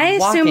keep I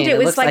walking. assumed it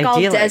was looks like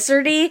idyllic. all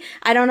deserty.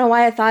 I don't know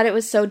why I thought it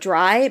was so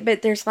dry,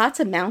 but there's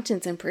lots of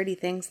mountains and pretty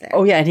things there.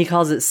 Oh yeah, and he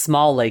calls it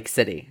Small Lake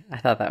City. I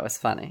thought that was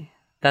funny.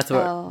 That's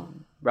what Oh.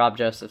 Rob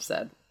Joseph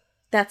said.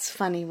 That's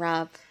funny,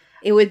 Rob.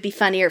 It would be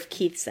funnier if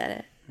Keith said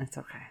it. It's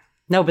okay.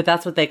 No, but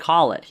that's what they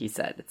call it, he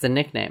said. It's a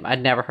nickname.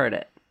 I'd never heard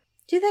it.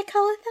 Do they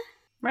call it that?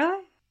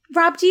 Really?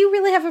 Rob, do you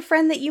really have a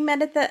friend that you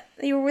met that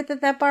you were with at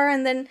that bar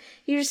and then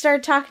you just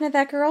started talking to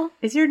that girl?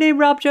 Is your name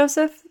Rob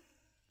Joseph?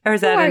 Or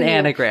is that are an you?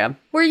 anagram?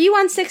 Were you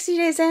on 60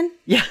 Days In?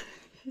 Yeah.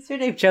 Is your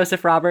name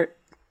Joseph Robert?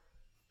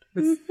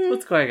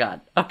 What's going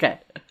on? Okay.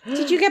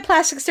 Did you get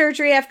plastic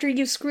surgery after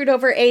you screwed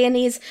over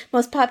A&E's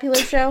most popular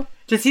show?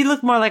 Does he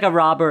look more like a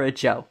Rob or a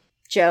Joe?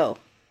 Joe.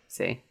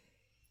 See?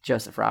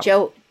 Joseph Roberts.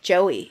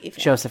 Joey. Even.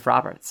 Joseph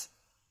Roberts.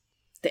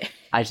 There.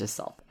 I just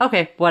saw.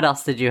 Okay, what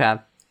else did you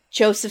have?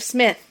 Joseph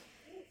Smith.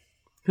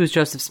 Who's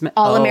Joseph Smith?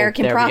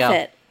 All-American there we go.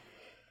 Prophet.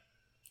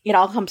 It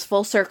all comes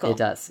full circle. It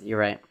does. You're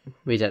right.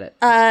 We did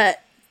it.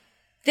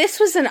 This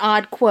was an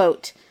odd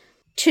quote.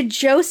 To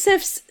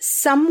Joseph's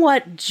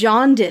somewhat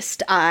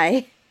jaundiced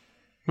eye,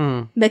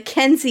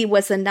 Mackenzie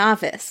was a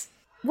novice.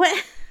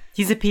 What?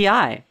 He's a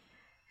PI.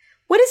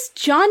 What does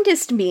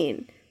jaundiced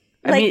mean?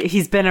 I mean,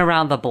 he's been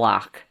around the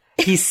block.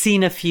 He's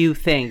seen a few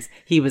things.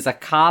 He was a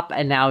cop,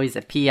 and now he's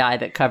a PI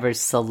that covers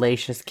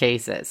salacious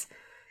cases.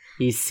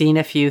 He's seen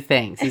a few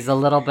things. He's a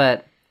little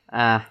bit...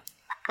 I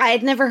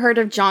had never heard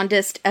of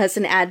jaundiced as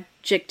an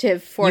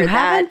adjective for You that,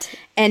 haven't?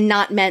 and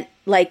not meant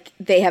like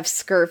they have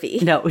scurvy.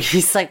 No,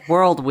 he's like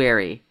world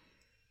weary.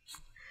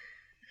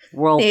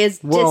 He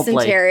is worldly.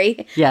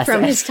 dysentery Yes.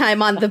 from his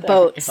time on the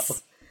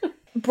boats.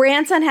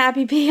 Brant's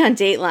unhappy pee on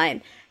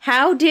Dateline.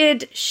 How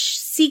did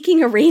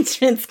Seeking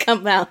Arrangements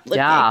come out looking?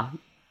 Yeah.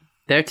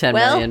 They're 10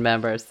 Well, million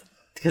members.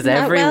 Because not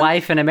every well.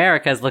 wife in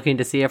America is looking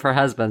to see if her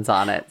husband's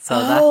on it. So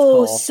that's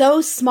Oh, cool.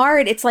 so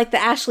smart. It's like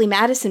the Ashley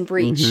Madison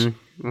breach.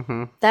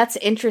 Mm-hmm. That's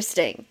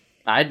interesting.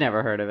 I'd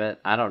never heard of it.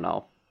 I don't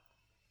know.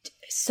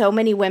 So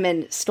many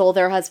women stole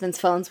their husbands'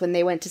 phones when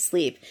they went to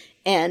sleep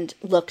and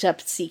looked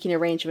up Seeking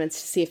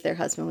Arrangements to see if their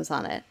husband was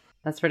on it.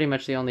 That's pretty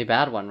much the only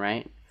bad one,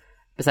 right?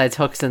 Besides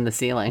hooks in the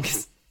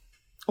ceilings.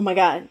 Oh my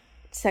god.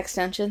 Sex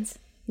dungeons?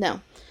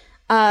 No.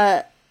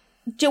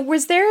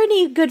 Was there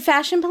any good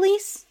fashion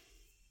police?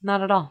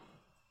 Not at all.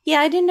 Yeah,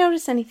 I didn't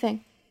notice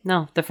anything.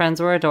 No, the friends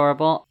were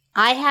adorable.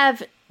 I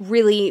have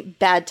really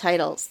bad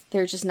titles.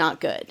 They're just not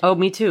good. Oh,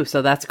 me too.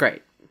 So that's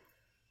great.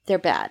 They're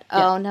bad.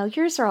 Yeah. Oh, no,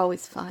 yours are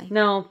always fine.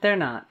 No, they're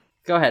not.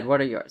 Go ahead. What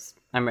are yours?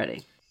 I'm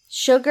ready.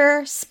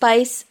 Sugar,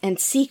 Spice, and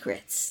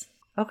Secrets.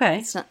 Okay.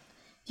 It's not...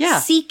 Yeah.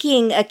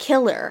 Seeking a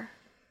Killer.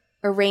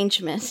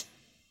 Arrangement.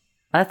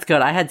 That's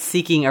good. I had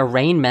Seeking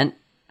Arraignment.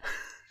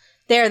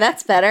 There,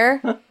 that's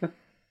better.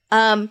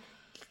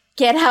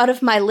 Get out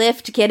of my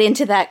lift, get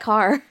into that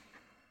car.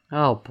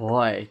 Oh,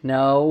 boy.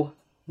 No.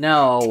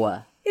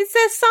 No. It's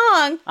a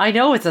song. I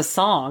know it's a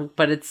song,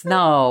 but it's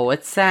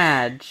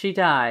sad. She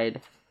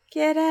died.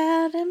 Get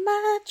out of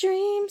my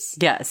dreams.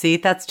 Yeah, see,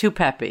 that's too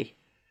peppy.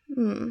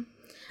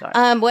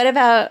 What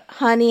about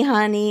Honey,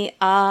 Honey,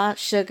 Ah,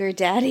 Sugar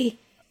Daddy?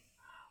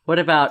 What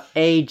about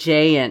a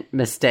giant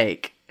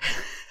mistake?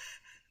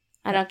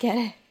 I don't get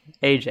it.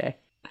 AJ.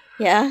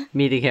 Yeah?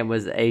 Meeting him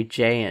was a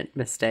giant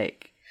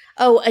mistake.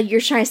 Oh,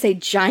 you're trying to say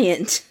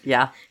giant,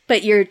 Yeah.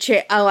 but you're...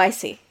 oh, I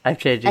see. I've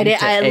changed it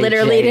to I a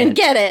literally didn't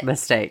giant get it.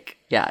 Mistake.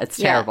 Yeah, it's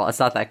Yeah. terrible. It's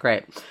not that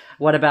great.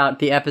 What about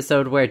the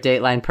episode where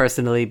Dateline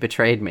personally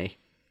betrayed me?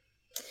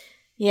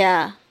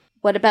 Yeah.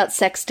 What about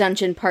Sex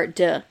Dungeon Part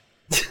 2?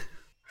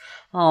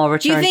 Oh,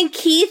 Do you think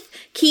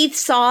Keith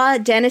saw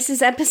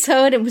Dennis's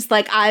episode and was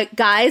like,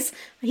 guys,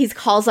 he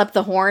calls up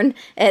the horn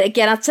and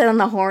gets on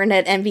the horn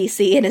at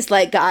NBC and is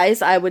like,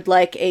 guys, I would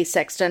like a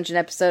Sex Dungeon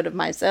episode of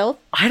myself?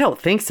 I don't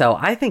think so.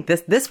 I think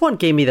this one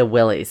gave me the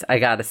willies, I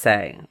gotta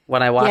say.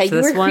 When I watched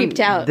you this were one, creeped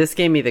out. This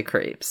gave me the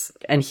creeps.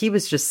 And he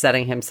was just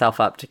setting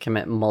himself up to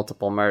commit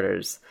multiple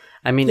murders.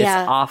 I mean,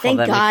 Yeah, it's awful thank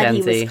that God he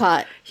Mackenzie... was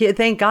caught.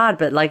 Thank God,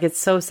 but like it's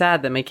so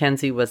sad that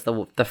Mackenzie was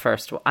the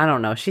first one. I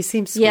don't know. She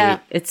seems sweet. Yeah.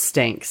 It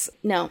stinks.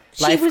 No.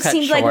 Life cut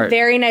Seemed like a short.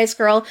 very nice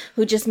girl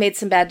who just made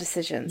some bad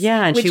decisions.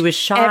 Yeah, and she Which was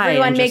shy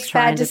Everyone and makes just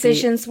bad trying to be-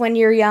 decisions when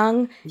you're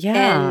young.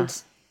 Yeah.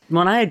 And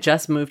when I had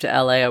just moved to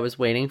LA, I was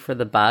waiting for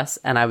the bus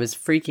and I was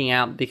freaking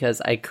out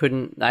because I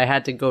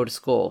had to go to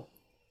school.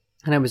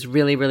 And I was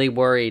really, really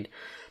worried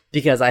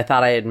because I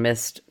thought I had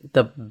missed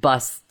the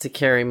bus to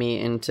carry me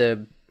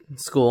into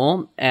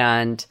school.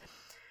 And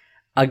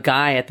a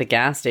guy at the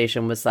gas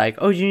station was like,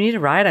 "Oh, you need a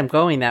ride? I'm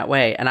going that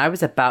way." And I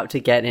was about to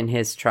get in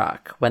his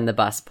truck when the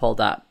bus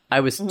pulled up. I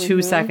was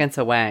 2 seconds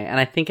away. And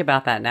I think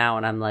about that now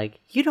and I'm like,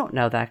 you don't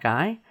know that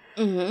guy.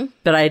 Mm-hmm.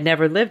 But I had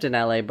never lived in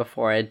LA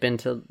before. I'd been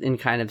in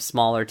kind of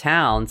smaller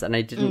towns and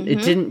it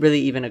didn't really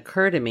even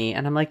occur to me.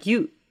 And I'm like,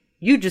 you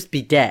just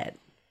be dead.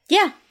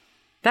 Yeah.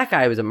 That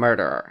guy was a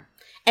murderer.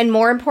 And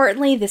more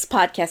importantly, this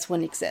podcast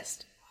wouldn't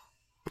exist.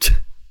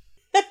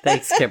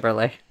 Thanks,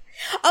 Kimberly.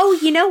 Oh,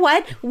 you know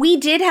what? We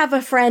did have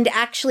a friend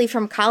actually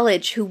from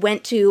college who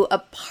went to a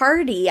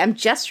party. I'm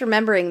just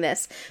remembering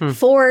this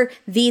for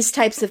these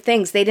types of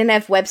things. They didn't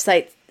have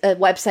a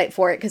website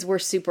for it because we're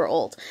super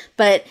old.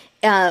 But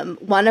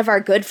one of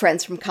our good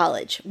friends from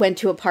college went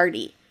to a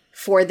party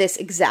for this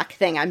exact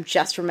thing. I'm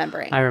just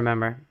remembering. I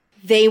remember.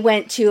 They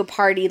went to a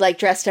party like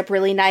dressed up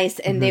really nice,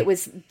 and it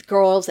was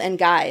girls and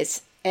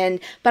guys.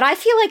 But I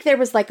feel like there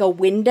was like a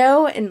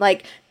window, and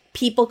like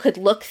people could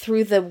look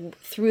through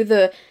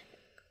the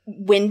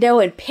window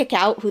and pick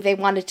out who they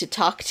wanted to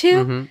talk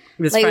to.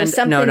 This like,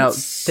 friend, no.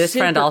 This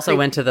friend also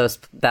went to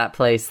that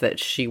place that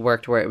she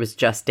worked where it was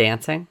just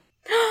dancing.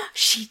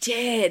 She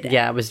did.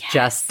 Yeah, it was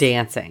just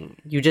dancing.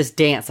 You just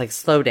dance, like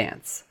slow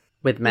dance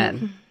with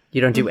men.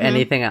 You don't do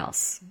anything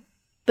else.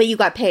 But you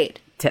got paid.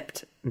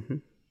 Tipped.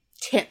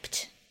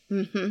 Tipped.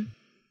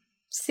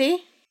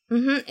 See?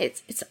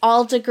 It's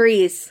all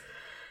degrees.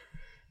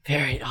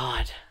 Very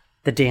odd.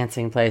 The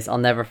dancing place. I'll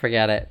never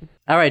forget it.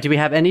 All right. Do we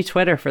have any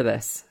Twitter for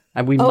this?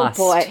 We must.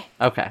 Oh, boy.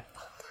 Okay.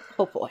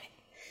 Oh, boy.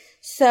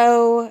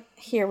 So,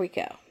 here we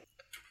go.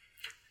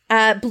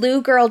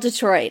 Blue Girl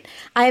Detroit.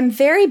 I am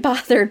very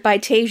bothered by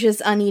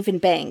Tasia's uneven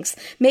bangs.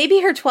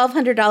 Maybe her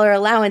 $1,200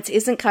 allowance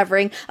isn't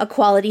covering a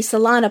quality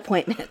salon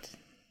appointment.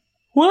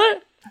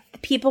 What?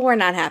 People were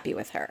not happy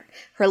with her.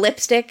 Her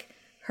lipstick,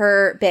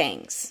 her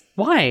bangs.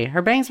 Why?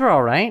 Her bangs were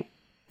all right.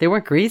 They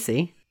weren't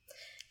greasy.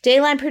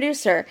 Dayline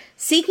producer.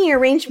 Seeking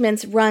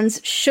Arrangements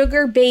runs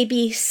Sugar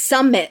Baby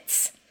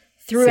Summits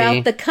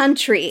throughout the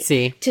country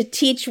to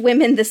teach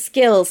women the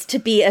skills to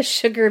be a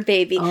sugar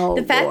baby. Oh,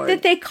 the fact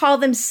that they call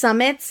them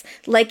summits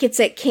like it's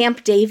at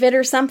Camp David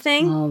or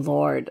something. Oh,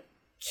 Lord.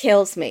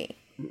 Kills me.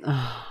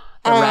 The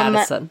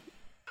Radisson.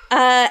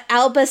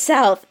 Alba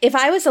South. If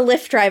I was a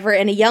Lyft driver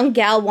and a young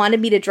gal wanted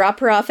me to drop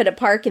her off at a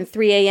park at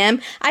 3 a.m.,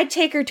 I'd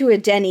take her to a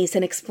Denny's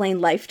and explain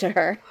life to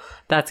her.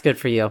 That's good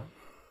for you.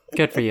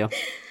 Good for you.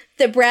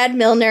 The Brad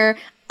Milner.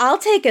 I'll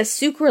take a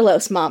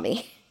sucralose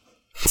mommy.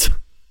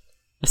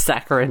 A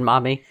saccharin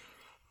mommy.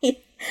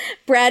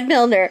 Brad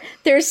Milner.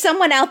 There's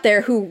someone out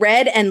there who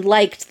read and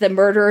liked the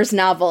murderer's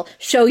novel.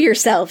 Show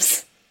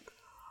yourselves.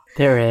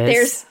 There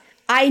is.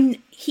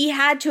 He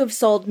had to have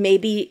sold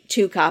maybe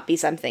 2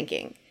 copies, I'm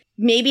thinking.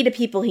 Maybe to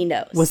people he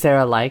knows. Was there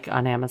a like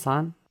on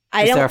Amazon?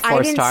 I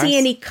didn't see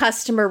any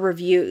customer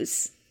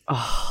reviews.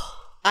 Oh.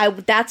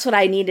 That's what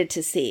I needed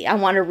to see. I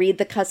want to read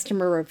the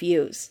customer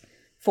reviews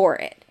for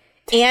it.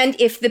 And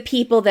if the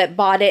people that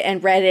bought it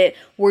and read it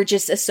were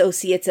just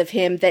associates of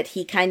him, that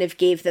he kind of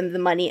gave them the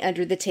money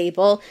under the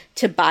table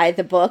to buy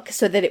the book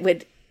so that it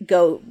would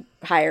go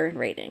higher in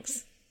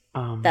ratings.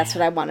 Oh, that's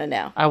what I want to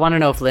know. I want to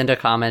know if Linda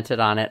commented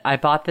on it. I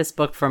bought this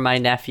book for my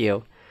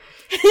nephew.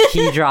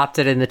 He dropped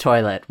it in the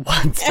toilet.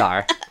 1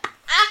 star.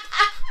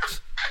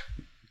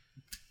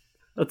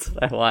 That's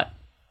what I want.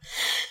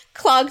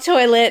 Clogged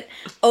toilet.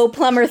 Oh,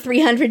 plumber,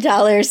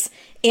 $300.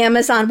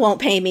 Amazon won't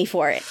pay me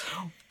for it.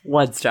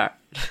 1 star.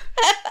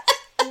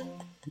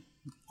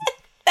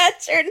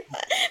 That's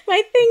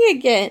my thing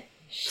again.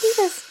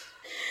 Jesus.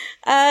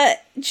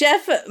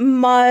 Jeff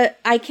Mod.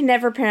 I can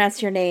never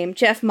pronounce your name.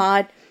 Jeff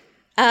Mod.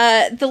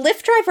 The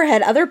Lyft driver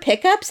had other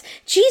pickups.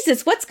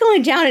 Jesus, what's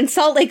going down in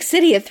Salt Lake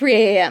City at 3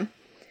 a.m.?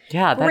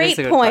 Yeah, that is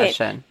a good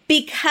question.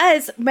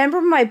 Because remember,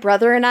 my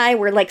brother and I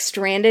were like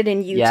stranded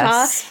in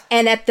Utah,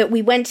 and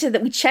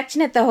we checked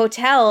in at the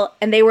hotel,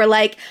 and they were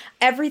like,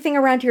 everything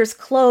around here is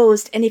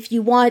closed, and if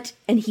you want,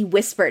 and he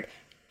whispered,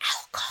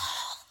 alcohol.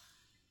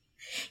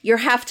 You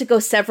have to go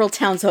several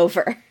towns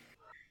over.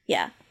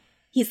 Yeah.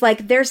 He's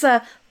like, there's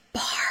a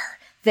bar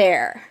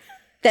there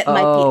that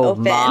might be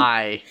open. Oh,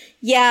 my.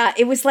 Yeah,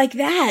 it was like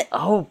that.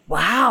 Oh,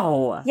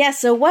 wow. Yeah,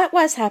 so what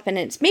was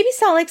happening? Maybe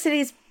Salt Lake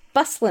City's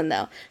bustling,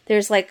 though.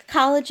 There's, like,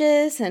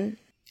 colleges and...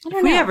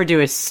 If we ever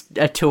do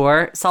a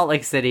tour, Salt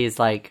Lake City is,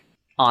 like,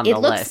 on the list.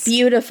 It looks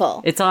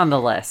beautiful. It's on the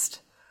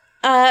list.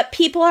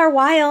 People Are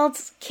Wild.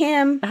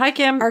 Kim. Hi,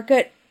 Kim. Are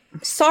good.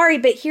 Sorry,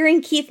 but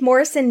hearing Keith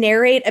Morrison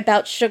narrate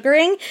about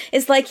sugaring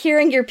is like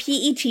hearing your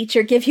PE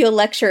teacher give you a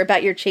lecture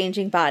about your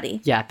changing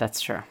body. Yeah,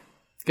 that's true.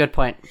 Good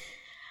point.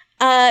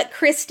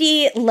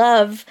 Christy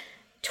Love,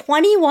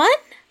 21?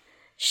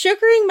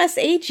 Sugaring must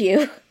age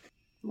you.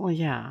 Well,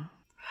 yeah.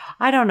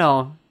 I don't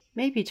know.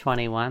 Maybe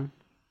 21.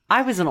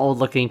 I was an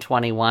old-looking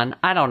 21.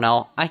 I don't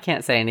know. I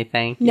can't say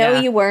anything. No,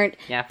 you weren't.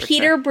 Yeah,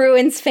 Peter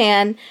Bruins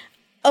fan.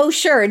 Oh,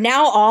 sure.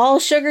 Now all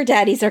sugar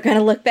daddies are going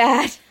to look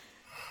bad.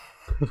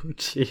 Oh,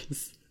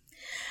 jeez.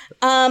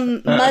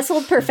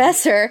 Muzzled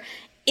Professor,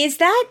 is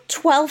that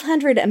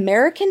 1,200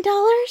 American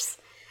dollars?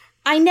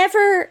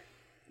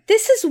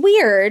 This is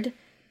weird,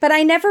 but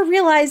I never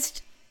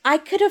realized I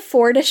could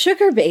afford a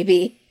sugar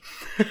baby.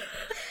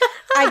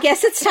 I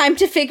guess it's time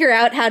to figure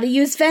out how to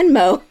use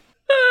Venmo.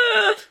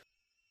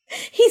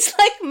 He's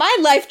like, my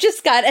life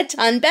just got a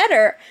ton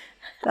better.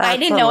 I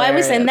didn't know I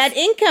was in that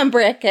income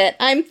bracket.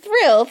 I'm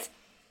thrilled.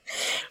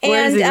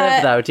 Where does he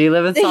live, though? Do you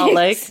live in Salt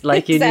Lake?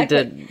 Like, you need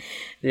to...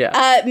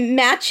 Yeah.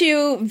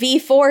 Matthew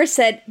V4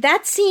 said,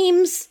 that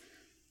seems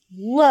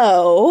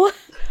low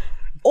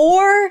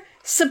or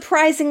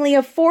surprisingly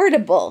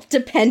affordable,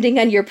 depending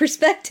on your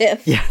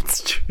perspective. Yeah,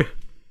 it's true.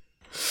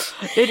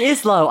 It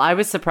is low. I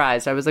was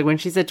surprised. I was like, when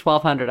she said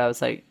 1,200, I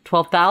was like,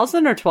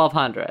 12,000 or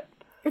 1,200?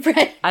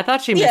 Right. I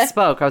thought she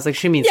misspoke. I was like,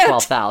 she means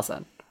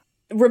 12,000.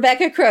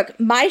 Rebecca Crook,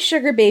 my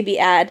sugar baby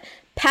ad,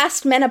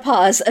 past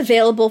menopause,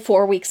 available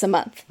 4 weeks a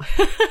month.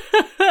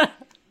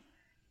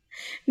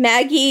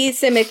 Maggie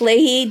Simic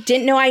Leahy,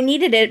 didn't know I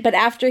needed it, but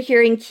after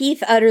hearing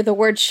Keith utter the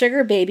word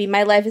sugar baby,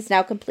 my life is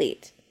now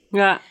complete.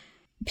 Yeah.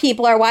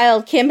 People Are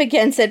Wild. Kim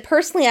again said,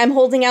 personally, I'm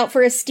holding out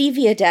for a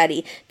stevia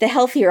daddy, the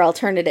healthier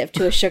alternative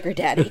to a sugar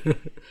daddy.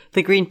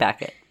 The green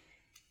packet.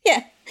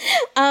 Yeah.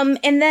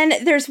 And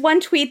then there's one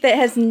tweet that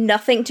has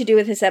nothing to do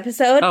with this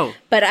episode,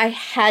 but I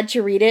had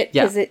to read it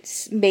because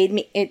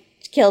it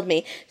killed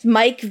me.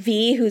 Mike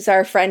V, who's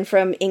our friend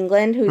from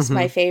England, who's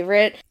my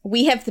favorite.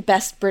 We have the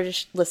best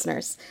British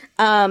listeners.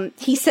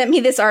 He sent me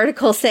this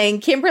article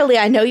saying, Kimberly,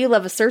 I know you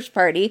love a search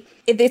party.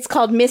 It's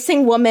called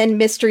Missing Woman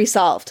Mystery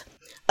Solved.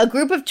 A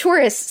group of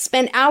tourists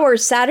spent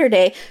hours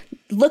Saturday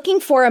looking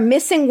for a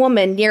missing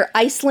woman near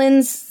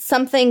Iceland's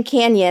something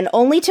canyon,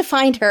 only to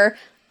find her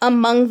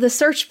among the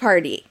search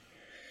party.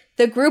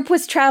 The group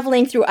was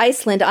traveling through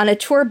Iceland on a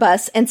tour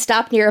bus and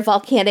stopped near a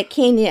volcanic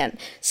canyon.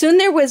 Soon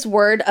there was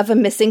word of a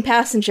missing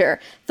passenger.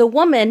 The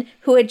woman,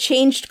 who had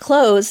changed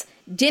clothes,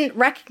 didn't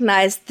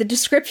recognize the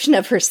description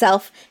of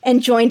herself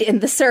and joined in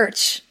the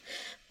search.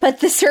 But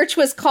the search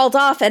was called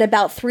off at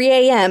about 3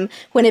 a.m.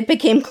 when it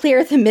became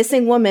clear the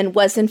missing woman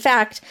was, in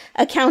fact,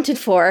 accounted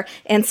for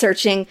and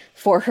searching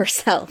for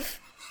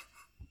herself.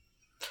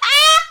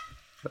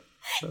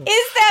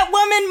 Is that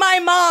woman my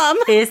mom?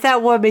 Is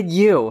that woman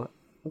you?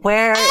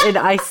 Where in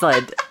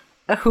Iceland?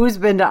 Who's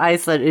been to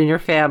Iceland in your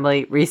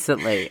family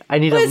recently? I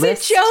need a list.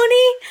 Was it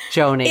Joni?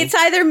 Joni. It's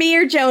either me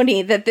or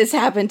Joni that this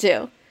happened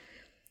to.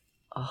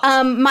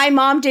 My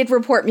mom did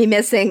report me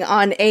missing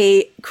on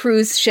a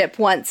cruise ship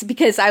once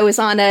because I was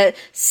on a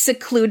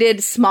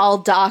secluded small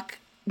dock,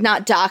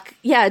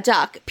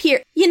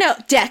 pier,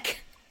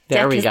 deck. There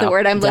deck we is go. The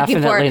word I'm looking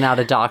for. Definitely not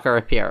a dock or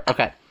a pier.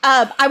 Okay.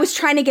 I was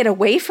trying to get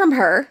away from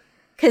her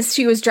because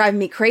she was driving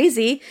me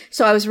crazy.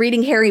 So I was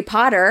reading Harry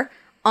Potter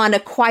on a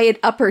quiet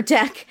upper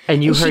deck.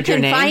 And you heard your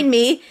name? She couldn't find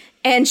me,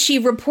 and she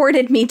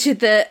reported me to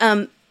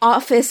the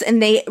office,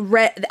 and they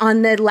read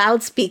on the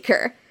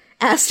loudspeaker,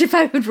 asked if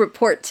I would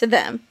report to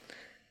them.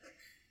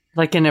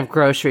 Like in a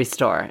grocery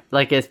store,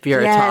 like if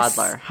you're a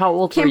toddler. How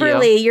old were you?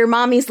 Kimberly, your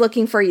mommy's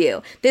looking for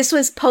you. This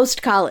was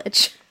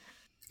post-college.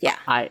 Yeah.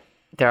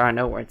 There are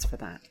no words for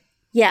that.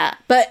 Yeah,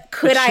 but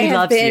could I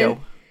have been... She loves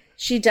you.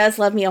 She does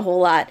love me a whole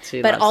lot.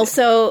 But loves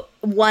also,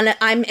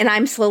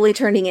 I'm slowly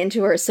turning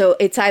into her, so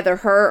it's either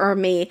her or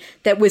me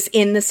that was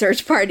in the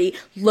search party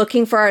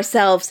looking for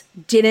ourselves,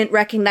 didn't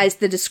recognize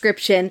the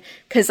description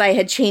because I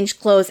had changed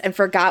clothes and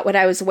forgot what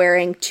I was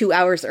wearing 2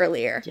 hours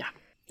earlier. Yeah.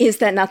 Is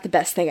that not the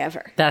best thing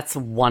ever? That's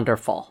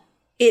wonderful.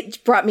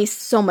 It brought me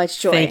so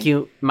much joy. Thank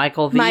you,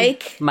 Michael V.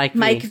 Mike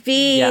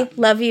V. Yeah.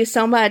 Love you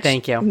so much.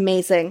 Thank you.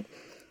 Amazing.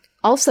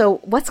 Also,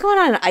 what's going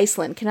on in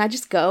Iceland? Can I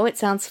just go? It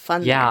sounds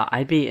fun. Yeah, there.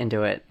 I'd be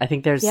into it. I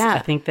think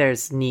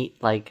there's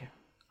neat, like,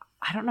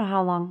 I don't know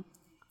how long.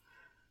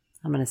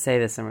 I'm going to say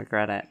this and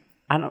regret it.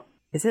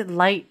 Is it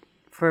light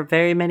for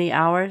very many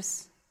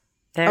hours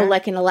there? Oh,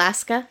 like in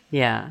Alaska?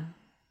 Yeah.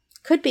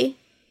 Could be.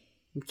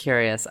 I'm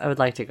curious. I would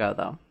like to go,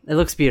 though. It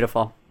looks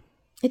beautiful.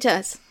 It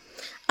does.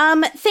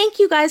 Thank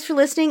you guys for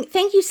listening.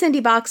 Thank you, Cindy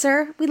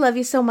Boxer. We love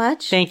you so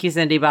much. Thank you,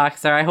 Cindy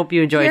Boxer. I hope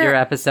you enjoyed your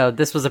episode.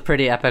 This was a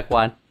pretty epic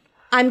one.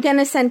 I'm going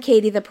to send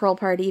Katie the Pearl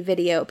Party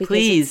video. Because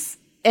please.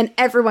 And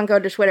everyone go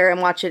to Twitter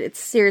and watch it.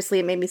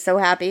 It made me so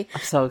happy.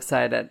 I'm so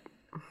excited.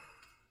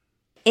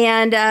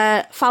 And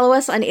follow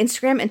us on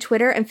Instagram and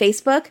Twitter and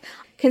Facebook.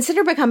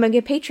 Consider becoming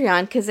a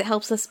Patreon because it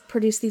helps us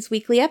produce these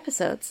weekly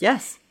episodes.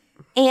 Yes.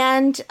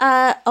 And,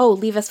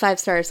 leave us 5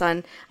 stars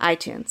on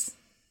iTunes.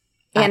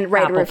 And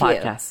write a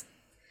review.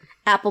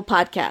 Apple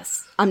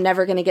Podcasts. I'm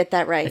never going to get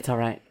that right. It's all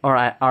right. Or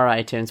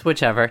iTunes,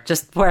 whichever.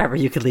 Just wherever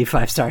you could leave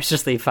 5 stars.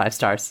 Just leave 5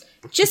 stars.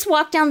 Just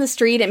walk down the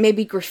street and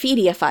maybe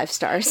graffiti a 5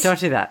 stars. Don't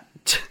do that.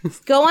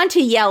 Go on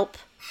to Yelp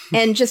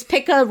and just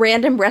pick a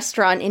random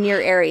restaurant in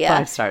your area.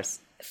 5 stars.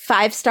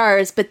 5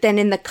 stars, but then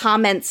in the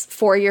comments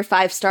for your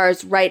 5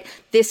 stars, write,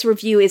 this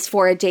review is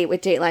for a Date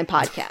with Dateline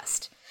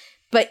podcast.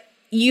 But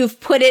you've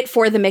put it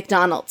for the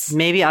McDonald's.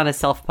 Maybe on a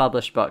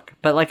self-published book,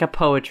 but like a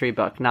poetry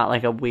book, not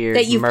like a weird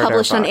That you've murder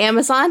published book. on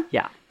Amazon?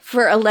 Yeah.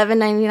 For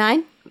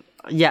 $11.99?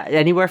 Yeah,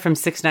 anywhere from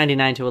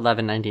 $6.99 to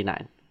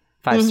 $11.99.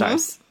 5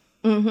 stars.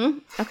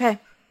 Okay.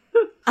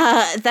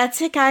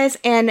 That's it, guys.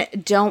 And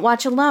don't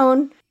watch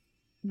alone.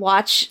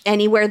 Watch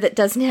anywhere that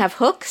doesn't have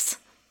hooks.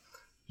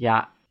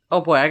 Yeah.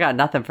 Oh boy, I got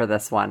nothing for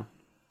this one.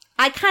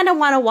 I kind of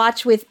want to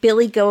watch with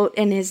Billy Goat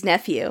and his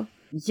nephew.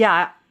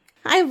 Yeah,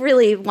 I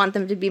really want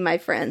them to be my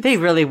friends. they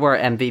really were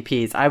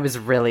MVPs. I was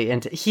really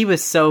into. He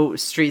was so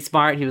street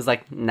smart. He was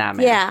like, nah,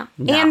 man. Yeah.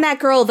 Nah. And that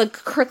girl, the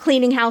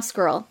cleaning house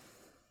girl.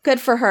 Good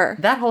for her.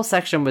 That whole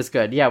section was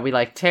good. Yeah, we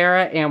like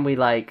Tara and we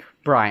like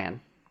Brian.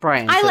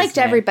 I liked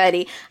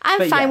everybody. I'm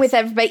But fine yes. with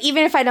everybody,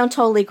 even if I don't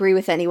totally agree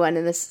with anyone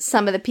in this.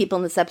 Some of the people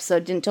in this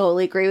episode didn't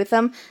totally agree with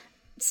them,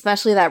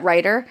 especially that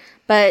writer.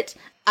 But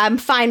I'm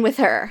fine with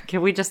her.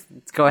 Can we just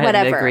go ahead and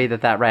Whatever. agree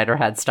that writer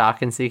had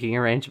stock in Seeking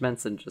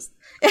Arrangements and just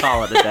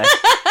call it a day?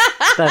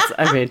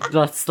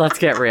 Let's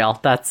get real.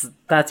 That's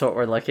what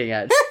we're looking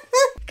at.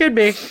 Could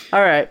be.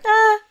 All right.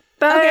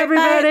 Bye, okay,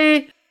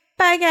 everybody.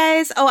 Bye,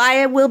 guys. Oh,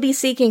 I will be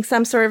seeking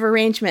some sort of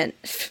arrangement.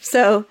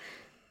 So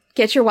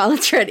get your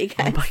wallets ready,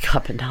 guys. Oh my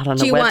god, but not on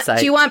do a you website.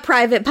 Do you want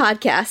private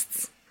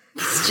podcasts?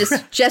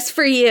 It's just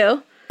for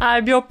you.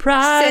 I'm your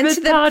private Send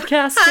to the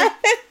podcaster.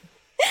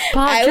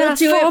 I will Podcast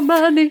do for it.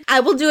 money. I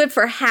will do it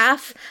for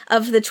half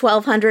of the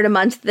 $1,200 a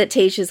month that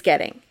Tasha's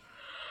getting.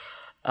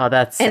 Oh,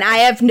 that's... And I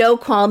have no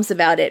qualms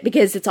about it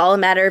because it's all a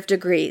matter of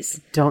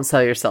degrees. Don't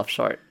sell yourself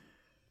short.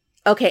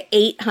 Okay,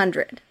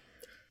 $800.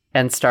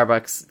 And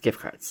Starbucks gift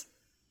cards.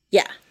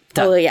 Yeah.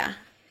 Done. Oh, yeah.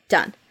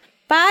 Done.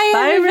 Bye,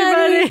 Bye,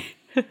 everybody.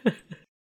 everybody.